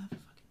 I don't have a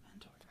fucking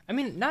mentor. I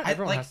mean, not I-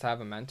 everyone like- has to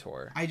have a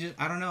mentor. I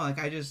don't know. Like,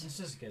 It's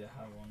just good to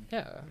have one.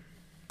 Yeah.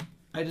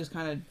 I just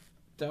kind of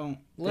don't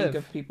Live. think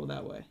of people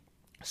that way.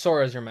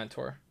 Sora's your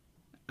mentor.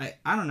 I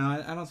don't know.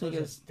 I don't So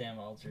think it's it's. damn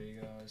alter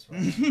ego as well.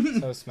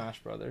 So is Smash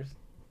Brothers.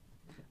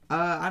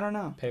 I don't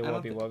know. Pay I don't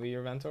Wubby thi- Wubby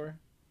your mentor?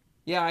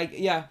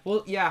 Yeah.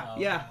 Well, yeah, Oh,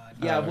 yeah, God.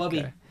 yeah. Oh, Wubby,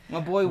 okay. my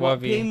boy.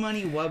 Wubby. Pay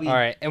money, Wubby. All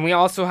right, and we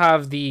also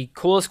have the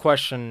coolest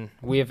question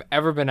we have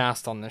ever been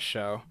asked on this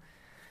show,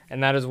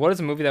 and that is, what is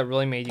a movie that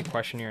really made you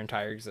question your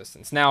entire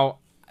existence? Now,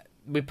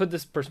 we put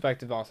this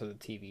perspective also to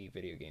TV,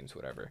 video games,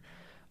 whatever.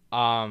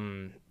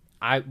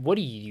 What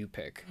do you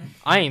pick?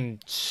 I am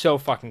so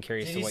fucking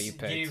curious to what you Did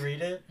picked. you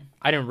read it?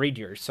 I didn't read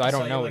yours, so I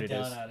don't saw know you what look it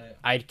down is. at it.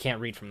 I can't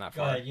read from that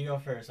Go far. ahead, you go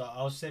first.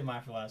 I'll save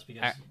mine for last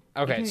because.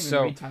 You Okay, can't even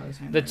so read Tyler's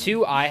the handwriting.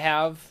 two I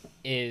have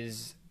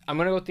is, I'm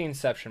gonna go with the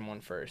Inception one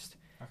first.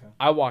 Okay.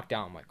 I walked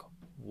down, I'm like,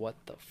 what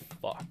the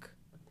fuck?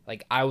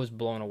 Like, I was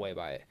blown away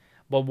by it.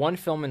 But one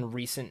film in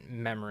recent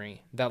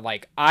memory that,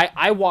 like,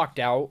 I walked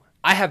out,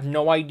 I have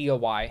no idea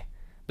why,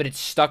 but it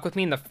stuck with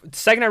me. And the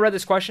second I read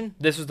this question,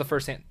 this was the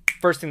first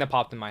thing that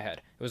popped in my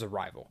head. It was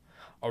Arrival.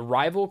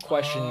 Arrival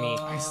questioned me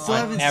I still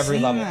on haven't every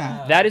seen level.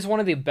 that. That is one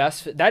of the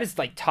best. That is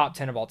like top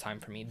 10 of all time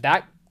for me.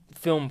 That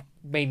film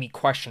made me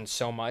question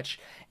so much,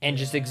 and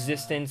just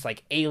existence,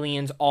 like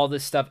aliens, all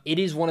this stuff. It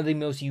is one of the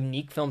most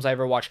unique films I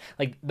ever watched.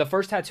 Like, the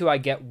first tattoo I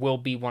get will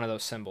be one of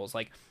those symbols,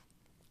 like,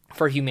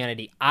 for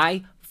humanity.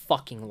 I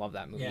fucking love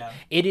that movie. Yeah.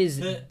 It is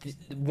The-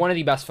 one of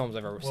the best films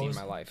I've ever What seen in was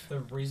my life. The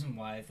reason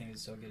why I think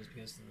it's so good is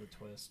because of the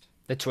twist.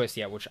 The twist,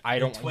 yeah, which I The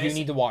don't. You twist-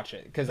 need to watch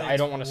it because The I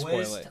don't want to spoil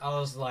twist, it. I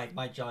was like,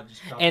 my jaw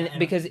just dropped. And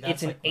because that's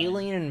it's an like when-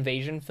 alien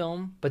invasion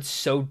film, but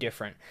so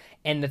different.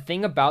 And the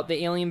thing about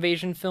the alien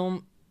invasion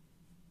film,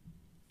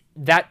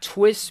 that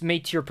twist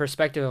makes your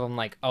perspective of,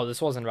 like, oh,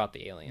 this wasn't about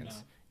the aliens.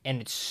 No.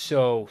 And it's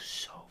so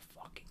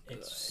fucking good.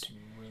 It's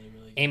really,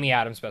 really really good. Amy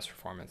Adams' best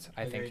performance,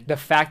 I Agreed. think. The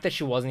fact that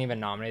she wasn't even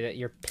nominated that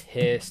year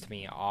pissed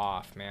me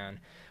off, man.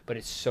 But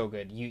it's so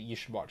good. You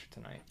should watch it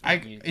tonight.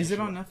 Is it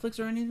should on Netflix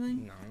or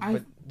anything? No, I-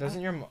 but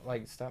doesn't your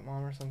like stepmom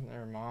or something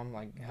or mom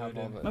like have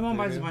all the? My mom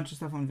buys a Voodoo? bunch of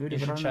stuff on Voodoo,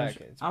 You but I should don't know.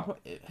 check it.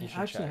 It's you should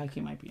Actually, check.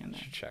 Haikyuu might be in You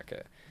there. should check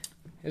it.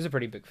 It was a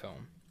pretty big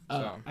film.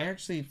 So. I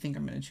actually think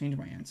I'm gonna change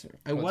my answer.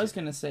 I What's was it?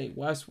 gonna say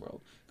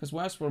Westworld because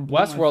Westworld. blew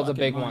my Westworld's a fucking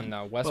big mind. one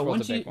though. But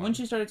Westworld's a big one. once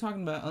you started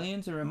talking about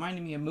aliens, it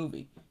reminded me of a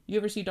movie. You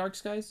ever see Dark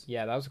Skies?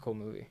 Yeah, that was a cool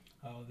movie.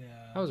 Oh yeah.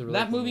 That was a really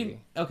That cool movie.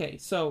 Okay,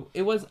 so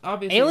it was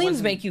obviously Aliens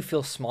wasn't- make you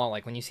feel small.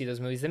 Like when you see those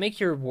movies, they make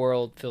your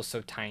world feel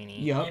so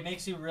tiny. Yup. It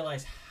makes you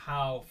realize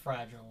how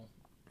fragile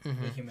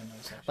Mhm. the human life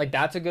is. Like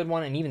that's a good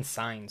one, and even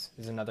Signs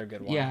is another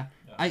good one. Yeah,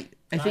 Yeah. I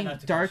Not think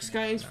to Dark question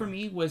it, Skies no. for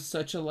me was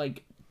such a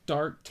like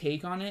dark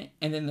take on it,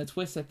 and then the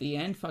twist at the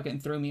end fucking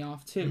threw me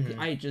off too. Mhm.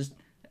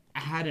 I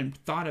hadn't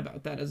thought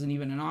about that as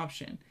even an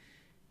option,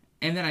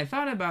 and then I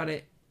thought about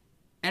it,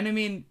 and I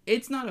mean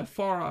it's not a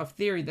far off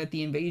theory that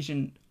the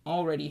invasion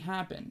already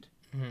happened.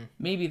 Mhm.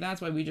 Maybe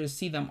that's why we just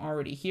see them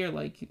already here,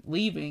 like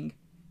leaving.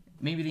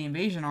 Maybe the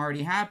invasion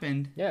already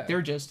happened. Yeah.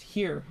 They're just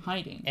here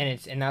hiding.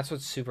 And that's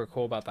what's super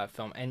cool about that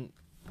film. And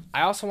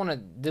I also want to.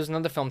 There's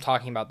another film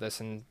talking about this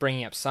and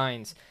bringing up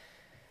Signs.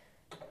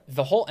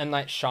 The whole M.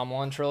 Night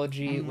Shyamalan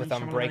trilogy M. Night with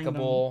Shyamalan.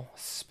 Unbreakable,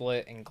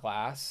 Split, and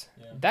Glass.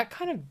 Yeah. That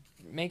kind of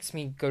makes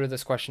me go to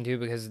this question too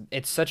because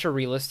it's such a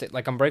realistic,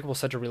 like Unbreakable, is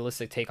such a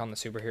realistic take on the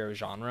superhero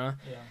genre.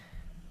 Yeah.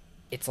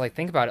 It's like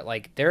think about it,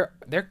 like there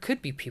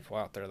could be people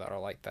out there that are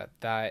like that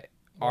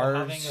Well, are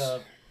having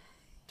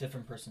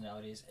different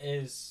personalities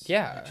is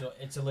Yeah.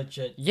 it's a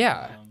legit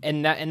yeah,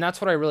 and that's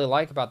what I really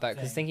like about that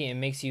because thing. thinking it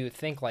makes you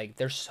think like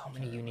there's so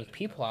many unique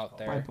people out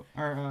there.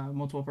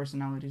 Multiple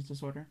personalities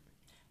disorder.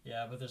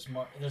 yeah, but there's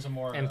a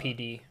more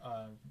MPD.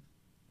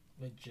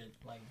 legit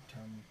like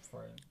term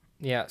for it.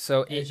 Yeah,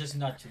 so It's just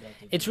not too that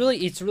deep. it's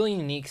really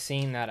unique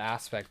seeing that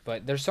aspect,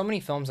 but there's so many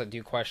films that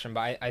do question.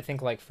 But I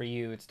think like for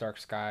you it's Dark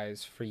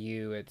Skies, for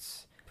you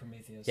it's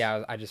Prometheus.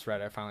 yeah I just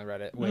read it, I finally read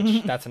it,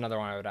 which that's another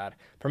one I would add.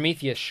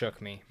 Prometheus shook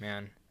me,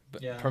 man.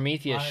 Yeah.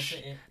 Prometheus,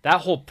 Honestly,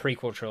 that whole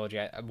prequel trilogy,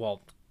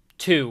 well,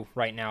 2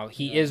 right now.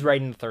 He Yeah. is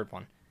writing the 3rd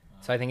one,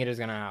 so I think it is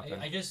gonna happen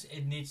I just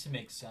it needs to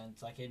make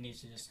sense. Like it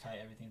needs to just tie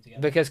everything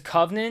together. because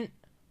Covenant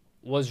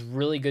was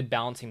really good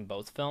balancing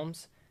both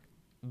films,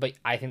 but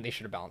I think they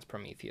should have balanced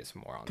Prometheus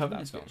more on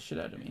Covenant that scared film. the shit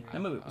out of me.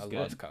 That movie was I good.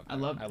 love Covenant. I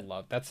loved I it.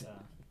 love that's Yeah.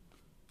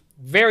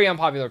 very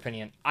unpopular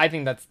opinion. I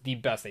think that's the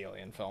best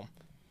Alien film.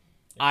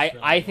 It's I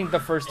really- think the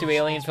first 2 it's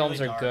Alien really films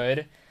are dark.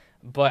 good,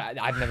 but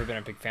I've never been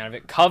a big fan of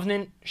it.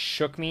 Covenant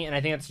shook me, and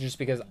I think that's just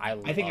because I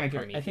love I think I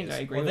Prometheus.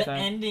 agree Well, with the that.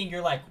 ending,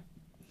 you're like,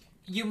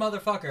 you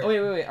motherfucker.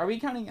 Oh wait. Are we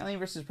counting Alien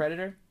vs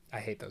Predator? I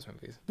hate those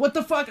movies. What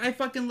the fuck? I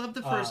fucking love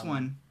the first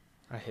one.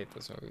 I hate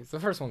those movies. The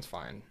first one's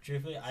fine.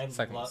 Truthfully, I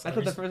Second love. one. I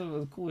thought the first one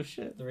was cool as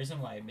shit. The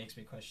reason why it makes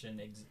me question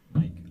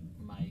like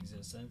my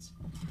existence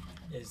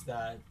is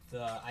that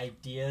the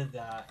idea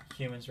that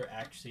humans were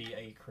actually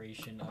a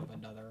creation of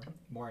another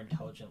more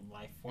intelligent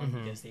life form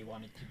Mhm. because they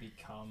wanted to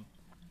become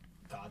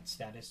god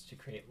status to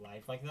create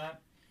life like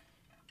that,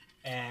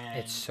 and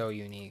It's so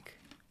unique.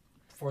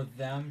 for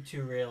them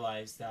to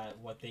realize that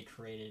what they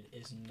created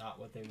is not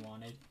what they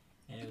wanted,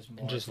 and it was more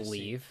And just to see-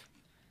 leave.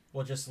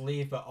 well, just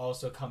leave, but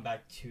also come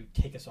back to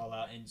take us all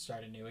out and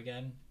start anew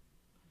again.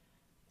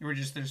 You were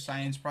just their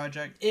science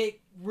project. It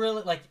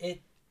really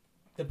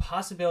the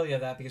possibility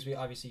of that, because we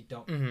obviously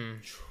don't hmm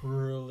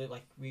truly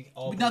we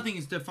all Nothing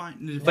is defined.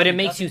 But it Right,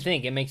 makes you nothing's-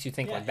 think. It makes you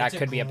think Yeah, like that it's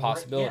could be a great-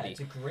 possibility. Yeah, it's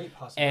a great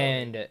possibility.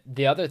 And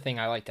the other thing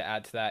I like to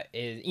add to that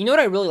is, you know what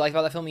I really like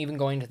about that film, even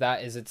going to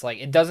that, is it's like,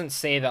 it doesn't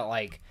say that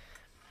like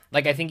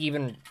I think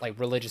even like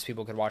religious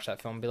people could watch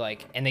that film and be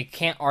like, and they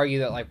can't argue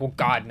that like, well,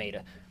 God made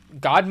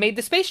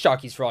the space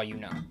jockeys for all you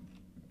know.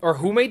 Or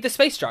who made the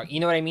space jockey? You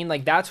know what I mean?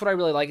 Like, that's what I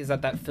really like, is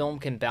that film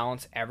can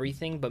balance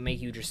everything, but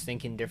make you just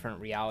think in different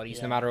realities,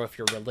 Yeah. no matter if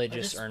you're Or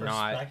religious just or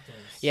not. perspectives.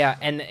 Yeah,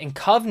 and in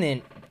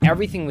Covenant,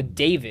 everything with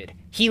David,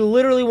 he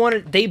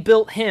literally they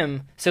built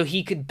him so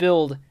he could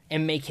build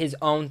and make his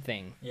own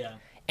thing. Yeah.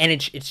 And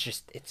it's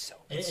so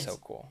It's-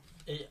 cool.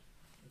 it-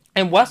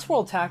 And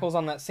Westworld tackles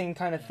on that same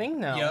kind of thing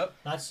now. Yep.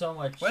 Not so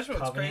much Westworld's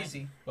Covenant,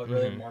 crazy. but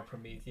really Mhm. more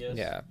Prometheus.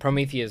 Yeah,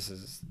 Prometheus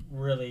is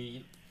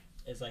Really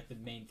is like the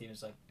main theme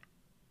is like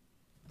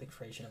the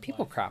creation of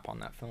people life. crap on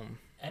that film.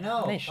 I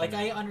know. They Like shouldn't.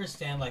 I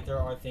understand like there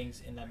are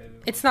things in that movie.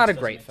 It's which not a just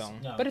great doesn't film,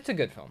 make sense. No. but it's a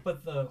good film.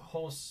 But the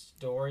whole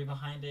story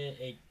behind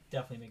it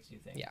definitely makes you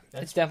think. Yeah,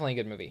 That's it's definitely a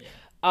good movie.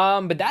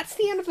 But that's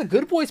the end of the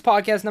Good Boys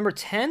podcast number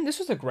 10. This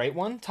was a great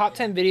one. Top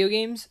 10 video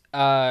games.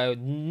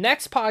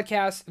 Next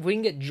podcast, if we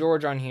can get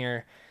George on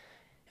here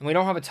and we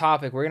don't have a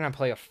topic, we're going to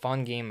play a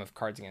fun game of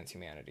Cards Against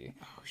Humanity.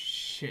 Oh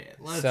shit.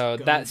 Let's So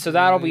go,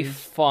 that'll be boys.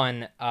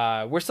 fun.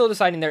 We're still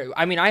deciding there.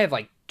 I mean, I have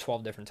like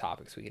 12 different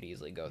topics we could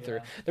easily go through.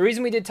 Yeah. The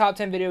reason we did top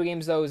 10 video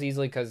games though is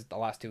easily because the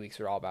last 2 weeks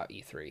were all about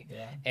E3.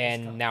 Yeah.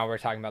 And now we're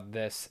talking about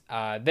this.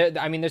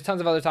 There's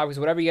tons of other topics.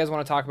 Whatever you guys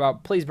want to talk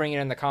about, please bring it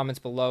in the comments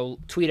below.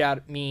 Tweet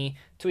at me.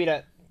 Tweet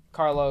at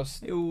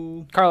Carlos.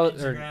 Ew. Carlos.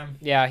 Instagram.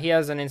 Yeah, he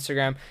has an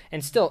Instagram.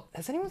 And still,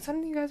 has anyone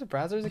sent you guys a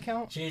Brazzers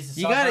account? Jesus,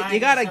 You stop gotta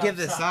buying give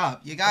this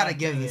up. You gotta Stop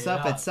give bringing this it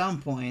up at up.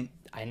 some point.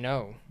 I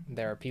know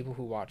there are people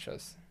who watch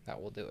us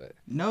that will do it.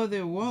 No,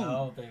 they won't.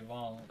 No, they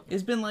won't.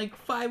 It's been like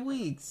 5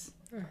 weeks.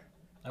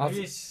 I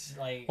mean, it's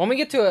like, When we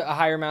get to a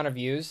higher amount of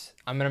views,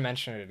 I'm gonna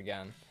mention it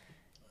again.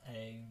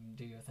 hey,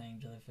 do your thing,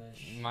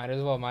 jellyfish. Might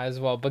as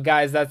well. But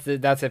guys, that's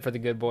it for the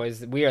good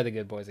boys. We are the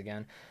good boys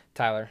again.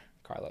 Tyler,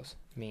 Carlos,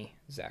 me,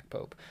 Zach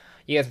Pope.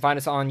 You guys can find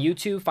us on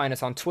YouTube, find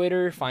us on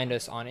Twitter, find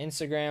us on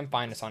Instagram,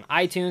 find us on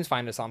iTunes,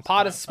 find us on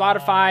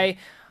Spotify. If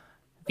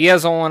you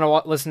guys don't want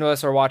to listen to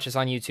us or watch us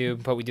on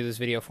YouTube, but we do this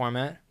video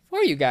format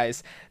for you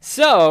guys.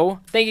 So,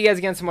 thank you guys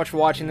again so much for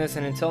watching this,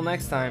 and until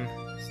next time,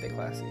 stay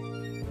classy.